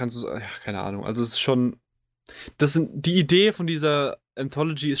 kannst du es. Ja, keine Ahnung. Also es ist schon. Die Idee von dieser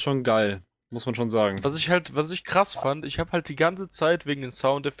Anthology ist schon geil, muss man schon sagen. Was ich krass fand, ich habe halt die ganze Zeit wegen den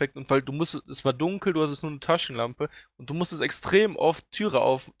Soundeffekten und weil es war dunkel, du hattest nur eine Taschenlampe und du musstest extrem oft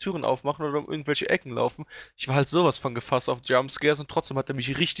Türen aufmachen oder um irgendwelche Ecken laufen. Ich war halt sowas von gefasst auf Jumpscares und trotzdem hat er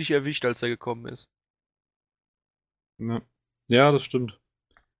mich richtig erwischt, als er gekommen ist. Ja, das stimmt.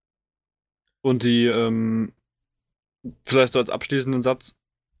 Und die, vielleicht so als abschließenden Satz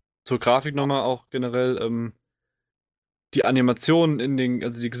zur Grafik nochmal auch generell, die Animationen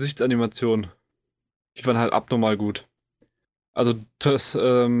also die Gesichtsanimationen, die waren halt abnormal gut. Also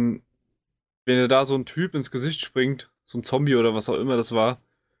wenn dir da so ein Typ ins Gesicht springt, so ein Zombie oder was auch immer das war,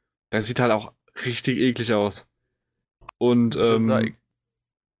 dann sieht halt auch richtig eklig aus. Und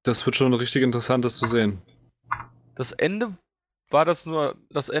das wird schon richtig interessant, das zu sehen. Das Ende, war das nur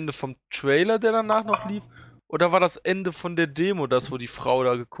das Ende vom Trailer, der danach noch lief? Oder war das Ende von der Demo, das, wo die Frau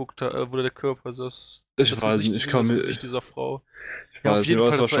da geguckt hat, wo der Körper saß? Ich Das weiß Gesicht, nicht, ich kann das mir. Gesicht dieser Frau. Ich Ja, auf weiß jeden nicht,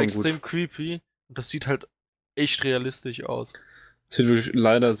 Fall, aber es das war schon extrem gut. creepy. Und das sieht halt echt realistisch aus. Sieht wirklich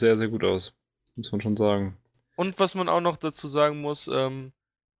leider sehr, sehr gut aus. Muss man schon sagen. Und was man auch noch dazu sagen muss,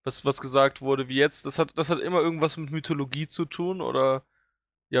 was gesagt wurde, wie jetzt, das hat immer irgendwas mit Mythologie zu tun oder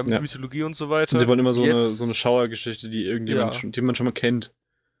ja, mit Ja. Mythologie und so weiter. Und sie wollen immer so Wie eine, jetzt- so eine Schauergeschichte, die irgendjemand Ja. die man schon mal kennt.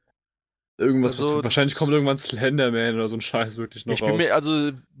 Irgendwas, Also, wahrscheinlich das- kommt irgendwann Slenderman oder so ein Scheiß wirklich noch Ich bin raus. mir, also,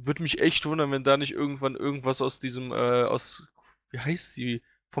 würde mich echt wundern, wenn da nicht irgendwann irgendwas aus diesem, wie heißt die?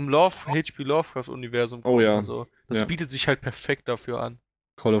 Vom H.P. Lovecraft-Universum Oh kommt. ja, Also, das ja. bietet sich halt perfekt dafür an.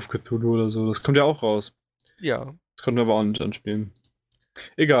 Call of Cthulhu oder so. Das kommt ja auch raus. Ja. Das konnten wir aber auch nicht anspielen.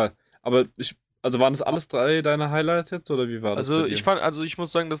 Egal. Aber also waren das alles 3 deine Highlights jetzt oder wie war das Also bei dir? ich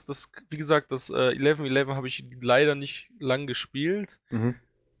muss sagen, dass das, wie gesagt, das 11.11 habe ich leider nicht lang gespielt. Mhm.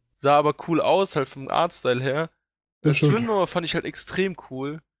 Sah aber cool aus, halt vom Artstyle her. Ja, schon. Twin Noir fand ich halt extrem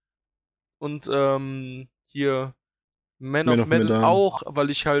cool. Und hier Man of Medan auch,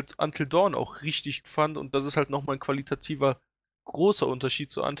 weil ich halt Until Dawn auch richtig fand. Und das ist halt nochmal ein qualitativer großer Unterschied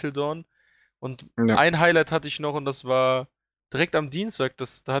zu Until Dawn. Und Ja. ein Highlight hatte ich noch und das war direkt am Dienstag. Da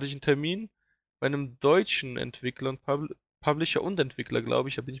hatte ich einen Termin bei einem deutschen Entwickler und Publisher und Entwickler, glaube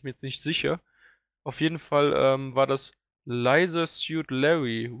ich. Da bin ich mir jetzt nicht sicher. Auf jeden Fall war das Liza Suit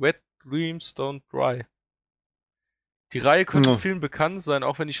Larry, Wet Dreams Don't Dry. Die Reihe könnte Ja. vielen bekannt sein,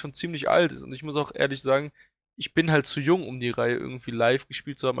 auch wenn die schon ziemlich alt ist. Und ich muss auch ehrlich sagen, ich bin halt zu jung, um die Reihe irgendwie live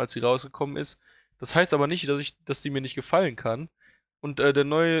gespielt zu haben, als sie rausgekommen ist. Das heißt aber nicht, dass die mir nicht gefallen kann. Und der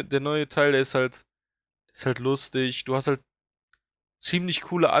neue Teil, der ist halt lustig. Du hast halt ziemlich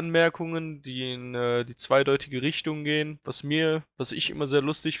coole Anmerkungen, die in die zweideutige Richtung gehen, was ich immer sehr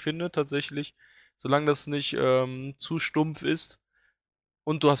lustig finde, tatsächlich. Solange das nicht zu stumpf ist.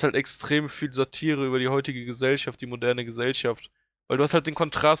 Und du hast halt extrem viel Satire über die heutige Gesellschaft, die moderne Gesellschaft. Weil du hast halt den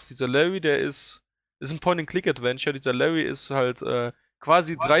Kontrast. Dieser Larry, der ist ein Point-and-Click-Adventure. Dieser Larry ist halt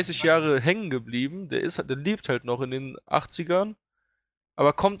quasi 30 Jahre hängen geblieben. Der lebt halt noch in den 80ern,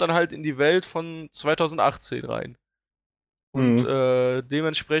 aber kommt dann halt in die Welt von 2018 rein. Und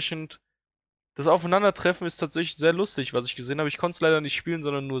dementsprechend, das Aufeinandertreffen ist tatsächlich sehr lustig, was ich gesehen habe. Ich konnte es leider nicht spielen,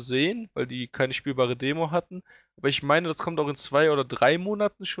 sondern nur sehen, weil die keine spielbare Demo hatten. Aber ich meine, das kommt auch in 2 oder 3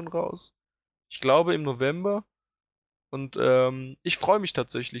 Monaten schon raus. Ich glaube im November. Und ich freue mich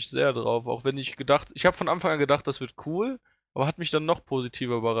tatsächlich sehr drauf, auch wenn ich habe von Anfang an gedacht, das wird cool, aber hat mich dann noch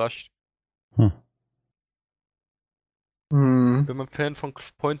positiver überrascht. Mhm. Wenn man Fan von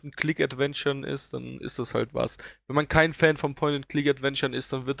Point-and-Click-Adventuren ist, dann ist das halt was. Wenn man kein Fan von Point-and-Click-Adventuren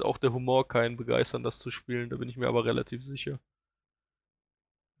ist, dann wird auch der Humor keinen begeistern, das zu spielen. Da bin ich mir aber relativ sicher.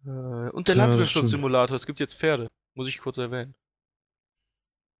 Und der Ja, das Landwirtschaftssimulator, es gibt jetzt Pferde. Muss ich kurz erwähnen.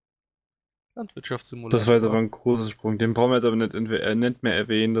 Landwirtschaftssimulator. Das war jetzt aber ein großer Sprung. Den brauchen wir jetzt aber nicht mehr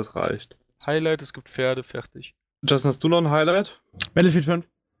erwähnen, das reicht. Highlight, es gibt Pferde, fertig. Justin, hast du noch ein Highlight? Battlefield 5.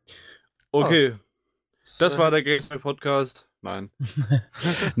 Okay, das war der Gamesplay Podcast. Nein.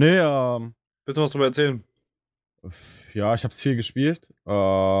 Nee, Willst du was drüber erzählen? ja, ich hab's viel gespielt.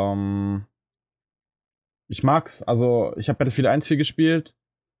 Ich mag's. Also, ich habe Battlefield 1 viel gespielt.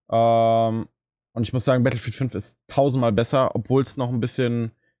 Und ich muss sagen, Battlefield 5 ist 1000-mal besser, obwohl es noch ein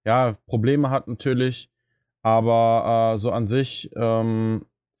bisschen, ja, Probleme hat natürlich. Aber so an sich finde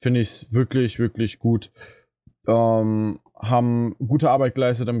ich es wirklich, wirklich gut. Haben gute Arbeit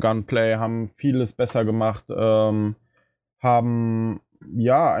geleistet im Gunplay, haben vieles besser gemacht, haben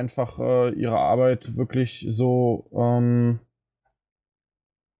ja einfach ihre Arbeit wirklich so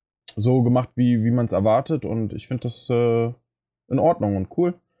so gemacht, wie man es erwartet, und ich finde das in Ordnung und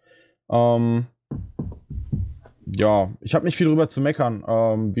cool. Ja, ich habe nicht viel drüber zu meckern.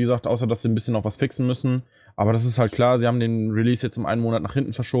 Wie gesagt, außer dass sie ein bisschen noch was fixen müssen. Aber das ist halt klar, sie haben den Release jetzt um einen Monat nach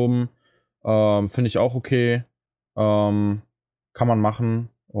hinten verschoben. Finde ich auch okay. Kann man machen.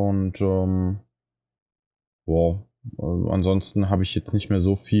 Und boah, ansonsten habe ich jetzt nicht mehr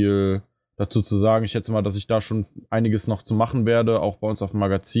so viel dazu zu sagen. Ich schätze mal, dass ich da schon einiges noch zu machen werde, auch bei uns auf dem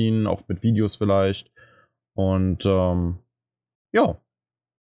Magazin, auch mit Videos vielleicht. Und ja,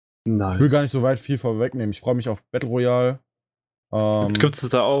 Nice. ich will gar nicht so weit viel vorwegnehmen. Ich freue mich auf Battle Royale. Gibt es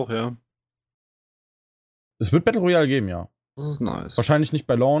da auch, ja? Es wird Battle Royale geben, ja. Das ist nice. Wahrscheinlich nicht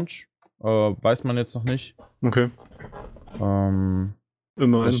bei Launch. Weiß man jetzt noch nicht. Okay.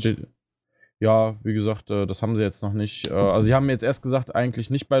 Das steht, ja, wie gesagt, das haben sie jetzt noch nicht. Also sie haben jetzt erst gesagt,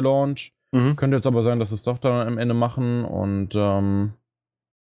 eigentlich nicht bei Launch. Mhm. Könnte jetzt aber sein, dass sie es doch dann am Ende machen. Und ja,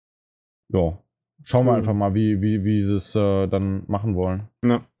 schauen wir einfach mal, wie sie es dann machen wollen.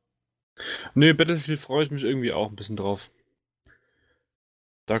 Ja. Nee, Battlefield freue ich mich irgendwie auch ein bisschen drauf.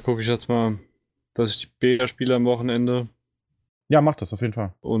 Da gucke ich jetzt mal, dass ich die Beta spiele am Wochenende. Ja, mach das auf jeden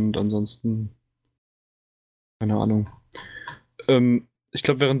Fall. Und ansonsten, keine Ahnung. Ich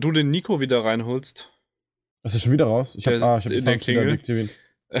glaube, während du den Nico wieder reinholst. Das ist schon wieder raus. Ich Der habe sitzt die in der Sounds wieder Klingel.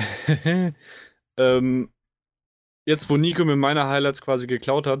 deaktiviert. Jetzt, wo Nico mir meine Highlights quasi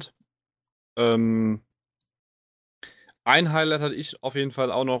geklaut hat, ein Highlight hatte ich auf jeden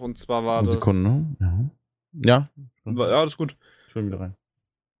Fall auch noch, und zwar war das. Sekunde, ne? Ja. Ja, das ist gut. Schon wieder rein.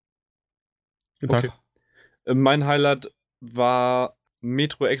 Guten Tag. Okay. Mein Highlight war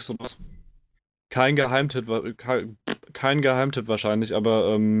Metro Exodus. Kein Geheimtipp, kein Geheimtipp wahrscheinlich,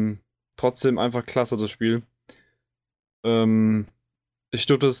 aber trotzdem einfach klasse, das Spiel. Ich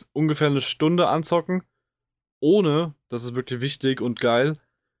durfte es ungefähr eine Stunde anzocken, ohne, das ist wirklich wichtig und geil,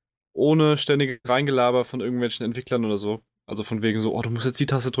 ohne ständige Reingelaber von irgendwelchen Entwicklern oder so. Also von wegen so, oh, du musst jetzt die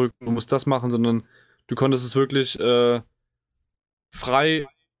Taste drücken, du musst das machen, sondern du konntest es wirklich frei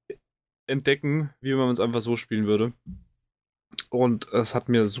entdecken, wie man es einfach so spielen würde. Und es hat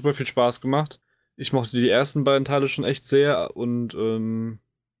mir super viel Spaß gemacht. Ich mochte die ersten beiden Teile schon echt sehr und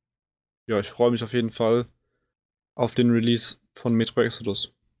ja, ich freue mich auf jeden Fall auf den Release von Metro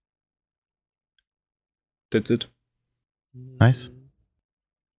Exodus. That's it. Nice.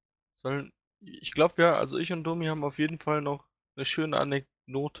 Ich glaube, also ich und Domi haben auf jeden Fall noch eine schöne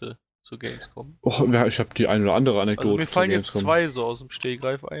Anekdote zu Gamescom. Oh, ja, ich habe die eine oder andere Anekdote. Also mir zur fallen jetzt Gamescom. 2 so aus dem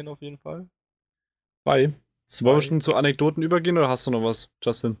Stegreif ein, auf jeden Fall. Wollen wir 2. schon zu Anekdoten übergehen oder hast du noch was,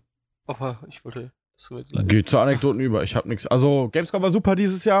 Justin? Aber ich wollte, das tut mir jetzt leid. Geht zu Anekdoten über. Ich habe nichts. Also, Gamescom war super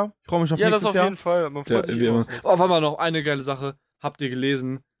dieses Jahr. Ich freue mich auf Ja, das nächstes auf Jahr. jeden Fall. Man freut sich wie immer immer. aufs nächste. Oh, warte mal, noch eine geile Sache. Habt ihr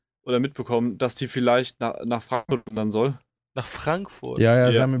gelesen oder mitbekommen, dass die vielleicht nach Frankfurt wandern soll? Nach Frankfurt.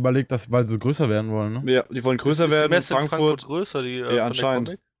 Ja, sie Ja. haben überlegt, weil sie größer werden wollen, ne? Ja, die wollen größer ist die werden. Messe in Frankfurt größer, die von anscheinend.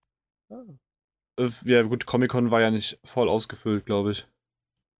 der Comic? Ja, gut, Comic-Con war ja nicht voll ausgefüllt, glaube ich.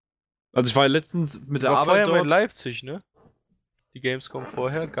 Also ich war ja letztens mit der War Arbeit vorher mal in dort. Leipzig, ne? Die Gamescom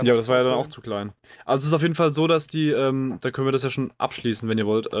vorher. Ganz Ja, das war ja dann voll. auch zu klein. Also es ist auf jeden Fall so, dass die, da können wir das ja schon abschließen, wenn ihr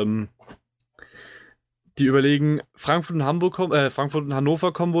wollt, die überlegen, Frankfurt und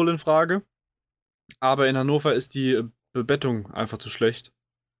Hannover kommen wohl in Frage. Aber in Hannover ist die Bebettung einfach zu schlecht.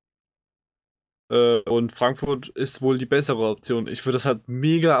 Und Frankfurt ist wohl die bessere Option. Ich würde das halt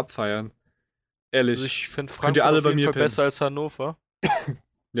mega abfeiern. Ehrlich. Also ich finde Könnt ihr Frankfurt alle auf bei jeden mir Fall pennen. besser als Hannover.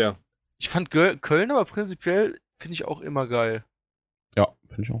 Ja. Ich fand Köln aber prinzipiell finde ich auch immer geil. Ja,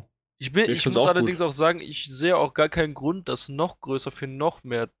 finde ich auch. Ich Ich find's muss auch allerdings gut. auch sagen, ich sehe auch gar keinen Grund, das noch größer für noch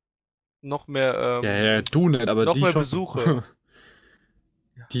mehr Ja, du nicht, aber noch die mehr schon. Besucher.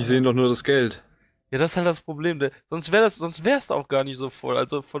 Die sehen doch nur das Geld. Ja, das ist halt das Problem. Sonst wär's auch gar nicht so voll.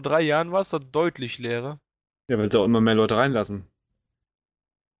 Also vor 3 Jahren war es da deutlich leerer. Ja, weil sie auch immer mehr Leute reinlassen.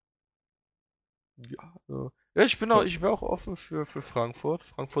 Ja, also. Ja, ich wäre auch offen für Frankfurt.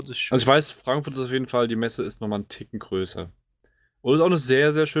 Frankfurt ist schön. Also ich weiß, Frankfurt ist auf jeden Fall, die Messe ist nochmal einen Ticken größer. Und ist auch eine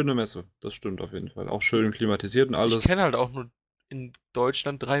sehr, sehr schöne Messe. Das stimmt auf jeden Fall. Auch schön klimatisiert und alles. Ich kenne halt auch nur in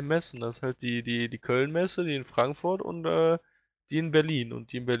Deutschland 3 Messen. Das ist halt die Köln-Messe, die in Frankfurt und die in Berlin.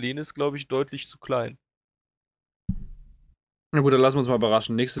 Und die in Berlin ist, glaube ich, deutlich zu klein. Na gut, dann lassen wir uns mal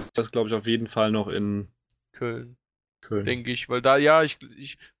überraschen. Nächstes Jahr ist, glaube ich, auf jeden Fall noch in Köln, Köln. denke ich. Weil da, ja, ich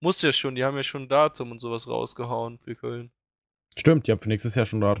muss ja schon, die haben ja schon ein Datum und sowas rausgehauen für Köln. Stimmt, die haben für nächstes Jahr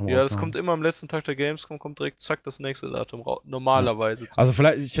schon Datum Ja, das rausgehauen. kommt immer am letzten Tag der Gamescom, kommt direkt zack das nächste Datum raus. Normalerweise. Also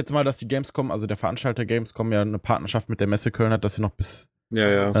vielleicht, ich schätze mal, dass die Gamescom, also der Veranstalter Gamescom ja eine Partnerschaft mit der Messe Köln hat, dass sie noch bis... Ja,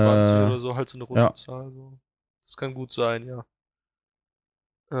 ja. 20 Äh, oder so, halt so eine Rundenzahl. So. Das kann gut sein, ja.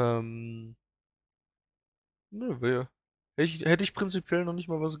 Nö, hätte ich prinzipiell noch nicht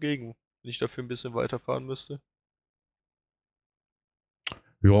mal was gegen, wenn ich dafür ein bisschen weiterfahren müsste.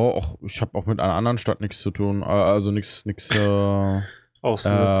 Ja, auch, ich habe auch mit einer anderen Stadt nichts zu tun. Also nichts Auszusetzen. Ja,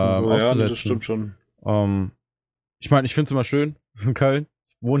 auszusetzen. das stimmt schon. ich meine, ich finde es immer schön. Das ist in Köln.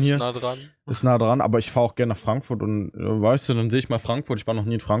 Ich wohne hier. Ist nah dran. Ist nah dran, aber ich fahre auch gerne nach Frankfurt und weißt du, dann sehe ich mal Frankfurt. Ich war noch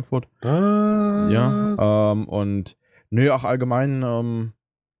nie in Frankfurt. Ja. Und nö, auch allgemein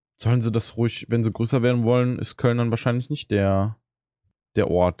sollen sie das ruhig, wenn sie größer werden wollen, ist Köln dann wahrscheinlich nicht der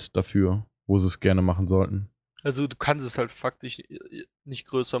Ort dafür, wo sie es gerne machen sollten. Also du kannst es halt faktisch nicht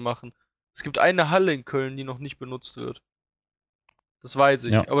größer machen. Es gibt eine Halle in Köln, die noch nicht benutzt wird. Das weiß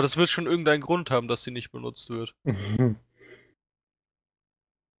ich. Ja. Aber das wird schon irgendeinen Grund haben, dass sie nicht benutzt wird.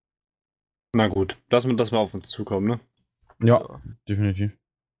 Na gut, lassen wir das mal auf uns zukommen, ne? Ja, definitiv.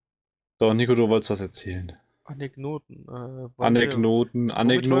 So, Nico, du wolltest was erzählen. Anekdoten. Anekdoten.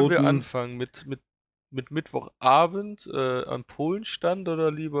 Womit wollen wir anfangen? Mit Mittwochabend am Polenstand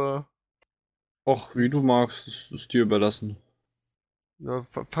oder lieber... Och, wie du magst, das ist dir überlassen. Ja,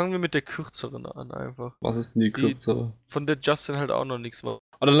 fangen wir mit der kürzeren an einfach. Was ist denn die kürzere? Von der Justin halt auch noch nichts war.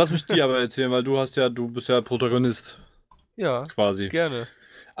 Oh, dann lass mich die aber erzählen, weil du bist ja Protagonist. Ja, Quasi. gerne.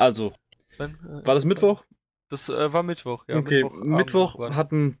 Also, Sven, war das Mittwoch? Das war Mittwoch, ja. Okay, Mittwochabend Mittwoch irgendwann.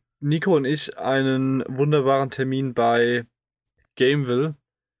 hatten Nico und ich einen wunderbaren Termin bei Gameville,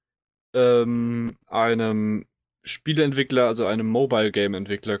 einem Spieleentwickler, also einem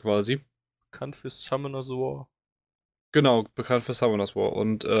Mobile-Game-Entwickler quasi. Bekannt für Summoner's War. Genau, bekannt für Summoners War.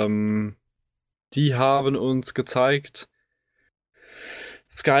 Und die haben uns gezeigt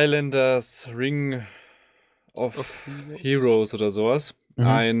Skylanders Ring of Of Heroes oder sowas. Mhm.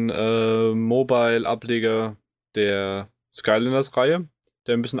 Ein Mobile-Ableger der Skylanders-Reihe,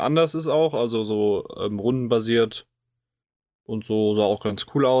 der ein bisschen anders ist auch, also so rundenbasiert und so sah auch ganz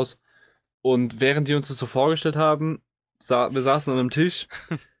cool aus. Und während die uns das so vorgestellt haben, wir saßen an einem Tisch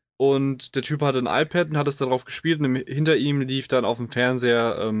und der Typ hatte ein iPad und hat es darauf gespielt und hinter ihm lief dann auf dem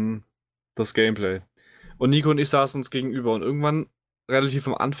Fernseher das Gameplay. Und Nico und ich saßen uns gegenüber und irgendwann, relativ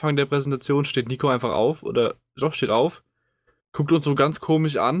am Anfang der Präsentation, steht Nico einfach auf, oder doch, steht auf, guckt uns so ganz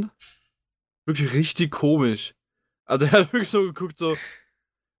komisch an. Wirklich richtig komisch. Also er hat wirklich so geguckt, so,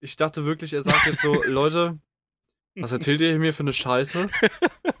 ich dachte wirklich, er sagt jetzt so, Leute, was erzählt ihr mir für eine Scheiße?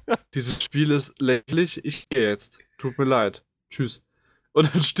 Dieses Spiel ist lächerlich, ich gehe jetzt. Tut mir leid. Tschüss.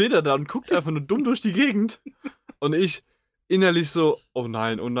 Und dann steht er da und guckt einfach nur dumm durch die Gegend. Und ich innerlich so, oh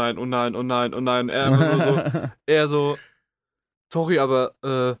nein, oh nein, oh nein, oh nein, oh nein. Er so, sorry, aber,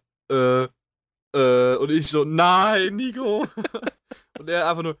 und ich so, nein, Nico. Und er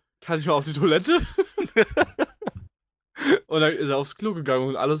einfach nur, kann ich mal auf die Toilette? Und dann ist er aufs Klo gegangen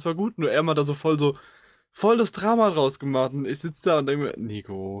und alles war gut. Nur er hat da so voll das Drama draus gemacht. Und ich sitze da und denke mir,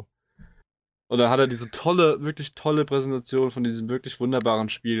 Nico. Und dann hat er diese wirklich tolle Präsentation von diesem wirklich wunderbaren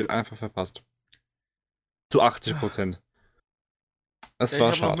Spiel einfach verpasst. Zu 80%. Das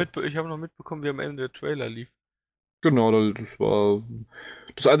war schade. Ich habe noch mitbekommen, wie am Ende der Trailer lief. Genau, das war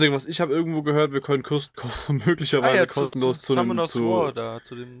das Einzige, was ich habe irgendwo gehört. Wir können möglicherweise kostenlos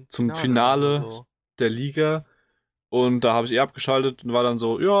zum Finale So. der Liga. Und da habe ich abgeschaltet und war dann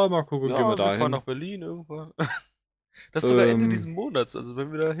so, ja, mal gucken, Ja, gehen wir wir da fahren hin. nach Berlin irgendwann. Das ist sogar Ende diesen Monats, also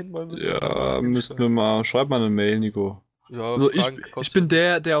wenn wir da hin wollen, müssen wir da Ja, mal müssten wir mal, schreib mal eine Mail, Nico. Ja, Also Frank ich kostet bin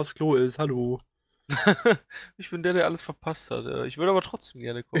nichts. der aufs Klo ist, hallo. Ich bin der alles verpasst hat. Ich würde aber trotzdem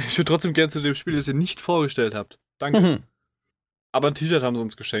gerne kommen. Ich würde trotzdem gerne zu dem Spiel, das ihr nicht vorgestellt habt. Danke. Aber ein T-Shirt haben sie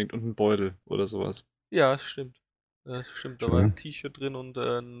uns geschenkt und einen Beutel oder sowas. Ja, das stimmt. Das stimmt, da war ein T-Shirt drin und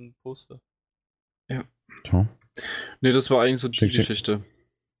ein Poster. So. Nee, das war eigentlich so die Schick. Geschichte.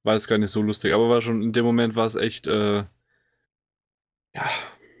 War jetzt gar nicht so lustig, aber war schon in dem Moment war es echt, ja.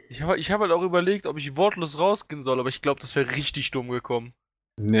 Ich hab halt auch überlegt, ob ich wortlos rausgehen soll, aber ich glaube, das wäre richtig dumm gekommen.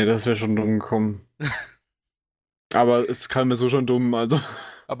 Nee, das wäre schon dumm gekommen. Aber es kam mir so schon dumm, also.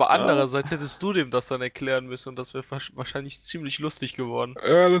 Aber andererseits hättest du dem das dann erklären müssen und das wäre wahrscheinlich ziemlich lustig geworden.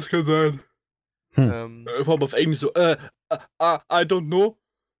 Ja, das kann sein. Ähm, Vor allem auf Englisch so, I don't know.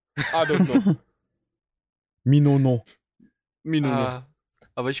 I don't know. Minono. Minono.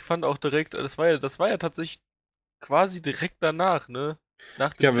 aber ich fand auch direkt, das war ja tatsächlich quasi direkt danach, ne?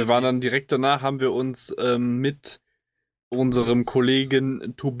 Nach dem Ja, wir waren Termin. dann direkt danach, haben wir uns mit unserem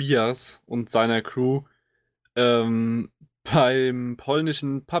Kollegen Tobias und seiner Crew beim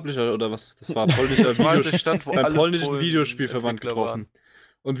polnischen Publisher oder was, das war polnischer Das war halt der Stand, wo beim alle polnischen Polen Videospielverband Entwickler getroffen. waren.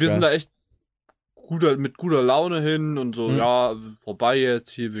 Und wir Geil. sind da echt mit guter Laune hin und so, Mhm. ja, vorbei jetzt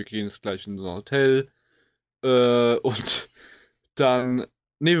hier, wir gehen jetzt gleich in so ein Hotel. Und dann,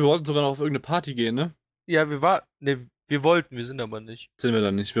 nee, wir wollten sogar noch auf irgendeine Party gehen, ne? Ja, wir sind aber nicht. Sind wir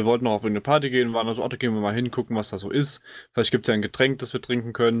dann nicht. Wir wollten noch auf irgendeine Party gehen, waren also, da gehen wir mal hin, gucken, was da so ist. Vielleicht gibt es ja ein Getränk, das wir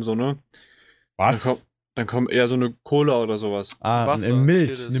trinken können, so, ne? Was? Dann kommt eher so eine Cola oder sowas. Wasser, eine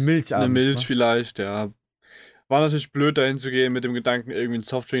Milch. steht Eine es. Milch Eine abends, Milch ne? vielleicht, ja. War natürlich blöd, dahin zu gehen mit dem Gedanken, irgendwie einen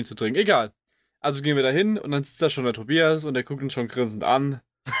Softdrink zu trinken. Egal. Also gehen wir da hin und dann sitzt da schon der Tobias und der guckt uns schon grinsend an.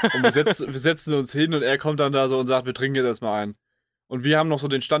 Und wir setzen uns hin und er kommt dann da so und sagt, wir trinken jetzt erstmal ein. Und wir haben noch so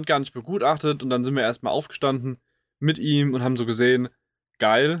den Stand gar nicht begutachtet und dann sind wir erstmal aufgestanden mit ihm und haben so gesehen,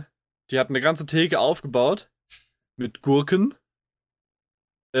 geil, die hatten eine ganze Theke aufgebaut mit Gurken,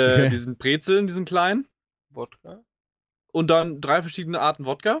 Okay. diesen Brezeln, diesen kleinen Wodka? und dann 3 verschiedene Arten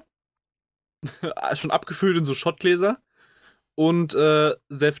Wodka, schon abgefüllt in so Schottgläser und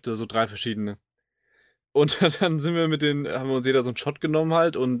Säfte, so 3 verschiedene. Und dann haben wir uns jeder so einen Shot genommen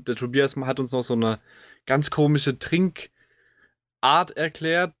halt und der Tobias hat uns noch so eine ganz komische Trinkart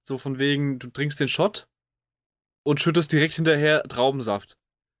erklärt, so von wegen, du trinkst den Shot und schüttest direkt hinterher Traubensaft.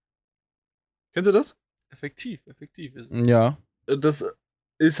 Kennst du das? Effektiv ist es. Ja. Das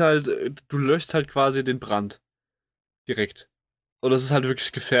ist halt, du löschst halt quasi den Brand. Direkt. Und das ist halt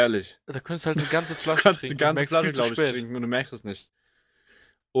wirklich gefährlich. Da könntest du halt eine ganze Du Flasche kannst trinken. die ganze merkst Flasche, viel zu glaube ich, spät. trinken und du merkst es nicht.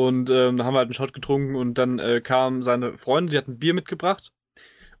 Und da haben wir halt einen Shot getrunken und dann kamen seine Freunde, die hatten Bier mitgebracht.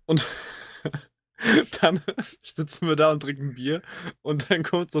 Und dann sitzen wir da und trinken Bier. Und dann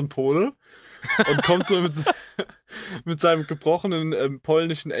kommt so ein Pole und kommt so mit seinem gebrochenen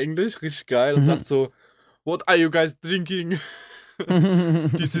polnischen Englisch, richtig geil, und sagt so, what are you guys drinking?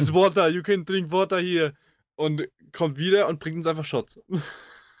 This is water, you can drink water here. Und kommt wieder und bringt uns einfach Shots.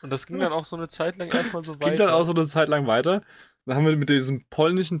 Und das ging dann auch so eine Zeit lang erstmal so Das weiter. ging dann auch so eine Zeit lang weiter. Dann haben wir mit diesem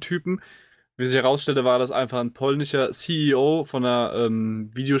polnischen Typen, wie sich herausstellte, war das einfach ein polnischer CEO von einer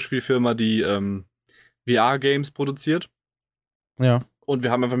Videospielfirma, die VR-Games produziert. Ja. Und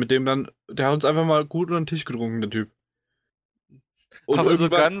wir haben einfach mit dem dann, der hat uns einfach mal gut unter den Tisch getrunken, der Typ. Und Aber so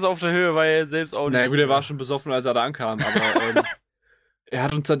irgendwann- ganz auf der Höhe war er selbst auch nicht. Na gut, er war schon besoffen, als er da ankam, aber er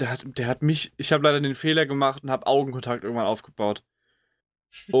hat uns dann, der hat mich, ich habe leider den Fehler gemacht und habe Augenkontakt irgendwann aufgebaut.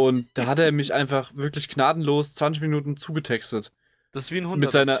 Und da hat er mich einfach wirklich gnadenlos 20 Minuten zugetextet. Das ist wie ein Hund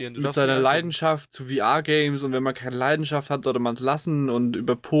Mit seiner, adoptieren. Du mit darfst seiner nicht angucken. Leidenschaft zu VR-Games, und wenn man keine Leidenschaft hat, sollte man es lassen, und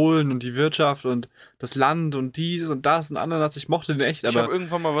über Polen und die Wirtschaft und das Land und dies und das und Ananas. Ich mochte den echt, Ich habe aber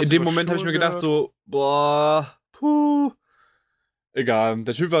irgendwann mal was in dem über Moment habe ich mir Schulen gedacht, gehört. so, boah, puh. Egal,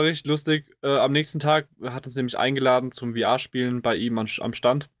 der Typ war richtig lustig. Am nächsten Tag hat uns nämlich eingeladen zum VR-Spielen bei ihm am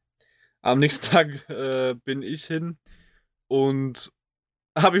Stand. Am nächsten Tag bin ich hin und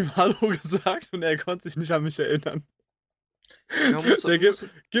habe ihm Hallo gesagt, und er konnte sich nicht an mich erinnern. Ja, man muss, Der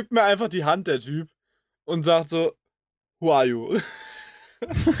gibt mir einfach die Hand, der Typ, und sagt so, who are you?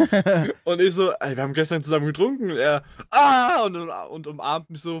 Und ich so, ey, wir haben gestern zusammen getrunken. Und er, und umarmt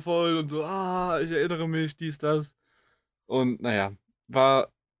mich so voll und so, ich erinnere mich, dies, das. Und naja,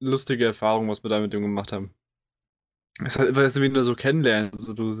 war eine lustige Erfahrung, was wir da mit dem gemacht haben. Es ist halt, weißt du, wie du so kennenlernst.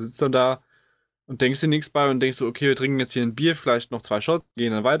 Also du sitzt dann da und denkst dir nichts bei und denkst so, okay, wir trinken jetzt hier ein Bier, vielleicht noch 2 Shots,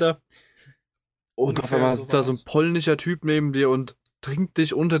 gehen dann weiter. Und auf Ungefähr einmal so sitzt da so ein war's. polnischer Typ neben dir und trinkt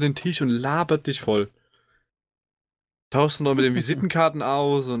dich unter den Tisch und labert dich voll. Tauschst du noch mit den Visitenkarten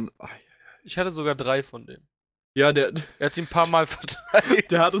aus und. Ich hatte sogar 3 von denen. Ja, der Er hat sie ein paar Mal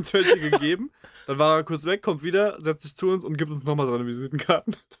verteilt. hat uns welche gegeben. Dann war er kurz weg, kommt wieder, setzt sich zu uns und gibt uns nochmal seine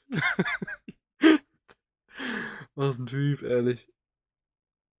Visitenkarten. Was ein Typ, ehrlich.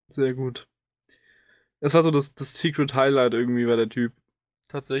 Sehr gut. Das war so das Secret Highlight irgendwie, war der Typ.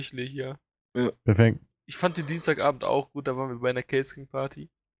 Tatsächlich, ja. Perfekt. Ich fand den Dienstagabend auch gut, da waren wir bei einer Case King Party.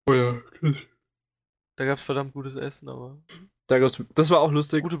 Oh ja, Da gab's verdammt gutes Essen, aber. das war auch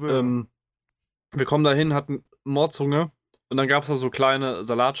lustig. Gute Burger. Wir kommen dahin, hatten Mordshunger, und dann gab es da so kleine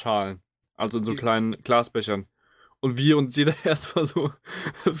Salatschalen. Also in so Die- kleinen Glasbechern. Und wir uns jeder erstmal so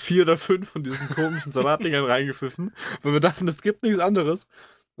 4 oder 5 von diesen komischen Salatdingern reingepfiffen, weil wir dachten, es gibt nichts anderes.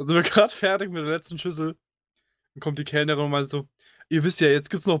 Und sind wir gerade fertig mit der letzten Schüssel. Dann kommt die Kellnerin und meint so, ihr wisst ja, jetzt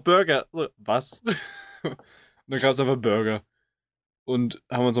gibt's noch Burger. So, was? Und dann gab es einfach Burger. Und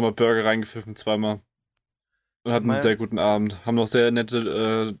haben uns nochmal Burger reingepfiffen, zweimal. Und hatten einen sehr guten Abend. Haben noch sehr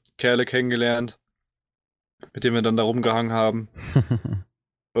nette Kerle kennengelernt, mit denen wir dann da rumgehangen haben.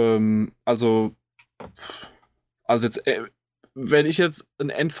 Also jetzt, wenn ich jetzt ein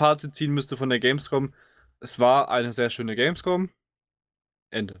Endfazit ziehen müsste von der Gamescom, es war eine sehr schöne Gamescom.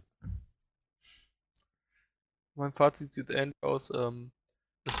 Ende. Mein Fazit sieht ähnlich aus.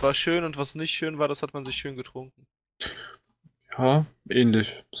 Es war schön, und was nicht schön war, das hat man sich schön getrunken. Ja,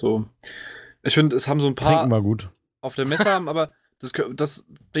 ähnlich. So. Ich finde, es haben so ein paar Trinken war gut. auf der Messe haben, aber das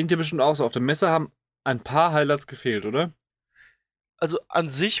bringt dir bestimmt auch so. Auf der Messe haben ein paar Highlights gefehlt, oder? Also an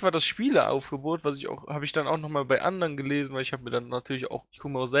sich war das Spieleaufgebot, habe ich dann auch nochmal bei anderen gelesen, weil ich habe mir dann natürlich auch, ich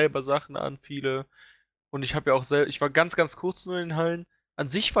gucke mir auch selber Sachen an, viele. Und ich habe ja auch ich war ganz, ganz kurz nur in den Hallen. An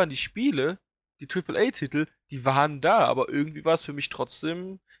sich waren die Spiele, die AAA-Titel, die waren da, aber irgendwie war es für mich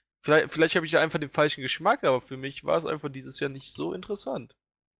trotzdem, vielleicht habe ich da einfach den falschen Geschmack, aber für mich war es einfach dieses Jahr nicht so interessant.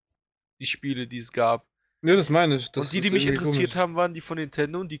 Die Spiele, die es gab. Ja, das meine ich. Und die mich interessiert haben, waren die von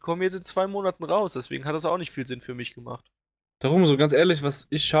Nintendo, und die kommen jetzt in 2 Monaten raus, deswegen hat das auch nicht viel Sinn für mich gemacht. Darum, so ganz ehrlich, was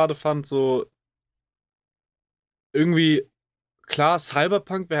ich schade fand, so irgendwie, klar,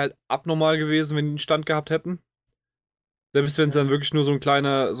 Cyberpunk wäre halt abnormal gewesen, wenn die einen Stand gehabt hätten. Selbst wenn es dann wirklich nur so ein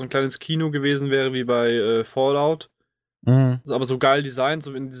kleines Kino gewesen wäre, wie bei Fallout. Mhm. Aber so geil designt,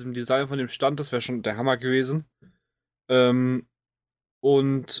 so in diesem Design von dem Stand, das wäre schon der Hammer gewesen. Und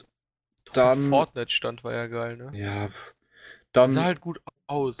Doch, der dann, Fortnite-Stand war ja geil, ne? ja, Sah dann halt gut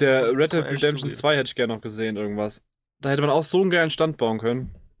aus. der muss Red man Dead ehrlich Redemption zugeben. 2 hätte ich gerne noch gesehen, irgendwas. Da hätte man auch so einen geilen Stand bauen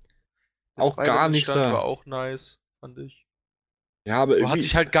können. Der Auch gar Spider-Man nichts Stand da. war auch nice, fand ich. Ja, aber Aber irgendwie. hat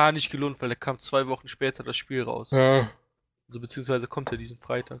sich halt gar nicht gelohnt, weil da kam 2 Wochen später das Spiel raus. Ja, Also beziehungsweise kommt er diesen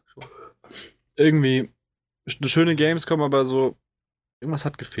Freitag schon. irgendwie eine schöne Gamescom, aber so irgendwas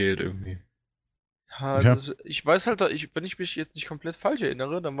hat gefehlt irgendwie. Ja, also ich weiß halt, wenn ich mich jetzt nicht komplett falsch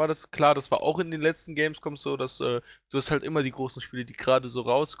erinnere, dann war das klar, das war auch in den letzten Gamescoms so, dass du hast halt immer die großen Spiele, die gerade so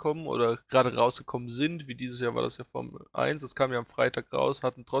rauskommen oder gerade rausgekommen sind, wie dieses Jahr war das ja Formel 1, das kam ja am Freitag raus,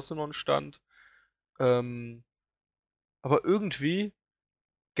 hatten trotzdem noch einen Stand. Aber irgendwie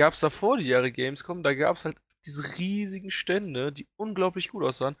gab es davor die Jahre Gamescom, da gab es halt diese riesigen Stände, die unglaublich gut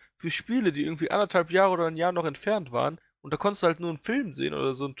aussahen, für Spiele, die irgendwie 1,5 Jahre oder ein Jahr noch entfernt waren. Und da konntest du halt nur einen Film sehen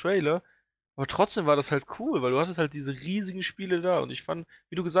oder so einen Trailer. Aber trotzdem war das halt cool, weil du hattest halt diese riesigen Spiele da. Und ich fand,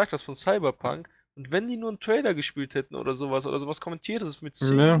 wie du gesagt hast, von Cyberpunk, und wenn die nur einen Trailer gespielt hätten oder sowas Kommentiertes mit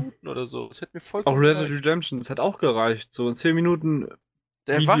 10 Ja. Minuten oder so, das hätte mir Auch vollkommen Red Dead gereicht. Redemption, das hat auch gereicht. So in 10 Minuten,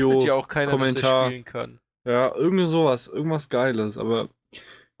 Da Video, erwartet ja auch keiner, dass er Kommentar. spielen kann. ja, irgendwie sowas, irgendwas Geiles. Aber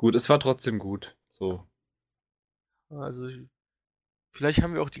gut, es war trotzdem gut. So. Also, vielleicht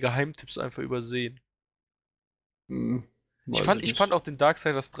haben wir auch die Geheimtipps einfach übersehen. Ich fand auch den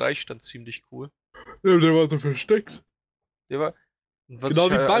Darksiders 3 stand ziemlich cool. Ja, der war so versteckt. Der war. und was Genau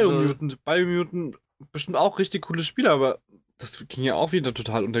ich wie halt- also, Biomutant. Biomutant, bestimmt auch richtig cooles Spiel, aber das ging ja auch wieder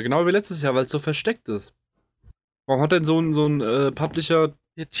total unter. Genau wie letztes Jahr, weil es so versteckt ist. Warum hat denn so ein Publisher,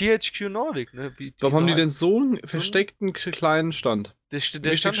 Ja, THQ Nordic, ne? warum haben die denn wieso so einen versteckten kleinen Stand? Der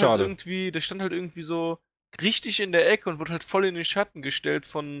Richtig stand schade. der stand halt irgendwie so richtig in der Ecke und wurde halt voll in den Schatten gestellt.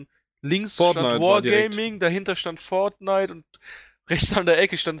 Von links Fortnite stand war direkt. Wargaming, dahinter stand Fortnite und rechts an der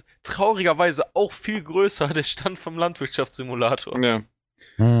Ecke stand traurigerweise auch viel größer der Stand vom Landwirtschaftssimulator. Ja,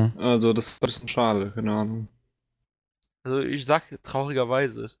 Hm. also das ist ein bisschen schade, keine Ahnung. Also ich sag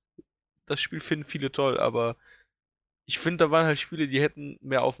traurigerweise. Das Spiel finden viele toll, aber ich finde, da waren halt Spiele, die hätten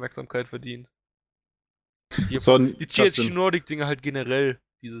mehr Aufmerksamkeit verdient. So, Die THQ Nordic-Dinge halt generell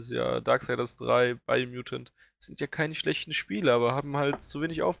dieses Jahr. Darksiders 3, Biomutant, sind ja keine schlechten Spiele, aber haben halt zu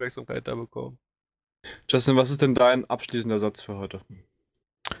wenig Aufmerksamkeit da bekommen. Justin, was ist denn dein abschließender Satz für heute?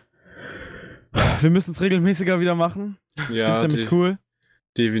 Wir müssen es regelmäßiger wieder machen. Ja, Find's nämlich cool.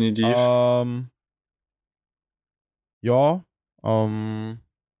 definitiv. Ja,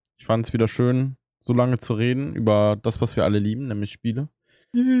 ich fand es wieder schön, so lange zu reden über das, was wir alle lieben, nämlich Spiele.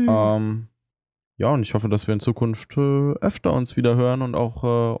 Ja, und ich hoffe, dass wir in Zukunft öfter uns wieder hören und auch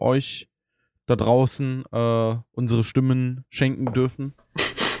euch da draußen unsere Stimmen schenken dürfen.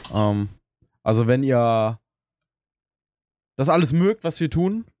 Also wenn ihr das alles mögt, was wir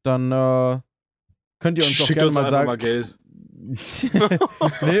tun, dann könnt ihr uns doch Schickt gerne uns mal einfach sagen. mal Geld.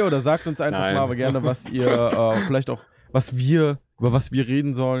 Nee, oder sagt uns einfach Nein. mal aber gerne, was ihr vielleicht auch, über was wir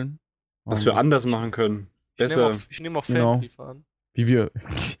reden sollen. Was wir anders machen können. Besser. Ich nehme auch Genau. Fanbriefe an. Wie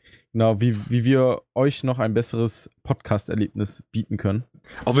wir euch noch ein besseres Podcast-Erlebnis bieten können.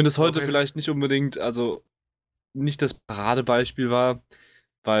 Auch wenn das heute Okay. vielleicht nicht unbedingt, also nicht das Paradebeispiel war,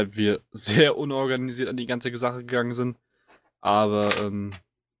 weil wir sehr unorganisiert an die ganze Sache gegangen sind. Aber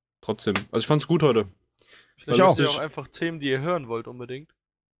trotzdem. Also ich fand's gut heute. Vielleicht Ich habt ihr auch. auch einfach Themen, die ihr hören wollt, unbedingt.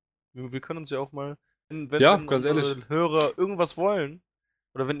 Wir können uns ja auch mal, wenn Ja, wenn ganz unsere ehrlich. Hörer irgendwas wollen,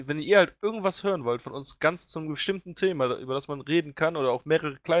 oder wenn ihr halt irgendwas hören wollt von uns ganz zum bestimmten Thema, über das man reden kann, oder auch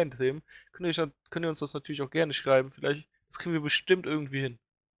mehrere kleine Themen, könnt ihr uns das natürlich auch gerne schreiben. Vielleicht, das kriegen wir bestimmt irgendwie hin.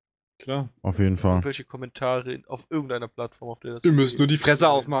 Klar. Auf jeden Fall. Irgendwelche Kommentare auf irgendeiner Plattform, auf der das Wir müssen nur die ist. Fresse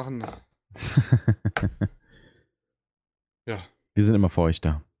aufmachen. Ja, Wir sind immer für euch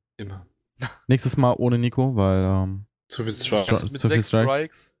da. immer. Nächstes Mal ohne Nico, weil Zu viel Mit Strikes. mit zu viel 6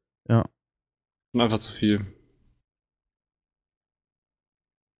 Strikes. Strikes. Einfach zu viel.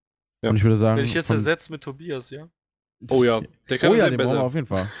 Ja. und ich würde sagen. Werde ich jetzt von- ersetzt mit Tobias, ja? Oh ja, der kann Oh ja, das den brauchen wir besser. auf jeden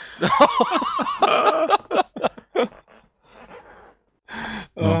Fall.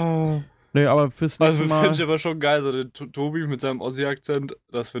 Nee, aber fürs nächste Also finde ich Mal. aber schon geil, so den Tobi mit seinem Aussie-Akzent,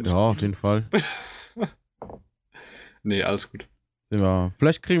 das finde ich Ja, auf jeden Fall. Nee, alles gut.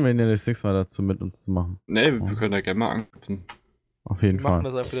 Vielleicht kriegen wir ihn ja das nächste Mal dazu, mit uns zu machen. Nee, wir können da gerne mal anknüpfen. Auf Wir jeden machen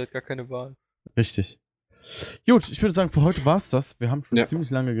Fall. das einfach, der hat gar keine Wahl. Richtig. Gut, ich würde sagen, für heute war's das. Wir haben schon Ja. ziemlich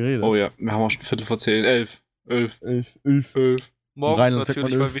lange geredet. Oh ja, wir haben auch schon Viertel vor 10, 11. 11. Morgens Rheinland sagt man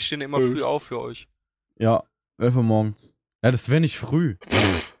natürlich, weil 11. wir stehen immer 11. früh auf für euch. Ja, 11 Uhr morgens. Ja, das wäre nicht früh.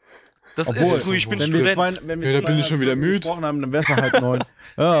 Das Obwohl, ist früh, ich bin wenn wir Student. wenn wir Ja, dann bin ich schon wieder 2,5 müde. gesprochen haben, dann wäre es ja halb 9.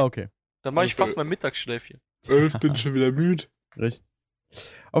 Ja, okay. Dann mache ich fast mein Mittagsschläfchen. 11 bin ich schon wieder müde. Recht.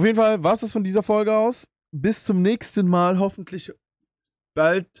 Auf jeden Fall war es das von dieser Folge aus. Bis zum nächsten Mal. Hoffentlich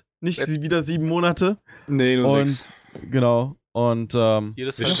bald. Nicht wieder 7 Monate. Nee, nur Und 6. genau. Und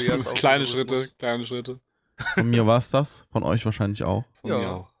Jedes Wir halbe Jahr ist auch kleine ein Schritte, Rhythmus. kleine Schritte. von mir war es das. Von euch wahrscheinlich auch. Von Ja. mir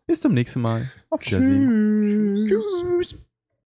auch. Bis zum nächsten Mal. Auf Wiedersehen. Tschüss.